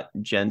Scott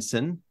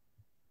Jensen?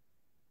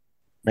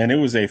 Man, it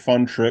was a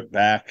fun trip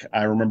back.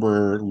 I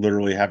remember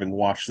literally having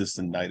watched this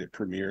the night it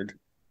premiered.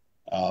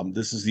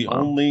 This is the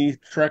only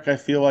Trek I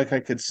feel like I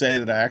could say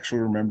that I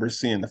actually remember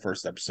seeing the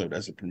first episode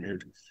as it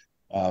premiered.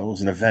 It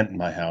was an event in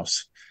my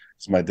house.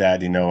 So my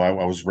dad, I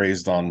was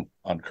raised on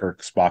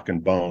Kirk, Spock,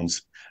 and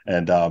Bones,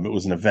 and it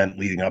was an event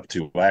leading up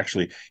to.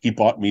 He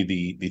bought me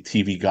the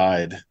TV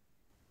guide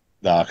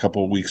a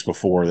couple of weeks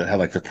before that had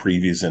like the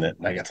previews in it,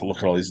 and I got to look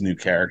at all these new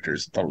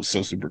characters. I thought it was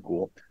so super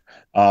cool.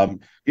 I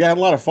had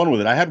a lot of fun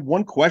with it. I had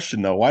one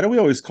question though: why do we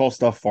always call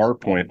stuff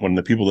Farpoint when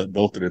the people that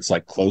built it, it's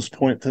like close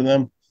point to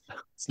them?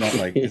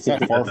 It's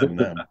not far from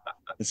them.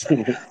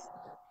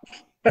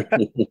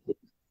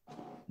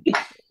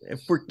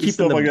 If we're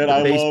keeping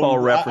the baseball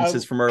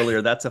references from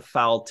earlier, that's a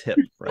foul tip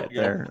right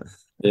there.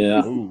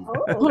 Yeah.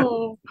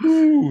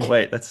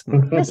 Wait, it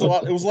was a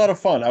lot of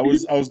fun. I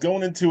was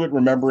going into it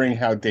remembering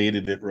how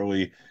dated it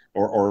really,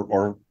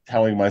 or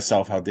telling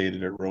myself how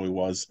dated it really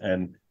was,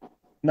 and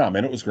no,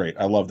 man, it was great.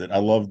 I loved it. I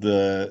loved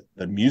the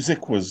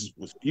music was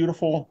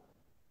beautiful.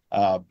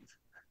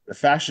 The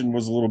fashion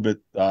was a little bit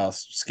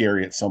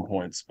scary at some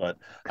points, but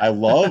I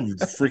loved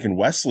freaking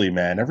Wesley,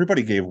 man.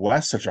 Everybody gave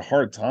Wes such a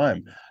hard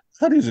time. I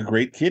thought he was a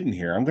great kid in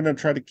here. I'm going to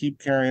try to keep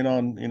carrying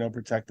on,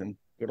 protecting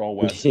good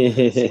old Wes.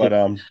 But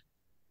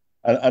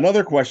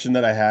another question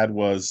that I had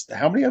was,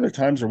 how many other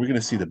times are we going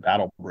to see the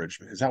battle bridge?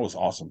 Because that was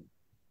awesome.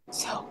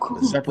 So cool.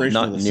 The separation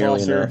Not of the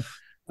nearly saucer. enough.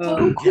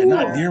 So cool. Yeah,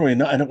 not nearly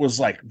enough. And it was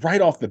like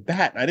right off the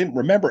bat. I didn't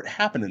remember it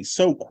happening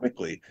so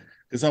quickly.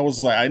 Because I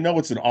was like, I know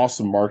it's an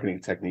awesome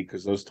marketing technique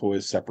because those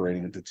toys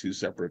separating into two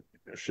separate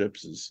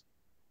ships is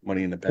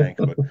money in the bank.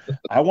 But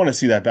I want to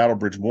see that battle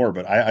bridge more.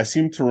 But I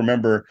seem to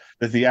remember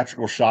the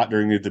theatrical shot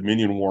during the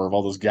Dominion War of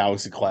all those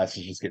Galaxy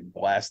classes just getting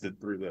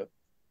blasted through the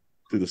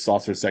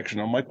saucer section.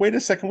 I'm like, wait a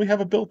second, we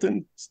have a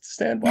built-in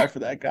standby for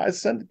that,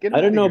 guys. I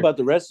don't know about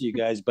the rest of you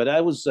guys, but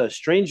I was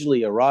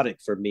strangely erotic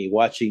for me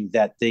watching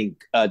that thing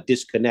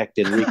disconnect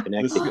and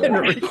reconnect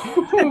again. Which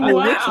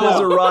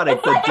was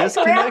erotic, the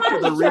disconnect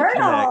or the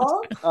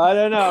reconnect? I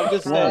don't know. I'm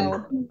just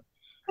saying.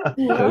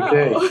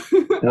 Okay.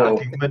 No.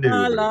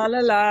 La la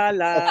la la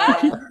la.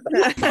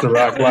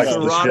 Cirroc likes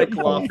the Erotic ship.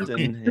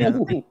 Lofton. Yeah. I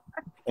don't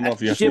know if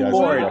the Ship FBI is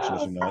board. watching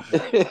this or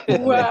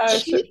not. Wow,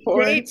 Cheap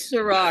date,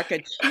 Cirroc, a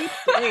cheap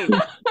date.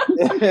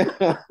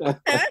 Well,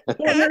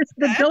 there's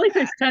the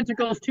jellyfish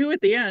tentacles too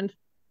at the end.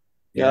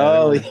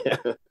 Oh yeah.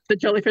 The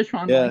jellyfish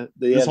one. Yeah.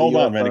 Just hold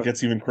on, man. It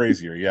gets even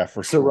crazier. Yeah,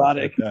 for sure.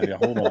 Erotic. Yeah,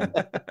 hold on.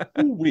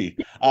 Ooh-wee.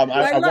 I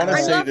want to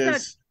say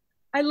this.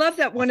 I love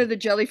that one of the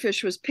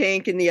jellyfish was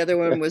pink and the other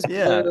one was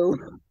Yeah. blue.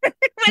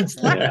 It's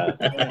like,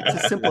 To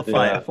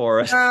simplify it for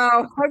us.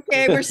 oh,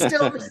 okay, we're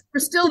still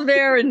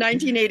there in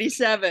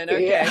 1987.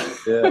 Okay.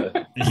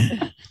 Yeah.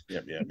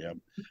 Yep.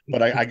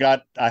 But I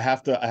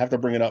have to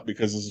bring it up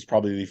because this is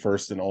probably the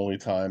first and only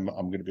time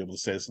I'm going to be able to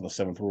say this in the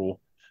seventh rule.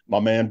 My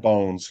man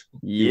Bones.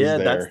 Yeah,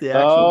 that's the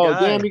actual Oh,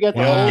 guy. damn, you got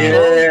the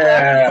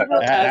Yeah.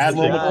 Admiral That's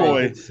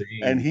McCoy.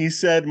 And he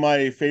said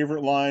my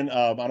favorite line.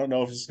 I don't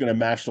know if this is going to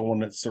match the one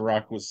that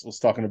Cirroc was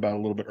talking about a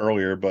little bit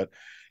earlier, but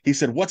he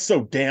said, "What's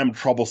so damn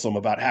troublesome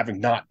about having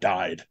not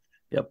died?"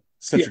 Yep.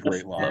 Such a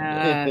great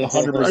line.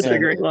 Such a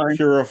great 100% line.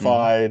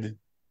 purified.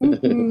 Mhm.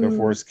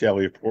 DeForest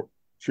Kelly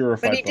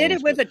purified. But he did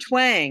Bones, it with a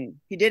twang.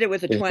 He did it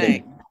with a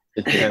twang.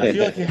 I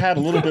feel like he had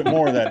a little bit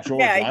more of that,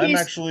 George.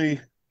 Yeah,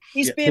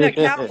 He's being a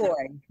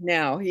cowboy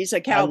now. He's a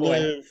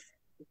cowboy.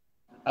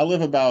 I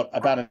live about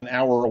an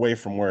hour away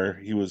from where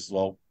he was.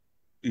 Well,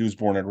 he was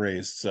born and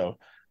raised. So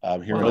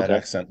hearing that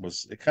accent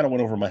it kind of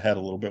went over my head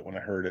a little bit when I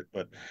heard it.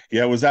 But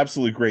yeah, it was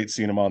absolutely great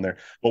seeing him on there.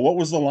 But what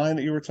was the line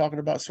that you were talking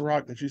about,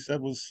 Cirroc, that you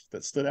said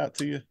that stood out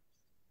to you?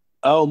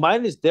 Oh,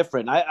 mine is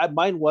different.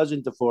 Mine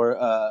wasn't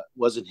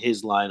wasn't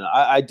his line.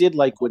 I did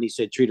like when he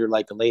said, "Treat her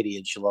like a lady,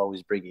 and she'll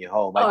always bring you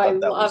home." I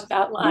thought love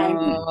that line.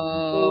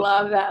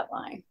 Love that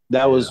line.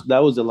 That was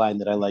the line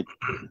that I liked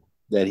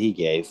that he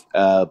gave.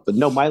 But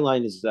no, my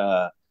line is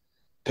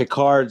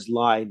Picard's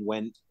line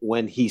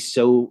when he's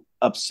so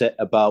upset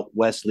about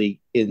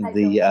Wesley in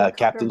the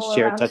captain's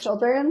chair touching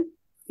children.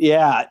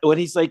 Yeah, when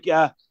he's like,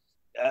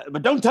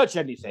 but don't touch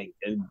anything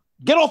and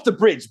get off the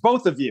bridge,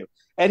 both of you.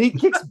 And he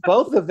kicks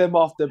both of them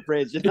off the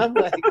bridge, and I'm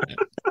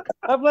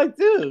like,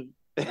 dude.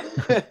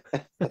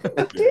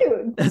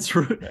 Dude, that's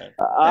rude.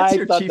 That's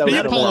your chief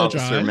medical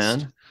officer,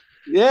 man.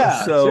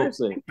 Yeah, so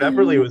seriously.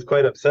 Beverly was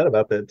quite upset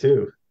about that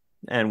too.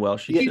 And well,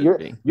 she should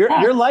be.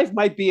 Your life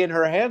might be in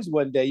her hands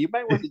one day. You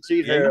might want to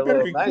treat her a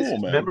little nice.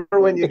 Cool, remember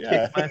when you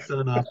kicked my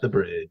son off the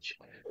bridge?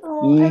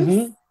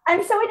 Oh,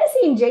 I'm so into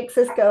seeing Jake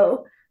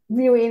Sisko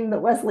viewing the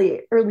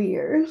Wesley early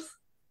years.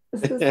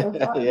 This is so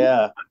fun.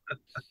 Yeah.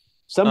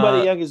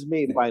 Somebody young as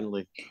me,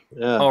 finally.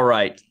 Yeah. All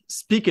right.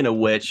 Speaking of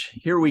which,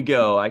 here we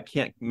go. I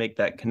can't make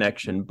that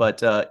connection,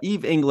 but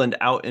Eve England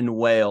out in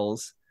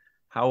Wales.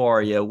 How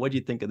are you? What do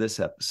you think of this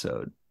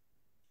episode?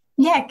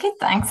 Yeah, good,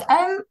 thanks.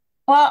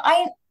 Well,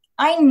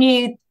 I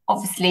knew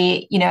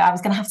obviously, I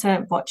was going to have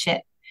to watch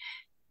it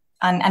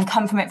and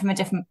come from it from a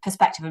different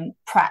perspective and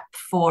prep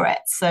for it.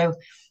 So,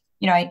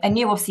 I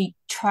knew obviously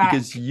Trek.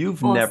 Because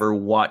you've never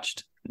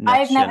watched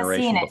I've never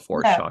Generation seen it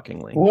before, no.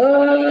 shockingly. What?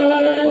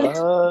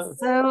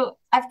 So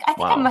I think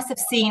Wow. I must have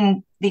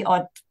seen the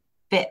odd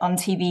bit on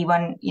TV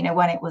when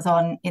it was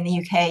on in the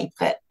UK,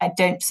 but I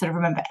don't sort of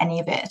remember any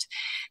of it.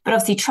 But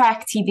obviously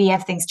Trek TV,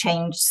 everything's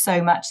changed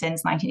so much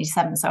since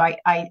 1987. So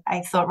I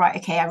thought, right,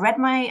 okay, I read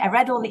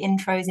all the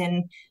intros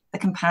in the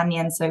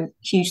companion. So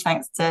huge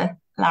thanks to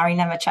Larry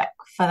Nemeczek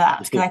for that,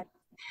 because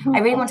I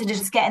really wanted to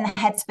just get in the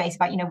headspace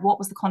about, what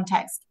was the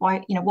context,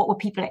 why, what were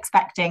people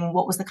expecting,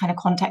 what was the kind of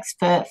context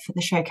for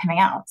the show coming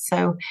out.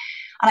 So,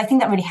 and I think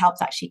that really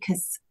helped actually,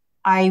 because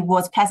I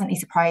was pleasantly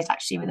surprised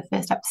actually with the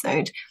first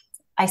episode.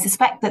 I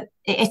suspect that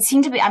it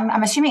seemed to be,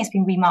 I'm assuming it's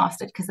been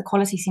remastered because the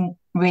quality seemed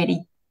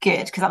really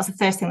good, because that was the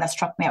first thing that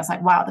struck me. I was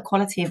like, wow, the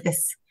quality of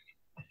this,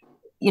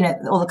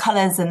 all the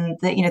colors and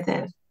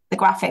the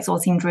graphics all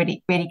seemed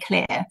really, really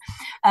clear.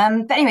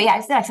 But anyway,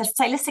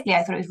 stylistically,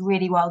 I thought it was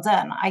really well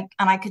done.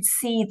 I could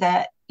see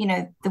that,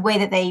 the way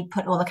that they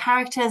put all the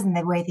characters and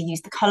the way they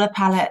used the color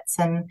palettes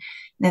and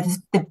the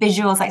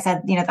visuals, like I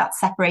said, that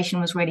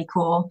separation was really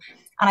cool.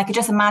 And I could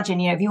just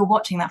imagine, if you were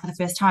watching that for the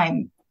first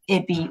time,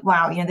 it'd be,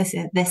 wow, this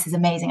is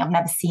amazing. I've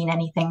never seen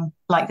anything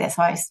like this.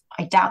 I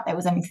doubt there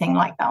was anything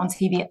like that on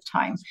TV at the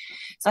time.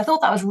 So I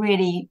thought that was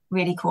really,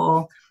 really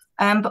cool.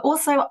 But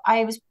also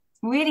I was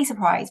really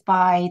surprised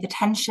by the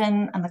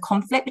tension and the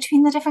conflict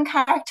between the different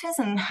characters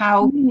and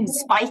how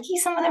spiky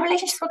some of the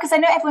relationships were. Because I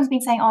know everyone's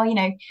been saying,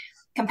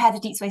 compared to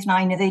Deep Space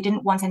Nine, they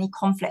didn't want any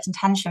conflict and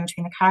tension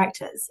between the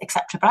characters,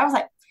 etc. But I was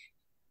like,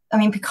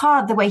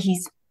 Picard, the way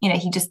he's,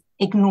 he just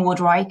ignored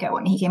Riker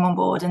when he came on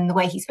board, and the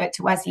way he spoke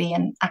to Wesley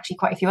and actually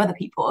quite a few other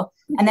people.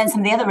 And then some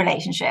of the other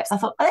relationships, I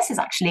thought, this is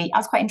actually, I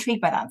was quite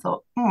intrigued by that and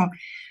thought,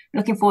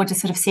 looking forward to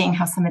sort of seeing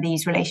how some of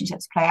these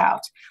relationships play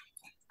out.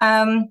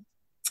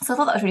 So I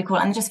thought that was really cool.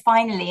 And just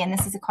finally, and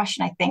this is a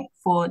question, I think,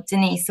 for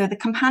Denise. So the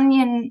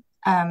companion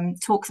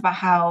talks about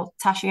how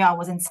Tasha Yar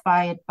was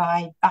inspired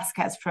by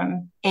Vasquez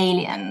from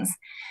Aliens,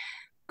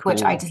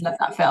 which I just love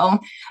that film.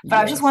 But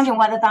I was just wondering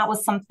whether that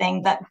was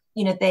something that,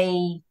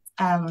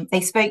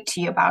 they spoke to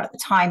you about at the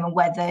time, and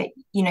whether,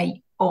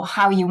 or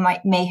how you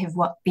may have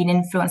been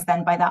influenced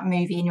then by that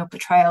movie in your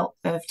portrayal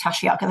of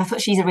Tasha Yar, because I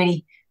thought she's a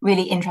really,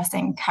 really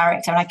interesting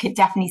character. And I could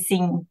definitely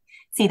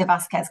see the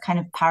Vasquez kind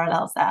of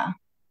parallels there.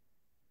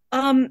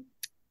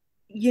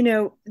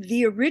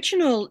 The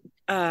original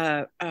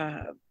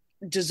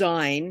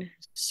design,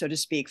 so to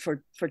speak,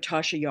 for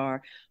Tasha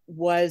Yar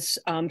was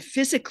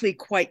physically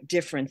quite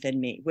different than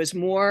me, was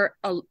more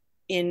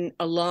in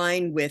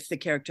line with the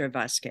character of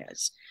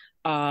Vasquez.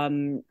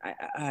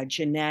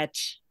 Jeanette,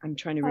 I'm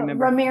trying to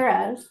remember.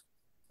 Ramirez.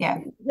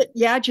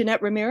 Yeah,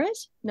 Jeanette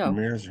Ramirez? No.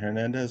 Ramirez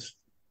Hernandez?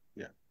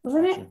 Yeah.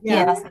 Wasn't it?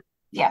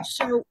 Yeah.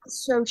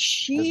 So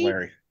she...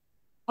 Larry.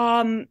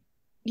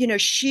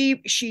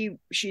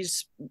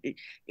 She's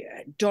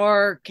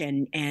dark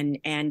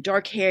and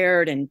dark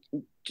haired and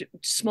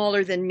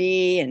smaller than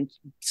me and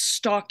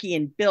stocky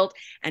and built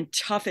and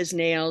tough as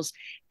nails.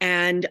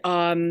 And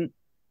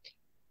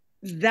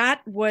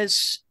that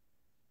was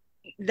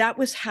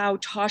how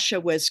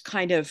Tasha was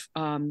kind of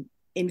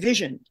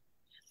envisioned.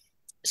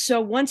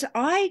 So once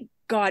I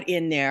got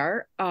in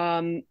there,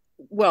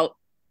 well,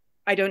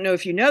 I don't know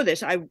if you know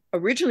this, I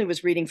originally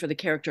was reading for the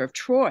character of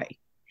Troy,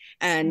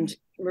 and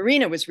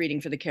Marina was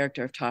reading for the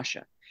character of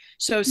Tasha.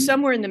 So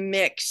somewhere in the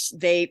mix,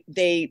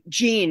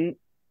 Gene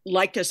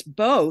liked us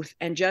both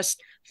and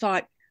just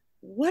thought,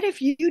 what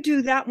if you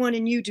do that one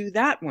and you do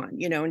that one,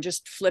 and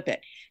just flip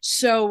it.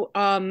 So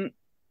the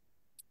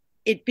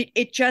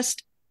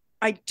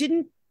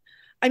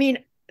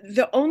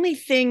only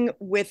thing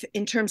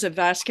in terms of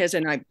Vasquez,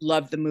 and I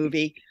love the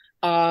movie,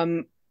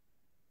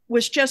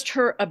 was just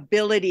her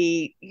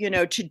ability,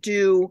 to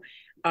do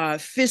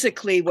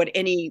physically what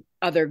any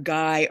other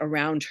guy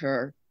around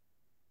her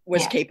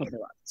was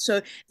capable of.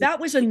 So that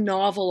was a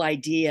novel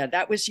idea.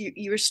 That was,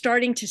 you were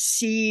starting to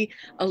see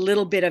a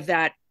little bit of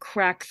that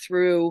crack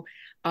through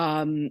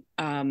in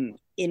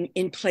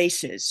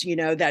places,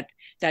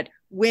 that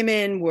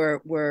women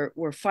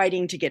were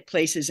fighting to get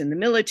places in the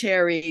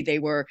military. They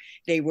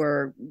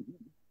were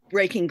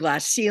breaking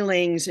glass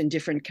ceilings in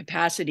different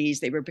capacities.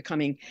 They were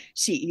becoming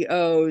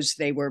CEOs.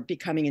 They were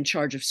becoming in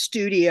charge of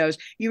studios.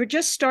 You were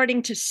just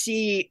starting to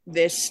see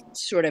this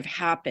sort of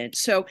happen.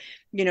 So,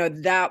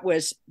 that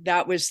was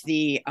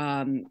the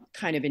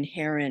kind of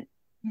inherent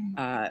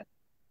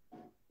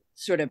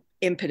sort of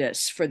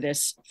impetus for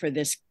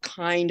this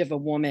kind of a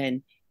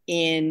woman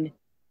in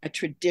a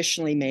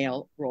traditionally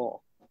male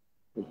role.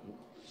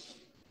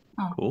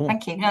 Oh, cool.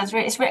 Thank you. No,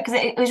 it's because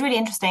it was really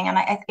interesting, and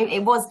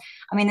it was.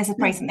 I mean, this is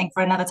probably something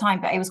for another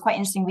time, but it was quite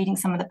interesting reading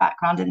some of the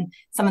background and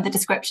some of the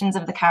descriptions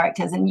of the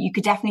characters, and you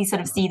could definitely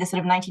sort of see the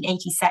sort of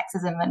 1980s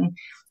sexism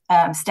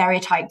and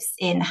stereotypes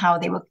in how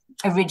they were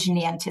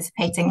originally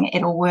anticipating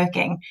it all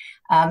working.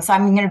 So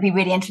I'm going to be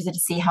really interested to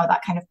see how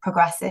that kind of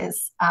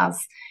progresses as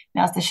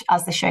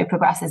the show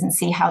progresses, and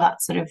see how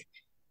that sort of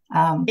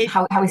how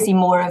we see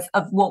more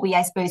of what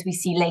I suppose we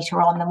see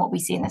later on than what we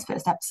see in this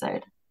first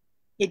episode.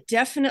 It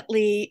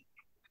definitely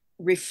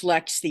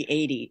reflects the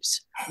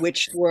 80s,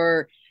 which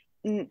were,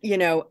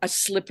 a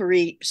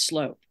slippery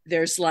slope.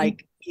 There's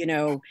like,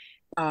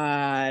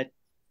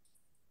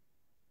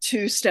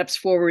 2 steps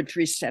forward,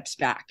 3 steps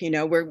back.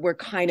 We're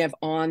kind of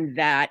on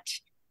that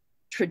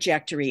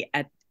trajectory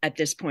at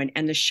this point,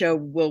 and the show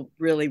will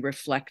really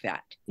reflect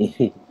that.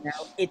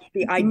 It's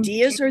the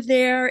ideas are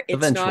there. It's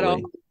Eventually. Not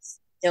always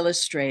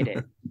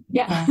illustrated.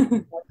 Yeah.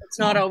 It's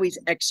not always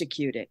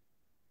executed.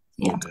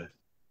 Yeah. Okay.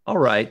 All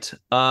right.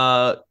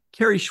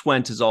 Carrie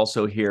Schwent is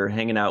also here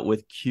hanging out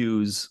with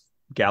Q's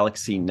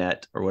Galaxy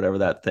Net or whatever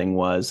that thing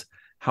was.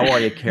 How are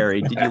you,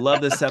 Carrie? Did you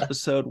love this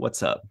episode?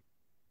 What's up?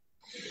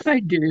 I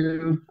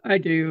do.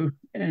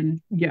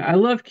 And yeah, I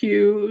love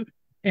Q.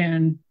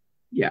 And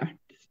yeah,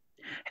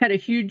 had a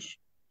huge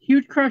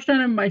crush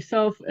on him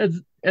myself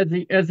as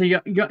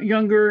a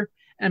younger,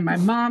 and my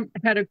mom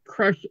had a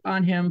crush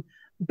on him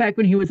back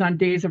when he was on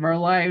Days of Our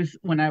Lives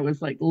when I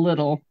was like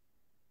little.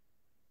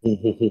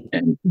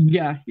 And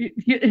yeah,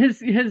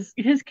 his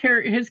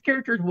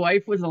character's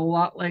wife was a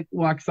lot like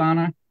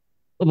Waxana,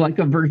 like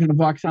a version of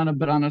Waxana,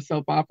 but on a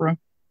soap opera.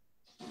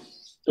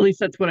 At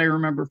least that's what I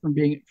remember from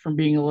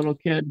being a little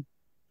kid.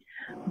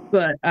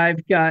 But I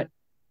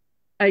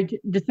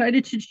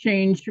decided to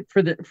change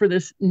for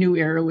this new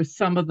era with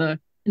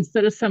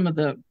instead of some of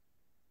the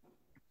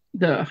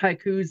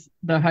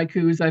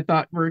haikus I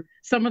thought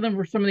some of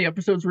the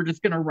episodes were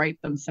just going to write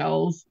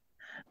themselves.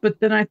 But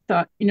then I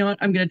thought, you know what,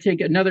 I'm going to take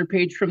another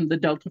page from the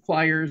Delta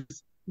Flyers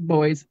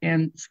boys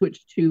and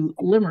switch to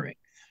limericks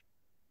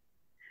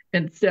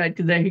instead,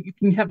 because you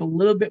can have a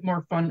little bit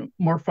more fun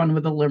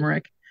with a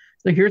limerick.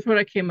 So here's what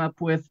I came up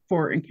with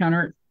for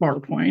Encounter at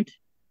Farpoint.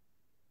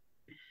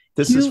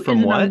 This is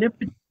from what?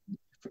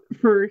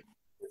 For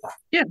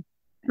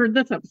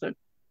this episode.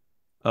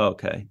 Oh,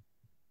 okay.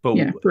 But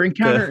yeah, for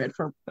Encounter at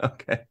Farpoint.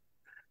 Okay.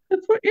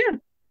 That's what, yeah.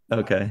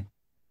 Okay.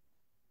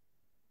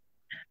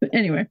 But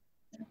anyway,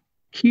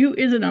 Q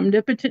is an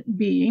omnipotent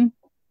being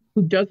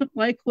who doesn't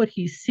like what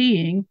he's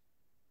seeing.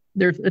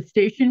 There's a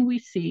station we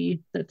see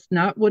that's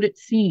not what it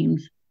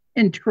seems,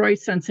 and Troy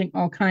sensing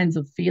all kinds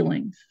of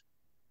feelings.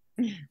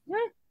 Yeah,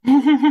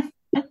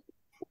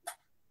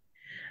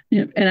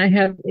 and I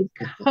have a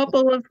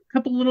couple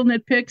little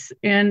nitpicks,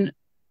 and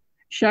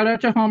shout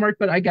out to Hallmark,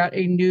 but I got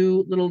a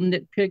new little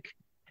nitpick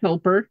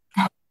helper.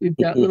 We've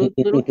got little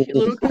Q with his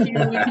cute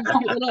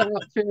little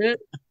outfit.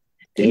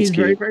 He's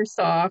very, very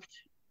soft.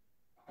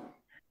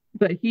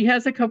 But he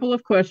has a couple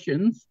of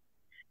questions,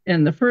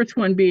 and the first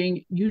one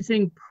being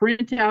using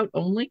printout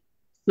only.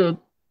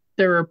 So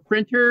there are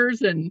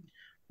printers and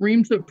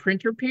reams of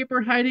printer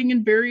paper hiding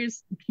in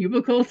various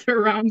cubicles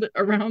around the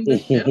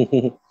ship.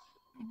 I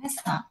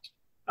missed that.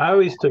 I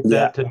always took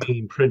that to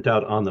mean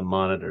printout on the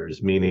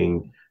monitors,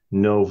 meaning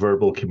no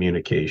verbal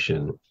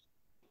communication.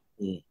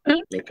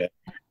 Okay.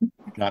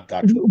 Not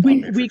Dr.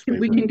 We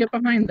can get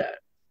behind that.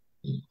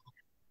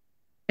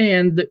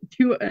 And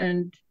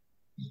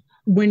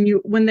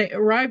when they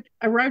arrived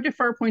at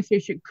Farpoint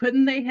Station,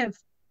 couldn't they have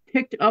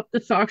picked up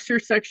the Saucer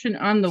section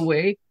on the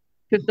way?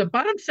 Because the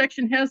bottom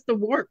section has the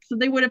warp, so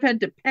they would have had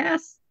to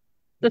pass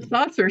the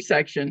Saucer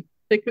section.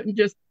 They couldn't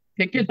just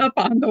pick it up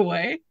on the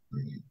way.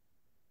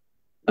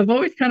 I've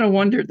always kind of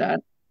wondered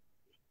that.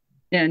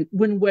 And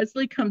when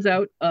Wesley comes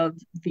out of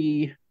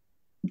the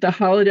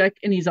holodeck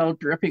and he's all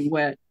dripping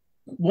wet,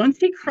 once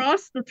he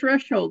crossed the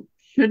threshold,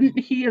 shouldn't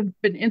he have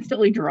been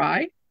instantly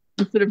dry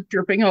instead of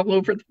dripping all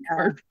over the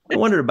carpet? I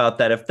wondered about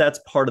that, if that's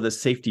part of the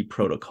safety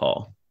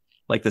protocol.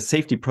 Like the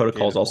safety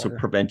protocols also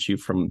prevent you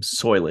from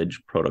soilage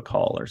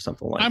protocol or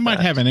something like that. I might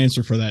have an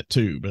answer for that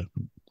too, but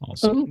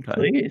also. Oh,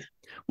 please.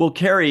 Well,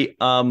 Carrie,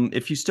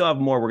 if you still have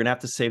more, we're going to have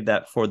to save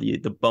that for the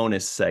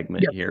bonus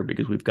segment here,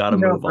 because we've got to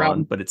move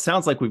on. But it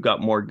sounds like we've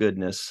got more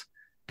goodness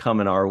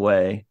coming our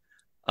way.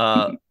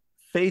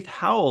 Faith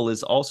Howell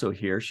is also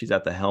here. She's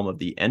at the helm of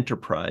the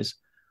Enterprise.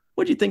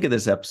 What do you think of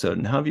this episode,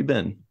 and how have you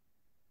been?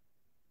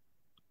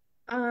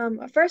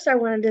 First, I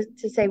wanted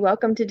to say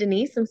welcome to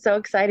Denise. I'm so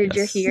excited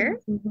you're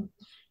here.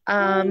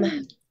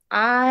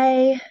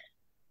 I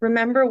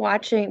remember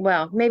watching,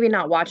 well, maybe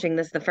not watching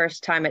this the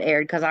first time it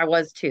aired because I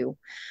was too,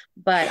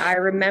 but I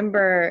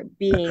remember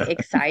being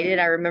excited.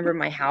 I remember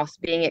my house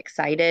being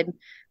excited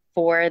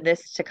for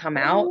this to come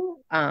out.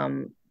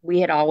 We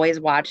had always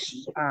watched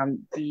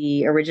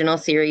the original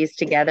series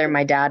together,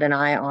 my dad and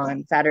I,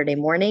 on Saturday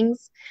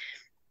mornings.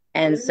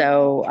 And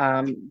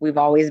so we've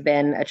always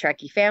been a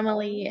Trekkie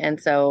family. And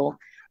so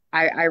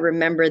I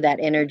remember that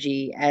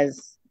energy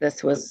as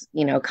this was,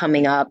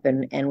 coming up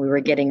and we were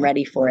getting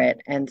ready for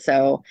it. And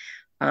so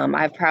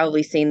I've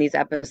probably seen these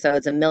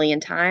episodes a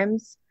million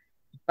times,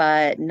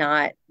 but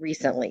not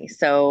recently.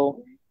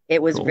 So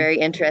it was very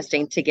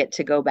interesting to get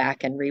to go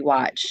back and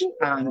rewatch,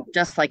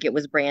 just like it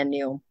was brand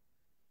new.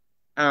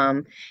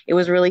 It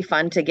was really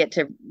fun to get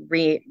to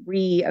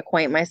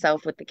reacquaint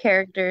myself with the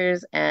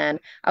characters. And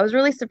I was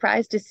really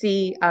surprised to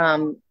see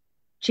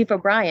Chief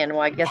O'Brien.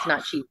 Well, I guess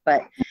not Chief,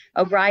 but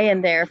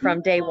O'Brien there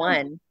from day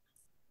one.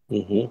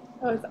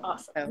 Mm-hmm. That was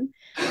awesome.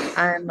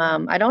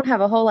 I don't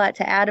have a whole lot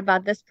to add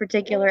about this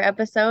particular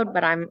episode,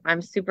 but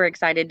I'm super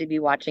excited to be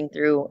watching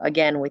through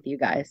again with you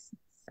guys.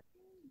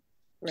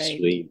 Right.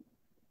 Sweet.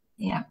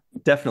 Yeah.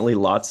 Definitely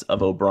lots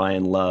of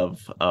O'Brien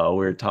love. We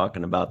were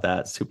talking about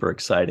that. Super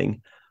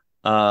exciting.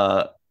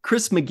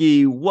 Chris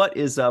McGee, what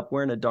is up?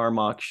 Wearing a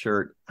Darmok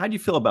shirt. How do you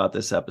feel about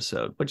this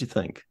episode? What'd you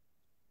think?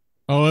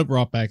 Oh, it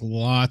brought back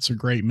lots of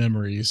great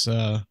memories.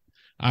 I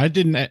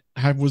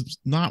was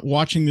not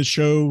watching the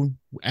show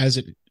as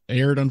it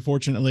aired,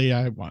 unfortunately.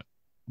 I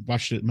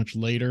watched it much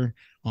later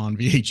on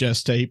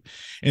VHS tape.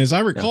 And as I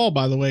recall,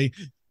 by the way,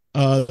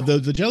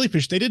 the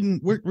jellyfish, they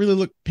didn't really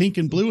look pink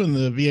and blue in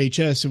the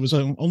VHS. It was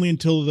only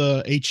until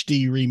the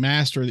HD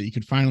remaster that you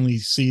could finally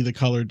see the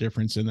color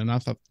difference in them. I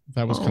thought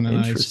that was kind of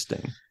nice.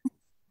 Interesting.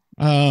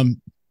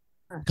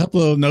 A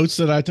couple of notes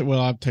that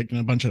I've taken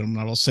a bunch of them.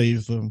 I will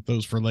save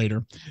those for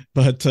later.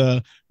 But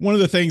one of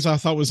the things I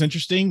thought was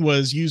interesting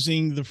was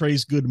using the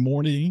phrase "good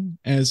morning"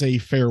 as a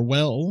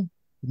farewell.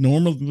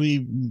 Normally,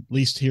 at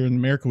least here in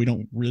America, we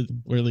don't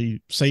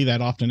really say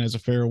that often as a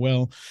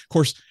farewell. Of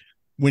course,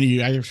 when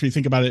you actually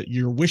think about it,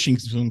 you're wishing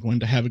someone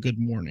to have a good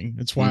morning.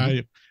 That's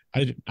why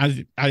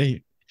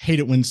I hate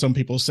it when some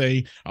people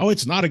say, "Oh,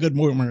 it's not a good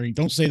morning.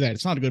 Don't say that.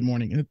 It's not a good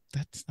morning."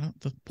 That's not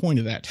the point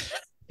of that.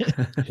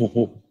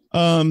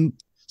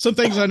 Some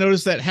things I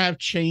noticed that have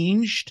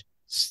changed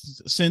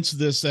since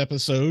this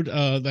episode,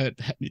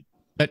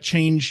 that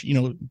change,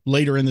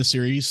 later in the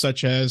series,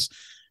 such as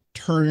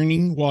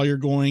turning while you're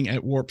going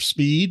at warp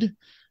speed.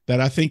 That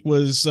I think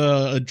was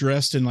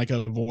addressed in like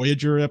a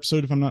Voyager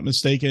episode, if I'm not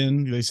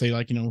mistaken. They say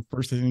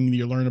first thing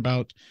you learn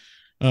about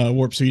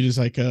warp speed is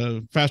like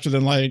faster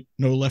than light,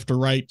 no left or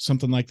right,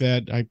 something like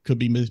that. I could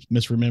be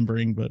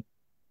misremembering,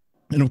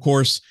 and of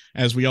course,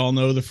 as we all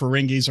know, the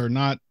Ferengis are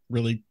not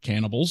really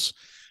cannibals.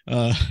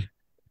 That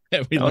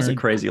was a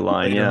crazy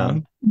line.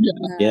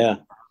 Yeah.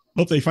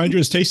 Hope they find you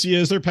as tasty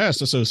as their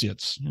past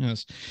associates.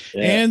 Yes.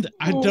 Yeah. And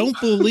I don't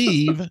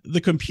believe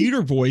the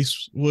computer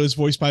voice was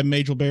voiced by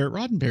Majel Barrett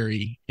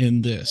Roddenberry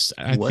in this.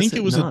 I think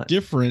it was a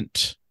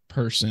different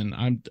person.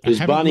 I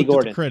haven't Bonnie looked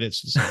Gordon. at the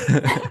credits.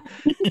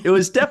 It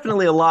was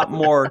definitely a lot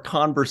more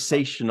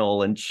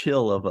conversational and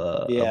chill of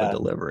a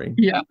delivery.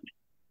 Yeah.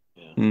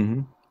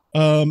 Mm-hmm.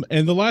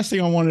 And the last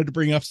thing I wanted to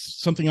bring up,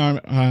 something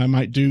I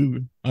might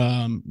do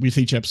with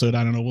each episode,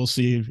 I don't know, we'll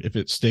see if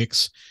it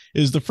sticks,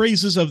 is the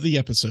phrases of the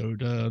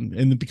episode.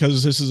 And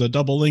because this is a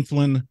double length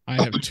one, I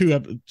have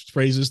two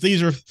phrases.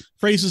 These are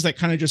phrases that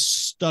kind of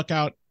just stuck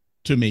out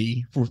to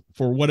me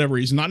for whatever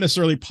reason, not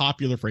necessarily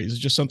popular phrases,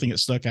 just something that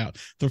stuck out.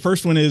 The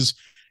first one is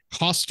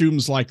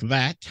costumes like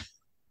that.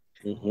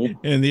 Mm-hmm.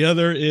 And the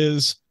other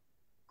is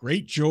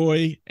great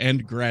joy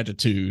and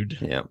gratitude.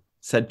 Yeah.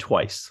 Said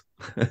twice.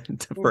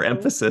 For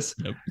emphasis.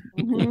 Yep.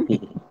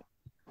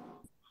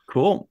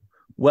 Cool.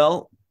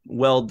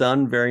 Well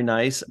done. Very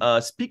nice.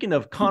 Speaking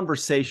of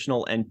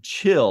conversational and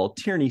chill,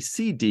 Tierney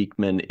C.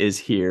 Dieckmann is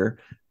here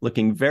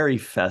looking very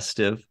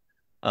festive.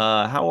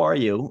 How are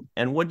you?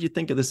 And what do you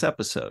think of this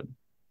episode?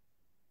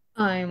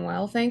 I'm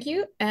well, thank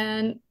you.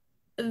 And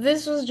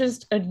this was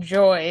just a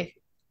joy,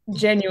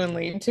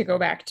 genuinely, to go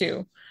back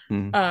to.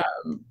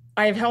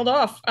 I've held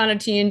off on a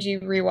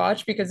TNG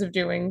rewatch because of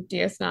doing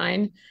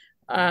DS9.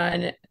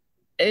 And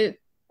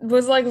it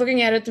was like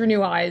looking at it through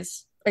new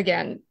eyes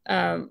again.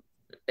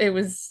 It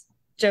was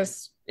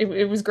just,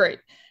 it was great.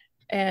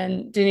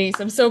 And Denise,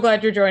 I'm so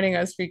glad you're joining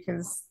us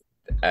because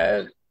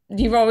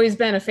you've always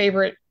been a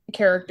favorite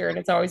character, and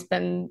it's always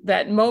been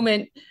that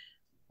moment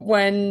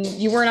when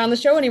you weren't on the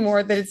show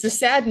anymore that it's the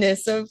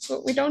sadness of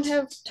we don't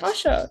have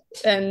Tasha.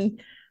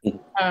 And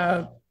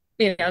the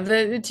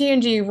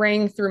TNG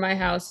rang through my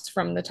house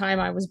from the time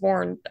I was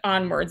born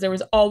onwards. There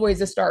was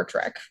always a Star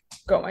Trek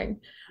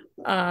going.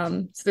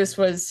 So this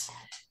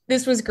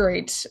was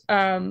great.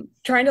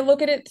 Trying to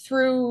look at it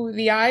through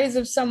the eyes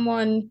of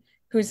someone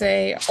who's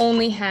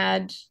only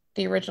had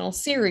the original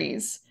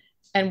series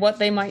and what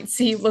they might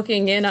see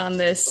looking in on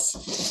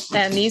this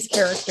and these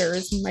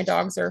characters. My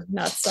dogs are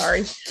nuts,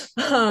 sorry.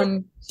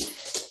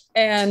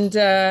 And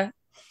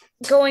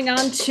going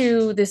on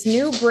to this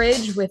new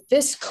bridge with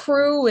this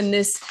crew and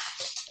this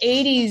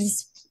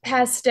 80s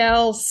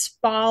pastel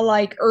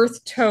spa-like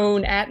earth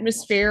tone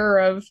atmosphere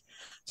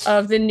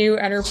of the new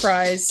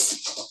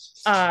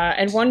Enterprise,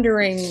 and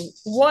wondering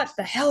what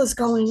the hell is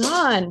going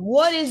on?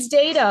 What is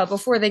Data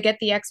before they get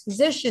the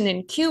exposition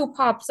and Q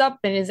pops up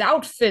in his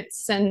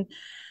outfits, and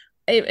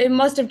it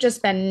must have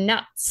just been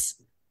nuts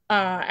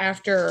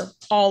after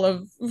all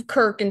of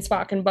Kirk and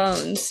Spock and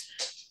Bones.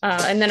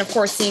 And then, of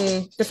course,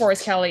 seeing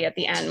DeForest Kelley at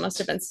the end must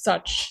have been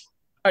such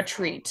a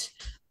treat.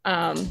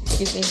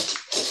 Excuse me.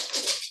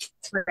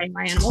 Spraying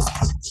my animals.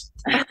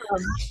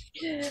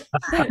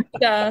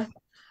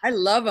 I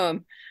love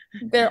them.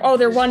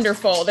 They're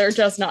wonderful. They're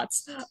just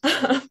nuts,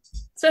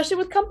 especially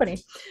with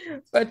company.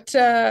 But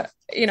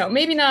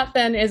maybe not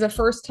then as a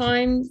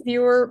first-time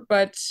viewer,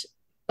 but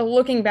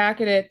looking back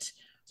at it,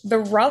 the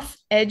rough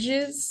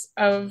edges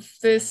of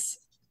this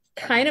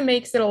kind of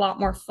makes it a lot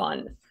more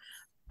fun.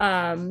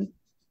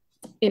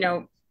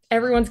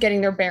 everyone's getting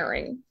their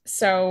bearing.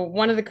 So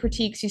one of the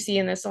critiques you see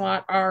in this a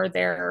lot are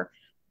there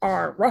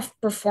are rough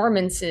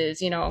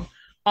performances,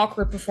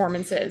 awkward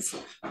performances,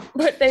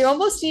 but they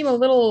almost seem a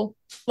little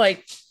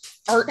like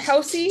art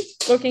housey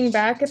looking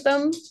back at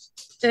them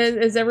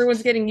as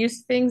everyone's getting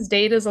used to things.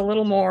 Data's a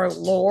little more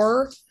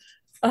lore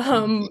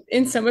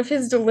in some of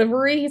his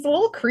delivery. He's a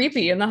little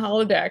creepy in the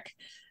holodeck,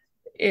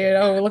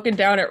 looking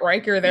down at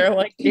Riker there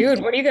like,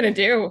 dude, what are you gonna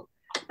do?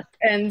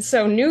 And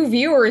so new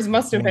viewers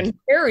must have been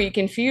very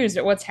confused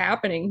at what's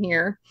happening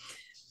here.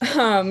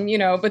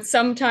 But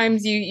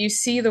sometimes you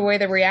see the way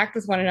they react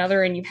with one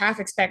another, and you half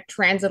expect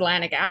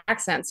transatlantic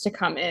accents to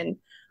come in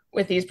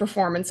with these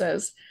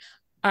performances.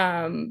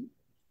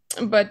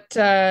 But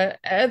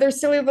there's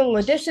silly little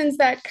additions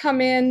that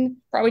come in,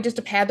 probably just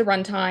to pad the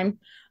runtime,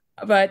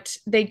 but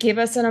they give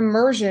us an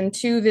immersion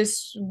to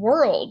this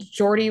world.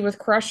 Geordi with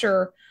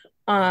Crusher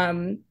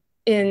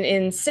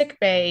in sick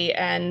bay,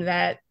 and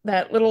that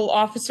little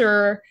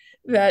officer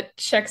that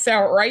checks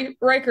out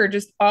Riker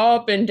just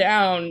up and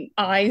down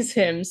eyes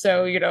him.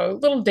 So, a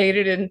little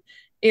dated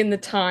in the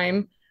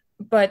time,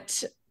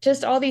 but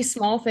just all these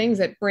small things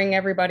that bring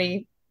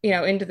everybody,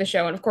 into the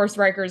show. And of course,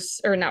 Picard's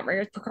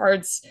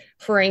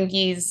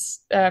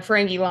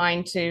Ferengi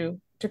line to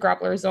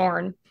Groppler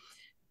Zorn.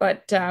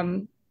 But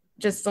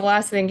just the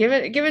last thing,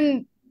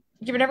 given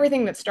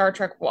everything that Star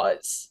Trek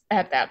was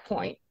at that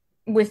point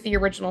with the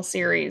original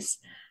series,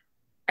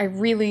 I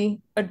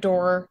really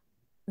adore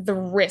the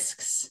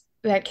risks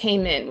that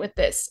came in with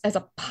this as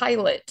a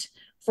pilot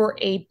for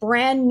a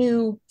brand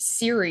new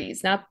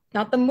series, not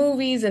the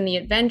movies and the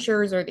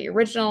adventures or the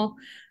original,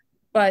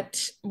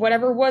 but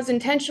whatever was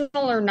intentional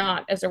or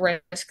not as a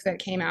risk that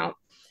came out.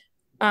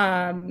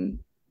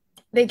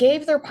 They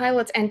gave their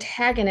pilot's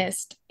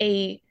antagonist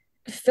a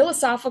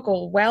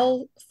philosophical,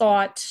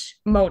 well-thought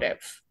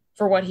motive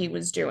for what he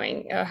was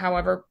doing,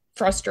 however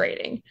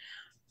frustrating.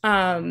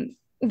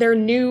 Their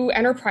new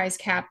Enterprise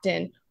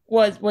captain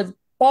was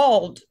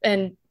bald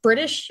and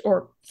British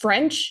or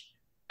French,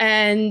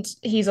 and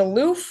he's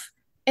aloof,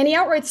 and he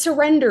outright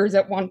surrenders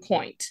at one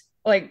point.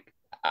 Like,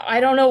 I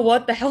don't know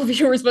what the hell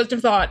viewers must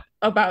have thought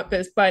about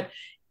this, but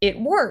it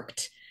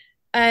worked.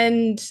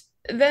 And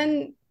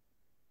then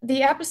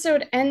the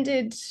episode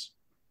ended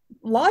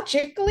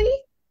logically,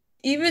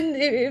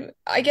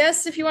 I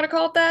guess, if you want to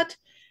call it that,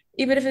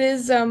 even if it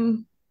is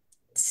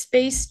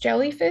space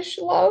jellyfish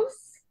love,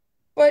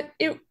 but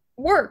it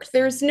worked.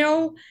 There's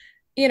no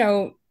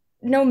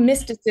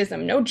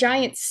mysticism, no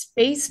giant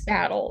space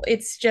battle.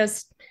 It's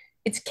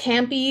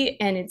campy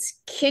and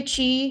it's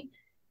kitschy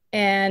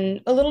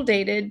and a little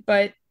dated,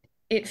 but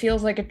it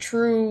feels like a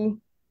true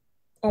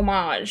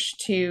homage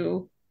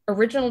to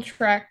original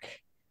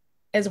Trek,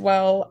 as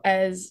well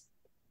as,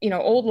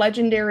 old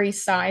legendary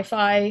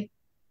sci-fi,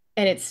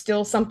 and it's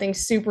still something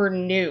super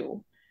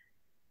new.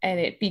 And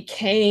it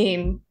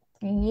became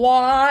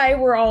why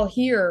we're all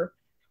here,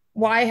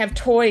 why I have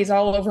toys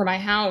all over my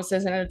house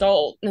as an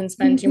adult and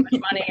spend too much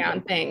money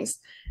on things.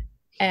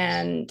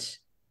 And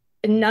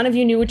none of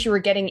you knew what you were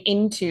getting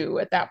into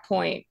at that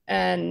point.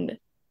 And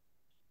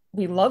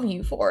we love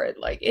you for it.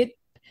 Like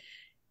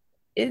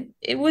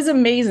it was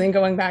amazing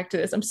going back to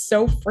this. I'm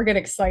so friggin'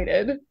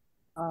 excited.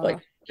 I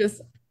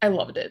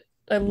loved it.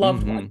 I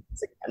loved watching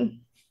this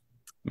again.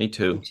 Me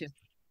too.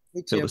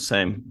 Me too. Feel the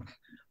same.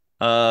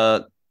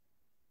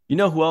 You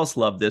know who else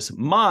loved this?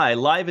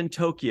 Live in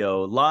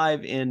Tokyo,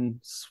 live in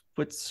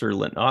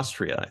Switzerland,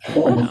 Austria, I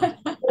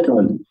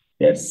think.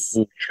 Yes,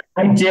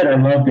 I did. I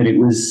loved it.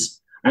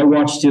 I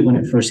watched it when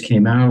it first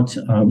came out.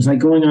 It was like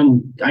going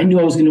on. I knew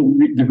I was going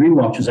to. The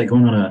rewatch was like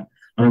going on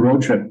a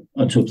road trip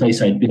to a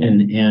place I'd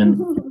been.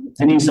 And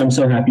Denise, I'm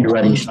so happy you're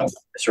riding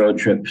this road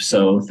trip.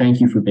 So thank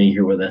you for being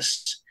here with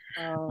us.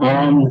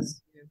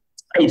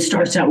 It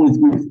starts out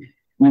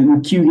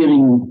with Q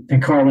giving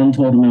Picard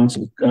untold amounts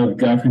of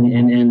guff,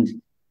 and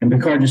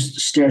Picard just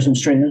stares him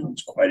straight.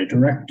 It's quite a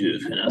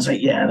directive, and I was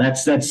like, yeah,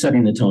 that's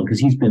setting the tone, because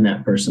he's been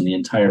that person the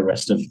entire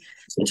rest of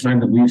the time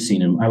that we've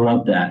seen him. I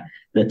love that.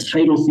 The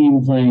title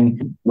theme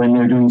playing when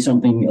they're doing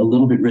something a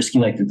little bit risky,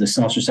 like the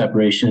saucer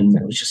separation,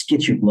 it just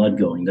gets your blood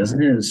going,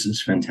 doesn't it?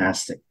 It's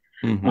fantastic.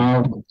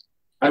 Mm-hmm.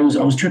 I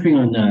was tripping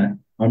on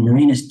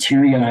Marina's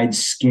teary-eyed,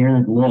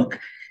 scared look.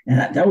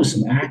 And that was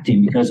some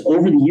acting, because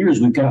over the years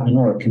we've gotten to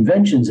know her at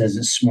conventions as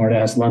a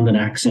smart-ass London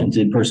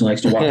accented person likes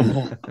to walk.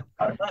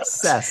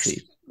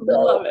 Sassy.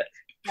 Love it.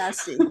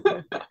 Sassy.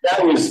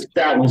 That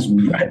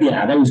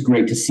was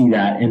great to see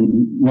that,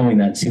 and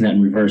seeing that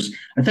in reverse.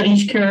 I thought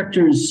each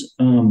character's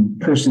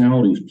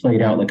personality was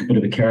played out like a bit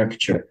of a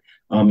caricature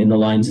in the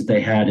lines that they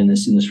had in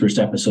this first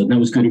episode. And that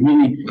was good.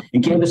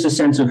 It gave us a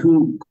sense of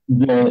who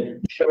the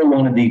show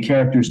wanted the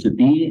characters to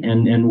be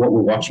and what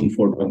we're watching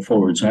for going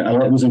forward. So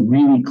it was a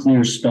really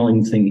clear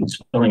spelling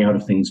out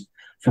of things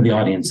for the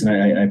audience, and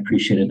I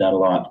appreciated that a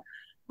lot.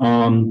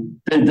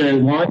 The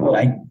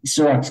line,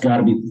 Cirroc's got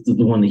to be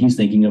the one that he's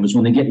thinking of, is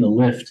when they get in the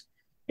lift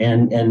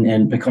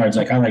and Picard's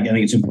like, I think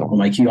it's important for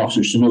my key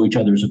officers to know each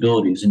other's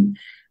abilities. And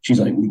she's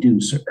like, we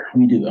do, sir,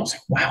 we do. I was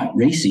like, wow,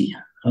 racy.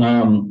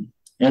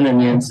 And then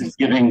Jensen's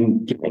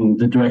giving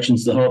the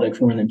directions to the holodeck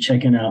for, and then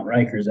checking out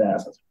Riker's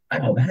ass.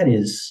 Wow, that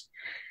is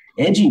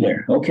edgy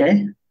there.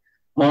 Okay.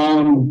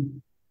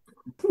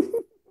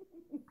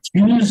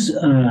 Q's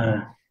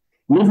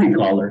livery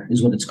collar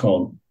is what it's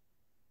called.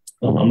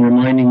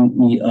 Reminding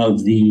me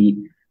of the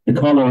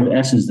collar of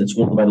S's that's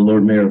worn by the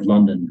Lord Mayor of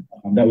London.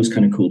 That was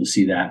kind of cool to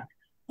see that.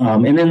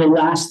 And then the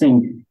last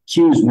thing,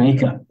 Q's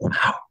makeup.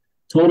 Wow,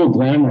 total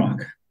glam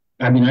rock.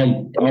 I mean,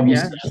 I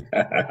obviously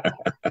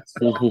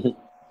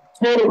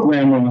total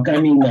glam rock. I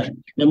mean,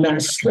 the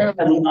mascara,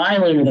 the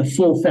eyeliner, the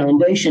full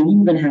foundation,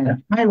 even had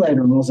a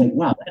highlighter, and I was like,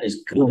 wow, that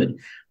is good.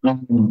 I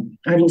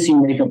haven't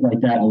seen makeup like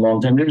that in a long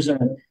time. There's a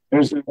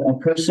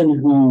person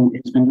who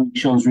has been doing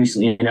shows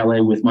recently in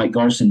LA with Mike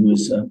Garson, who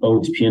is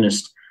Bowie's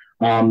pianist.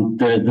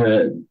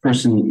 The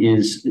person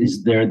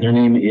is their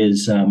name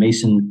is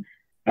Mason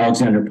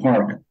Alexander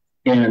Park,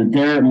 and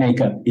their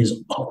makeup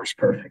is always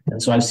perfect.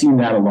 And so I've seen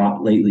that a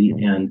lot lately.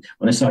 And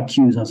when I saw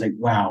Q's, I was like,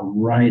 wow,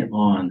 right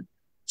on.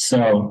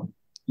 So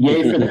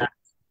yay for that.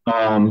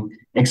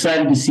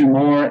 Excited to see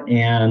more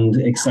and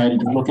excited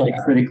to look at it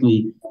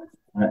critically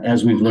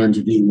as we've learned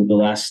to do with the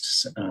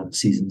last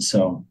season.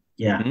 So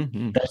yeah,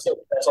 that's it.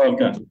 That's all I've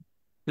got.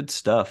 Good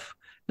stuff.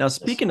 Now,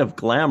 speaking of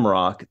glam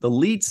rock, the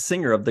lead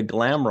singer of the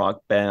glam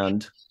rock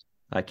band,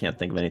 I can't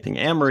think of anything.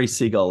 Marie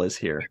Segal is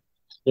here.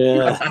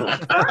 Yeah.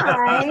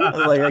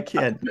 Like, I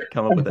can't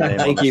come up with a name.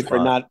 Thank you for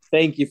not.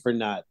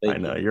 I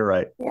know, you're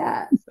right.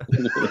 Yeah.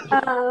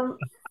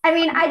 I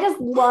mean, I just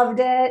loved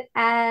it.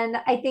 And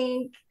I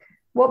think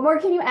what more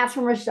can you ask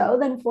from a show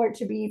than for it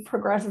to be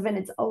progressive in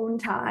its own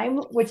time,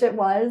 which it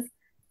was.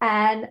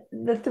 And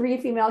the three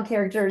female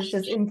characters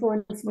just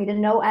influenced me to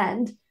no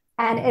end.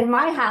 And in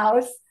my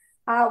house,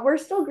 we're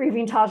still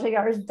grieving Tasha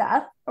Yar's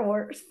death,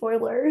 or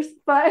spoilers,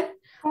 but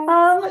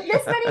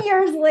this many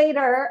years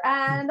later,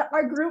 and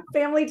our group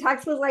family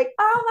text was like,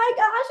 oh my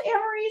gosh,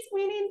 Anne-Marie's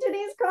meeting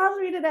Denise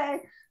Crosby today.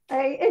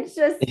 Like, it's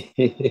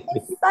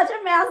such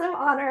a massive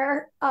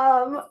honor.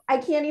 I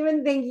can't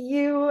even thank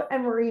you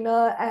and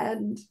Marina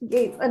and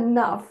Gates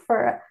enough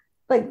for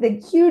like the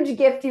huge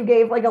gift you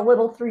gave like a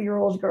little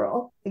 3-year-old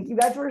girl. Like, you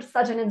guys were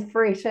such an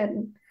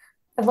inspiration.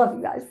 I love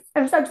you guys.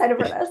 I'm so excited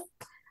for this.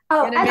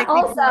 Oh,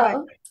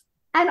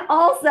 and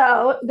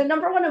also the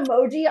number one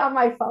emoji on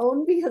my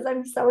phone, because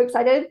I'm so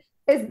excited,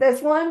 is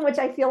this one, which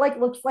I feel like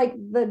looks like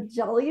the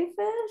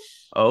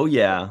jellyfish. Oh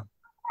yeah.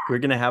 We're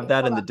gonna have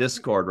that in the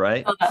Discord,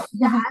 right?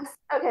 Yes.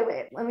 Okay,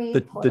 wait. Let me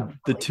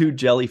the two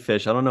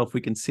jellyfish. I don't know if we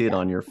can see it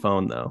on your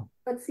phone though.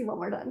 Let's see when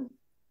we're done.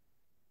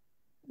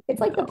 It's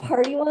like the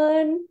party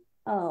one.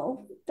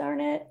 Oh, darn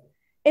it.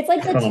 It's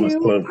like the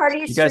two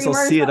party. You guys will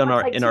see it on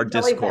our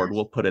Discord.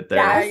 We'll put it there.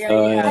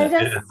 I'm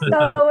just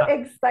so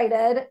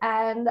excited,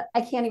 and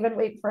I can't even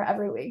wait for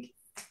every week.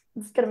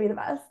 It's gonna be the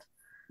best.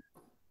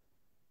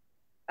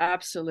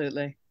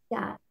 Absolutely.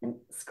 Yeah. And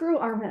screw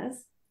Armis.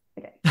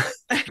 Okay.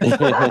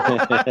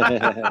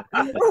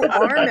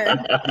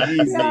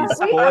 Easy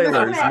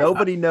spoilers.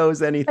 Nobody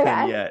knows anything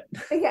yet.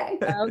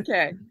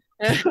 Okay.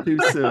 Too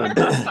soon.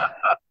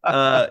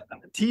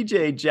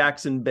 TJ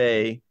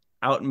Jackson-Bey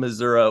out in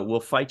Missouri will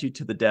fight you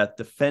to the death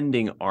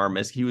defending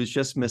Armis. He was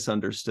just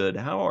misunderstood.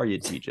 How are you,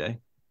 TJ?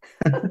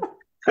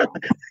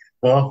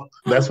 Well,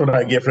 that's what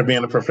I get for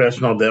being a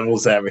professional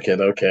devil's advocate.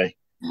 Okay.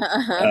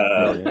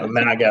 And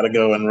then I got to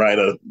go and write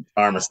a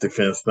Armis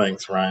defense.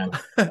 Thanks, Ryan.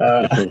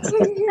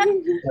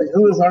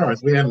 Who is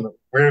Armis?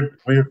 We're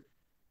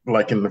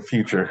like in the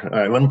future. All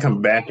right, let me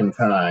come back in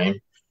time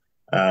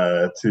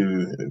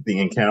to the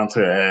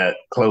encounter at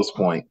Close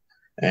Point,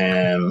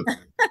 and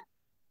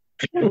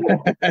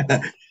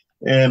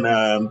and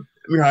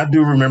I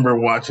do remember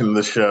watching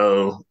the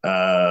show.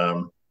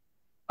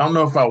 I don't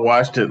know if I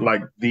watched it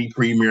like the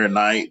premiere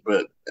night,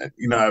 but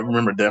I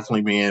remember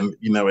definitely being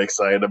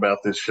excited about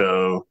this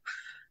show,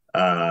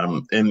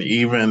 and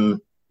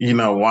even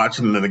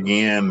watching it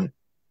again,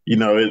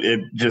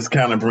 it just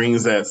kind of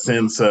brings that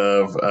sense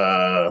of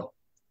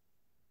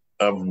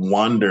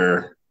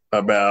wonder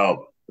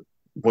about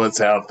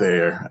what's out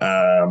there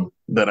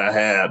that I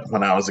had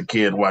when I was a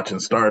kid watching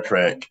Star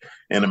Trek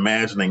and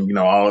imagining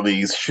all of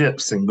these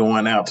ships and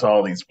going out to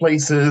all these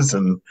places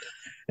and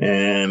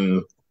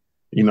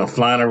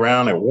flying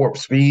around at warp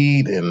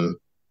speed and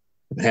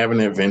having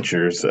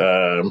adventures.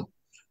 So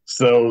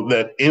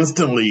that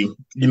instantly,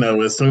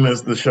 as soon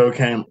as the show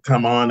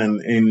come on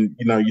and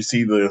you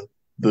see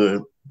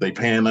they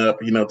pan up,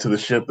 to the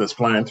ship that's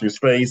flying through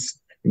space,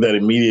 that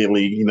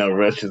immediately,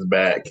 rushes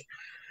back.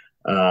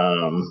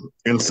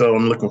 And so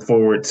I'm looking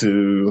forward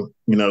to,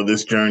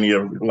 this journey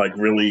of like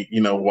really,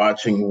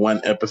 watching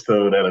one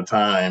episode at a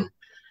time,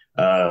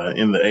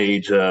 in the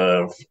age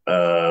of,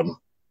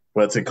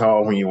 what's it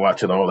called when you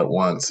watch it all at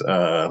once?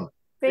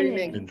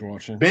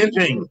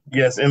 Binging.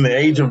 Yes, in the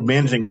age of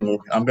binging,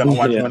 I'm going to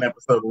watch one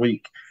episode a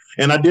week.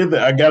 And I did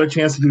that. I got a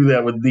chance to do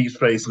that with Deep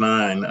Space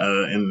Nine,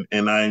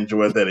 and I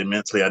enjoyed that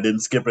immensely. I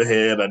didn't skip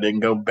ahead. I didn't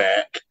go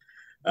back.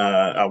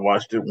 I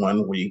watched it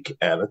 1 week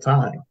at a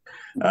time.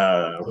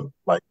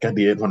 like I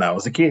did when I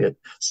was a kid.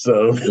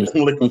 So I'm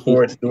looking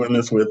forward to doing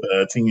this with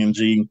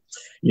TNG.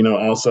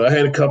 Also I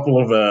had a couple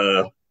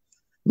of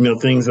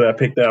things that I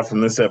picked out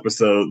from this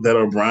episode. That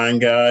O'Brien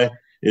guy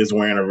is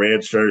wearing a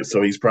red shirt,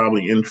 so he's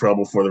probably in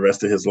trouble for the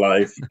rest of his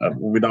life.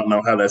 We don't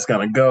know how that's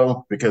going to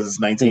go because it's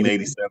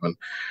 1987.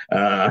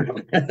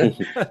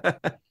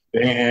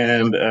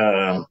 And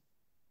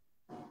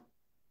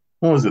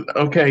what was it?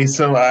 Okay,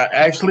 so I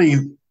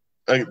actually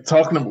I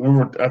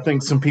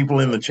think some people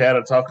in the chat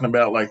are talking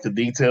about like the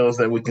details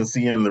that we can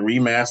see in the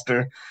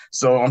remaster.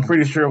 So I'm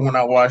pretty sure when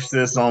I watched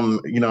this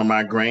on,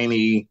 my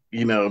grainy,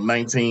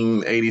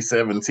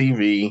 1987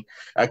 TV,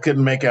 I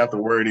couldn't make out the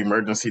word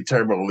emergency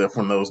turbo lift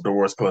when those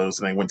doors closed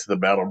and they went to the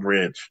battle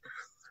bridge.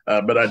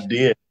 But I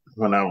did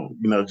when I,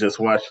 just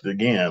watched it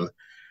again,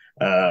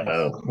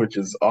 which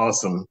is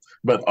awesome.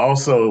 But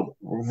also,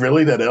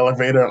 really, that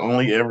elevator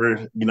only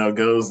ever,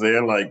 goes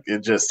there, like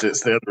it just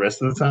sits there the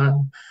rest of the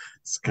time.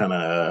 It's kind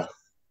of.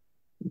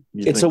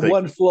 It's a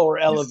one-floor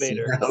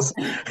elevator.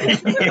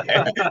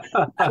 Yeah.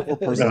 Poor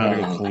person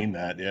to clean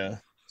that. Yeah.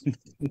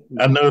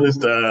 I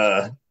noticed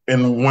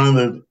in one of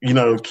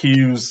the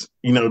Q's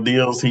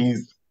deals,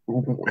 he's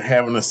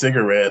having a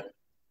cigarette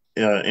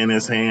in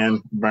his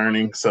hand,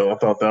 burning. So I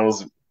thought that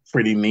was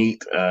pretty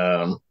neat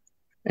and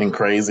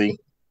crazy,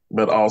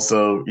 but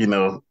also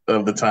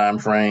of the time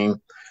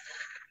frame.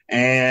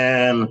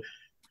 And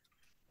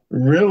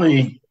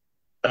really.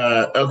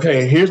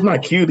 Okay, here's my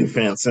Q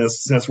defense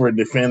since we're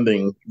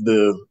defending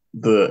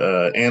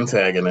the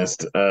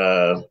antagonist.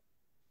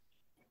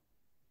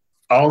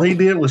 All he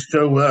did was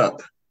show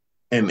up,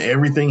 and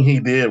everything he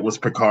did was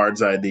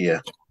Picard's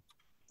idea.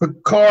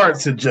 Picard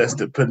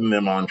suggested putting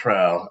them on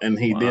trial, and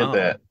he did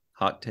that.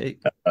 Hot take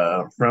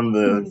from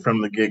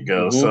the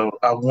get-go. Mm-hmm. So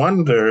I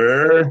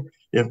wonder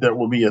if there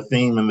will be a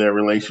theme in their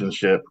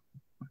relationship.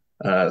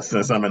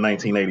 Since I'm in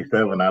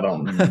 1987, I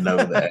don't know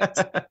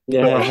that.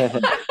 Yeah.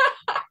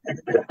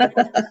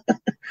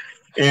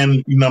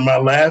 And my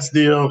last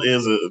deal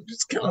is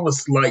just kind of a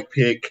slight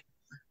pick.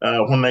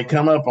 When they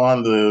come up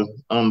on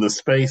the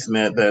space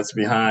net that's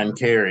behind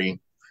Carrie,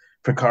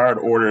 Picard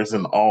orders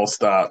an all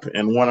stop.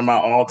 And one of my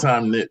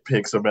all-time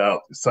nitpicks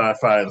about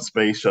sci-fi and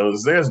space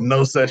shows, there's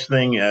no such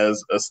thing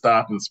as a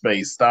stop in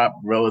space. Stop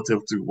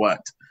relative to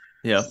what?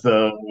 Yeah.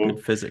 So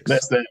good physics.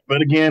 That's that.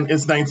 But again,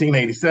 it's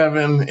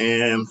 1987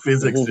 and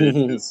physics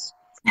is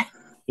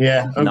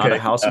yeah, okay. Not a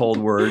household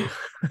word.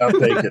 I'll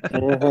take it.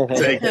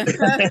 Take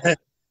it.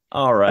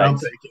 All right. I'll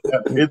take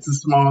it. It's a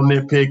small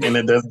nitpick, and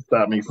it doesn't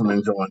stop me from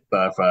enjoying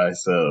sci-fi.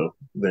 So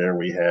there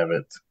we have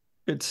it.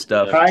 Good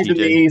stuff. Hi, TJ.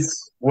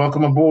 Denise.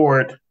 Welcome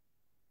aboard.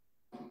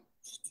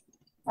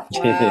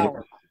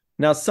 Wow.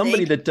 Now,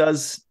 somebody that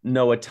does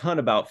know a ton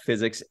about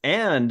physics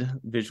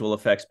and visual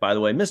effects, by the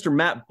way, Mr.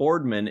 Matt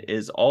Boardman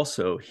is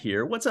also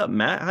here. What's up,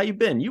 Matt? How you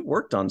been? You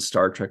worked on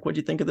Star Trek. What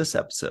do you think of this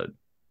episode?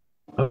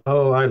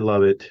 Oh, I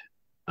love it.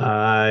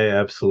 I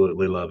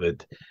absolutely love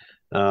it.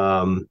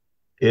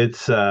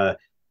 It's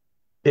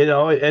it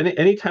always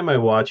anytime I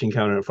watch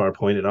Encounter at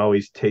Farpoint, it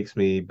always takes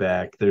me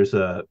back. There's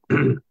a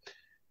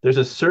there's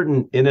a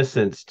certain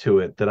innocence to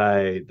it that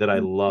I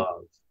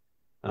love.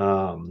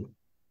 I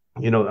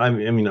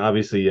mean,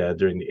 obviously, yeah,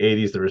 during the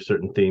 80s, there were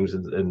certain themes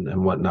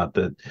and whatnot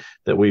that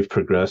we've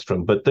progressed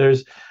from. But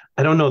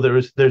I don't know,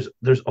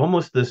 there's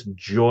almost this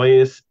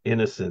joyous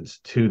innocence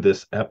to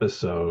this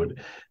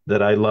episode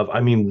that I love. I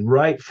mean,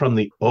 right from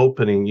the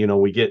opening,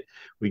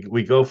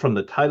 we go from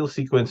the title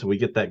sequence and we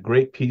get that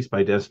great piece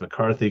by Dennis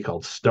McCarthy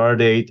called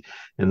Stardate,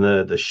 and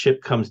the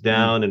ship comes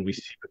down and we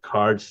see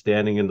Picard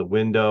standing in the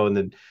window, and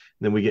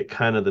then we get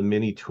kind of the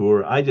mini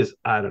tour. I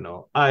don't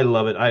know. I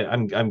love it.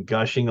 I'm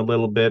gushing a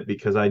little bit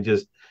because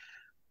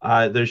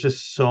there's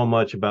just so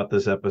much about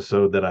this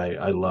episode that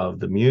I love.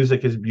 The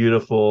music is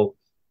beautiful.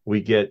 We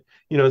get,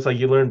 it's like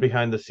you learn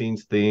behind the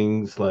scenes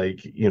things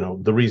like,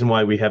 the reason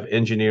why we have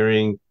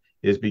engineering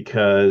is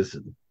because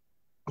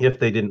if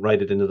they didn't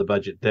write it into the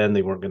budget then,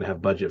 they weren't going to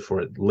have budget for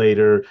it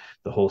later.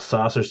 The whole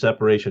saucer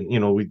separation,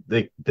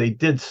 they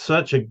did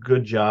such a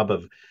good job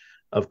of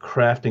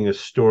crafting a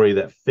story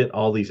that fit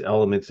all these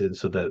elements in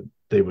so that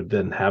they would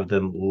then have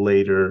them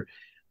later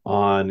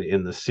on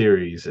in the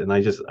series. And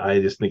I just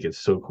think it's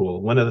so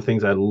cool. One of the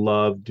things I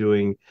love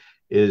doing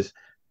is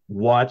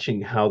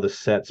watching how the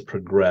sets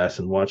progress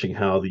and watching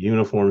how the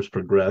uniforms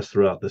progress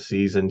throughout the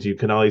seasons. You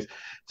can always,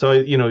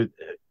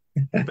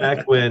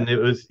 back when it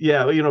was,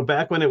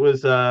 back when it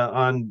was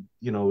on,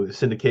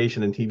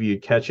 syndication and TV,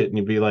 you'd catch it and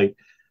you'd be like,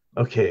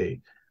 okay,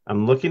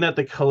 I'm looking at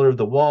the color of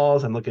the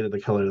walls. I'm looking at the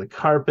color of the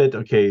carpet.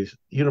 Okay,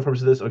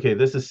 uniforms of this. Okay,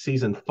 this is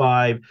season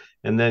 5.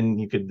 And then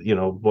you could,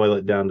 boil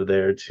it down to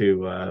there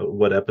to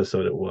what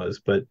episode it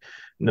was. But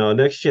no,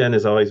 Next Gen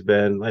has always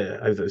been,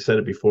 I've said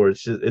it before,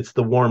 it's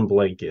the warm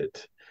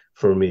blanket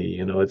for me.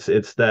 It's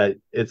that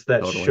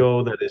totally.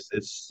 Show that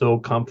it's so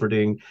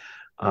comforting.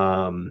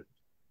 And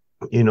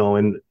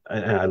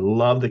I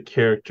love the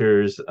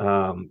characters.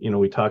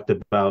 We talked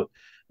about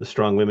the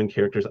strong women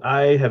characters.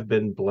 I have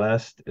been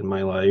blessed in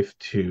my life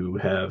to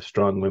have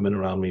strong women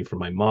around me, from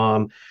my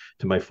mom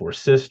to my 4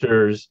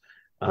 sisters.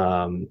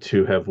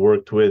 to have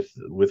worked with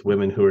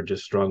women who are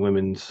just strong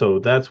women. So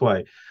that's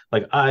why,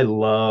 like, I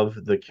love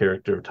the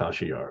character of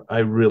Tasha Yar. I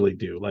really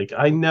do. Like,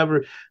 I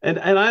never, and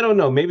I don't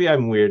know, maybe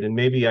I'm weird and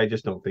maybe I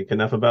just don't think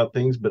enough about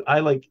things, but I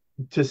like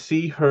to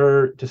see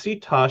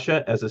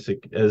Tasha as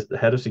the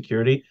head of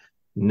security,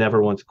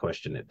 never once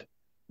question it.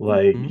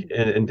 Like,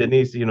 and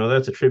Denise,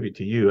 that's a tribute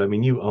to you. I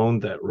mean, you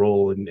owned that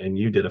role and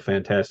you did a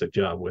fantastic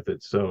job with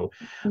it. So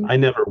I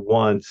never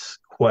once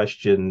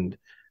questioned,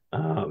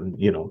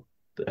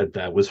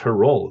 that was her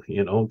role.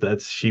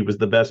 She was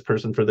the best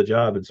person for the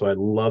job. And so I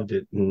loved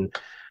it. And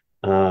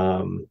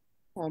oh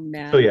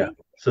man.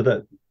 So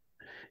that's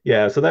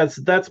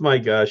my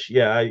gush.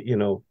 Yeah.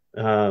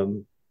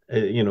 And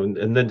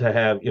then to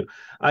have,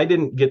 I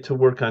didn't get to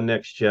work on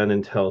Next Gen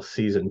until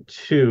season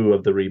 2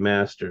 of the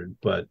Remastered,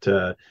 but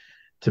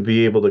to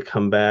be able to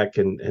come back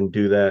and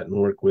do that and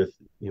work with,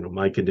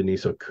 Mike and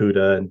Denise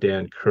Okuda and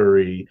Dan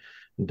Curry,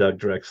 Doug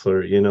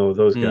Drexler,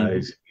 those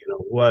guys,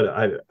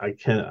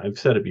 I've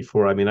said it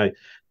before. I mean,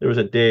 there was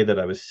a day that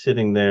I was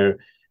sitting there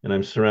and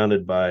I'm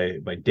surrounded by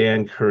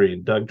Dan Curry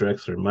and Doug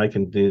Drexler, Mike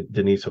and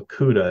Denise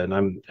Okuda.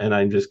 And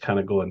I'm just kind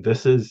of going,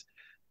 this is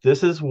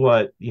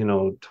what,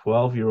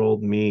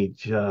 12-year-old me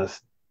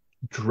just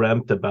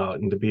dreamt about.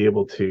 And to be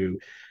able to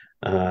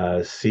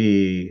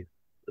see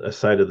a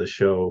side of the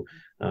show,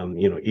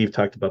 Eve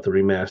talked about the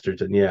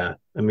remasters, and yeah,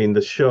 I mean,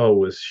 the show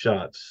was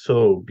shot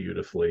so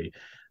beautifully.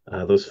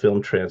 Those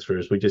film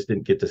transfers, we just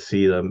didn't get to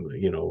see them,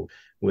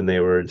 when they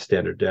were in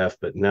standard def,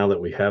 but now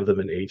that we have them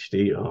in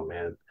HD, oh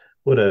man,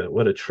 what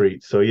a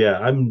treat. So yeah,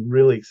 I'm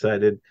really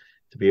excited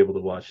to be able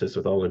to watch this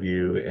with all of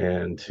you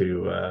and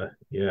to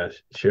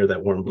share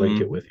that warm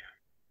blanket with you.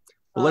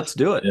 Well, let's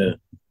do it. Yeah.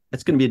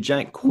 It's going to be a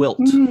giant quilt.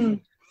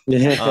 Well,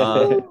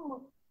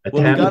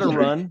 we got to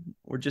run.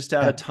 We're just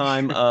out of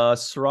time.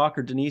 Cirroc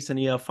or Denise,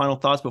 any final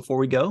thoughts before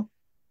we go?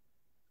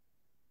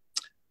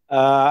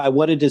 I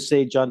wanted to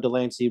say John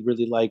Delancey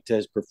really liked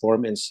his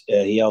performance.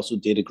 He also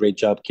did a great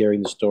job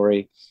carrying the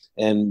story.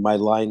 And my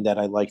line that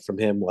I liked from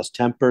him was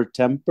 "Temper,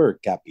 temper,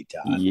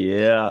 Capitan."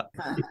 Yeah.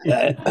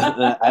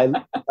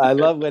 I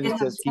love when he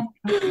says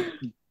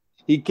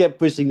he kept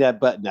pushing that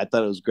button. I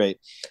thought it was great.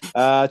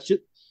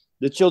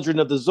 The Children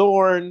of the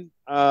Zorn.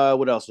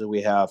 What else do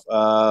we have?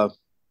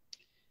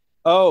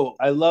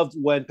 I loved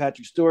when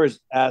Patrick Stewart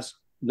asked,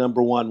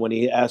 number one, when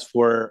he asked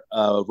for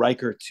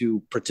Riker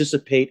to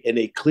participate in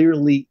a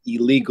clearly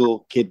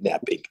illegal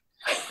kidnapping.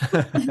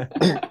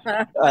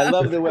 I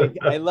love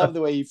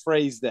the way he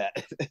phrased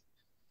that.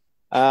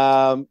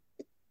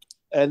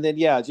 And then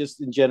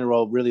just in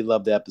general, really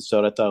loved the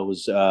episode. I thought it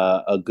was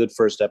a good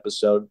first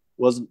episode.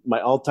 Wasn't my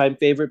all-time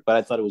favorite, but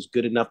I thought it was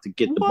good enough to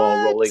get the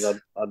ball rolling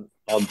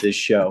on this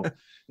show.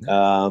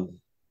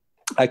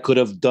 I could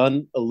have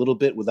done a little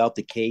bit without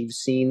the cave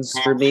scenes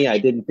for me. I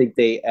didn't think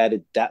they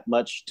added that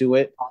much to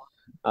it.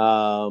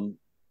 But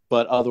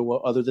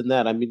other than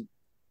that, I mean,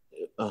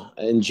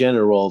 in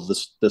general,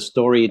 the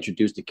story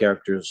introduced the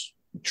characters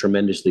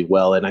tremendously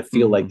well, and I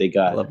feel like they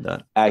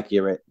got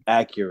accurate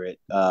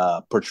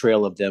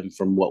portrayal of them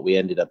from what we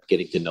ended up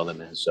getting to know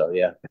them as. So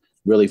yeah,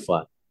 really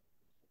fun.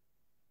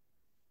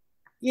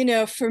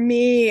 For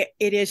me,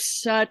 it is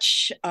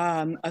such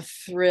a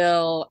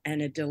thrill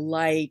and a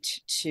delight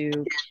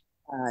to,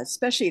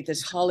 especially at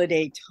this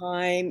holiday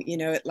time,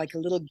 like a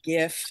little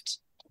gift,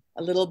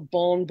 a little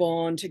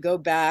bonbon to go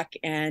back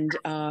and,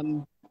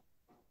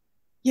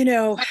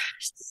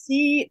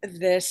 see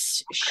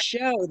this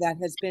show that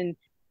has been,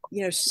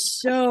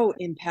 so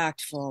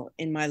impactful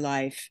in my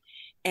life,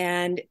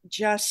 and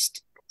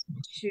just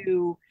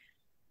to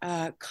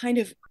kind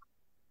of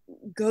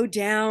go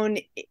down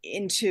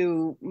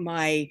into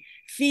my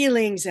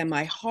feelings and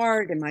my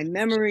heart and my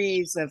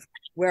memories of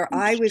where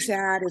I was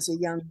at as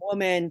a young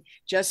woman,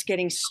 just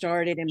getting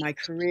started in my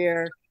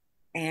career,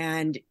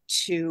 and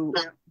to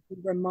be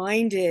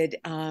reminded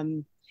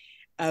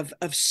of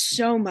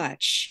so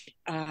much.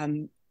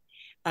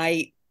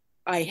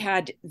 I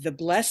had the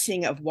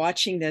blessing of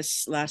watching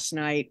this last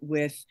night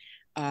with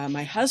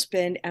my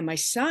husband and my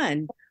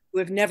son, who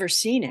have never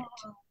seen it.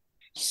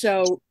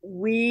 So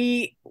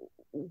we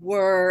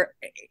were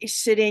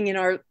sitting in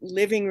our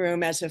living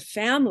room as a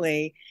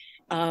family,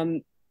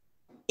 in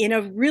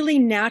a really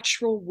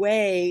natural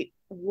way,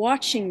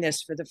 watching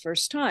this for the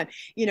first time.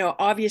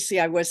 Obviously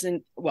I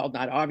wasn't, well,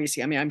 not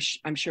obviously, I mean,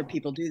 I'm sure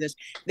people do this,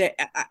 that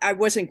I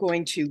wasn't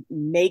going to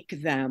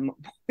make them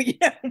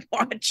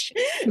watch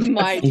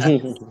my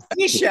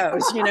TV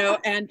shows,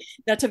 and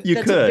that's a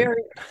very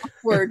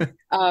awkward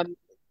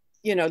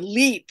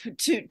leap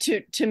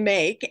to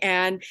make,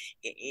 and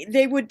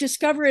they would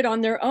discover it on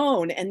their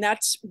own. And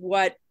that's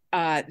what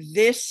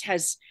this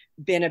has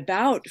been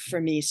about for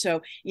me.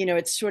 So,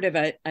 it's sort of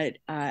a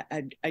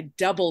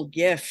double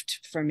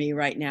gift for me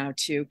right now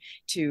to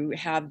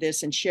have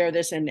this and share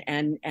this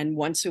and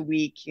once a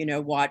week,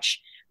 watch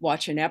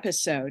an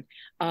episode.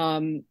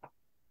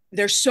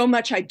 There's so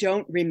much I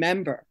don't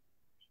remember,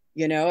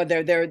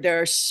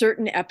 there are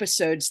certain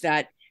episodes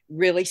that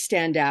really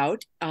stand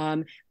out.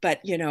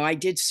 But I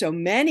did so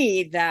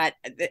many that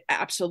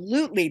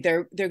absolutely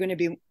they're going to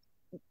be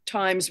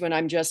times when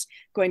I'm just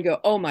going to go,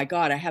 oh my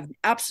God, I have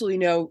absolutely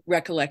no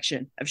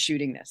recollection of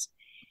shooting this.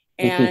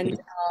 And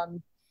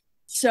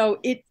so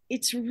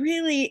it's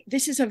really,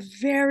 this is a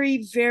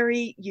very,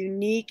 very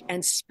unique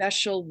and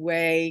special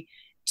way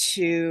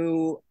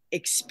to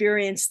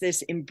experience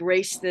this,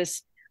 embrace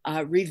this,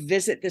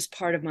 revisit this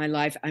part of my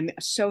life. I'm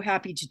so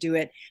happy to do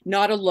it,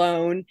 not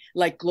alone,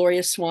 like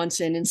Gloria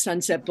Swanson in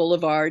Sunset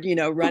Boulevard,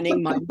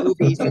 running my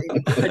movies in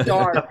the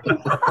dark.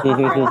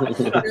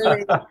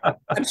 Really,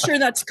 I'm sure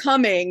that's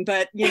coming,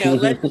 but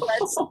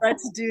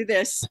let's do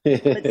this.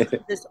 Let's do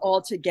this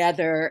all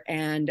together.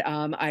 And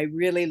I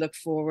really look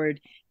forward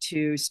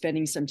to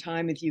spending some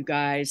time with you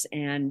guys,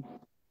 and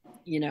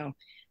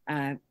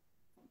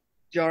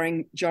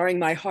jarring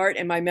my heart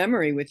and my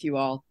memory with you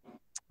all.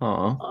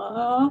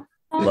 Aww.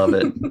 Love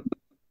it.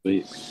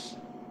 Sweet.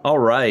 All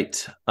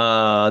right.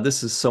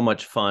 This is so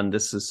much fun.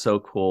 This is so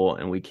cool.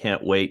 And we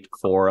can't wait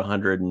for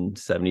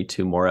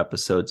 172 more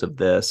episodes of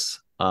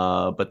this.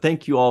 But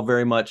thank you all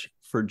very much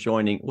for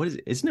joining. What is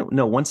it? Isn't it?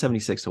 No,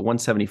 176, so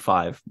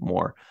 175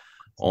 more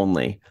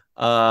only.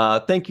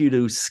 Thank you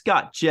to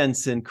Scott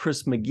Jensen,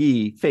 Chris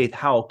McGee, Faith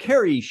Howell,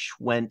 Carrie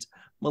Schwent,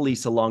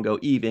 Melissa Longo,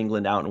 Eve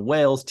England out in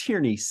Wales,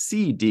 Tierney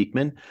C.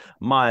 Dieckmann,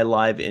 My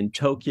Live in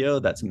Tokyo,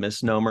 that's a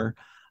misnomer,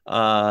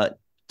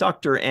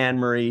 Dr.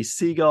 Marie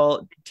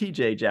Segal,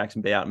 TJ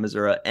Jackson-Bey out in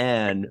Missouri,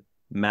 and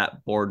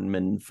Matt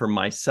Boardman. For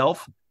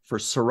myself, for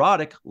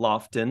Cirroc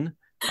Lofton,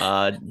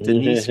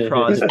 Denise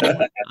Crosby.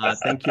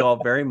 Thank you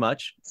all very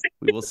much.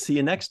 We will see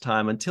you next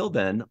time. Until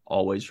then,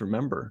 always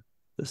remember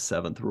the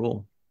 7th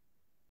rule.